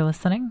so much for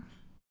listening.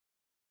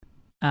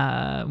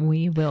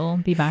 We will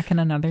be back in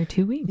another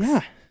 2 weeks.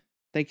 Yeah.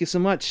 Thank you so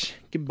much.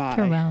 Goodbye.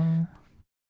 Farewell.